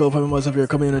remember to look out for members of your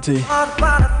community.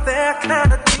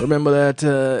 Remember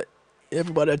that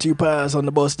everybody that you pass on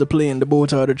the bus, the plane, the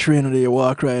boat, or the train, or the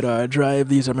walk, ride, or drive,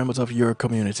 these are members of your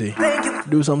community.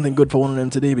 Do something good for one of them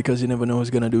today, because you never know who's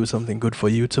going to do something good for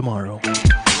you tomorrow.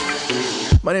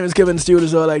 My name is Kevin Stew. This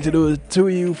is all I like to do to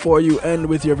you, for you, and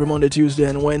with you every Monday, Tuesday,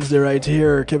 and Wednesday right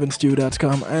here,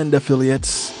 kevinstew.com and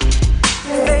affiliates.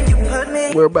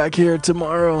 We're back here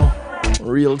tomorrow.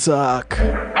 Real talk.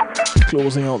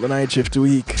 Closing out the night shift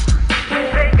week.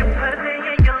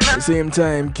 Same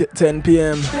time, 10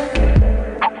 p.m.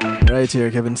 Right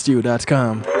here,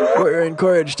 kevinstew.com. We're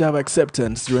encouraged to have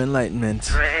acceptance through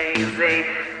enlightenment.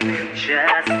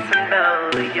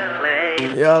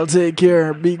 Y'all take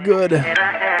care. Be good.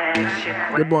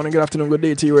 Good morning, good afternoon, good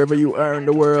day to you wherever you are in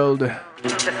the world.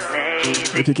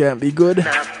 If you can't be good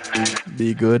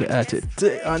at it.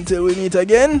 Until we meet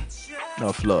again,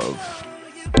 enough love.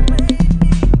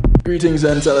 Greetings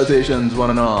and salutations,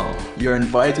 one and all. You're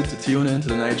invited to tune in to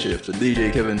the night shift with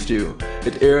DJ Kevin Stew.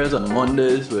 It airs on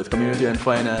Mondays with Community and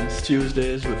Finance,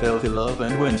 Tuesdays with Healthy Love,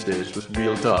 and Wednesdays with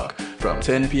Real Talk from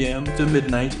 10 p.m. to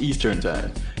midnight Eastern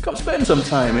Time. Come spend some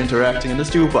time interacting in the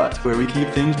stew pot where we keep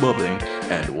things bubbling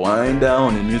and wind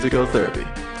down in musical therapy.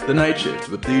 The night shift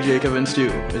with DJ Kevin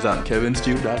Stew is on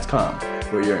kevinstew.com,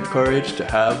 where you're encouraged to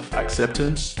have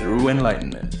acceptance through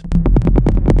enlightenment.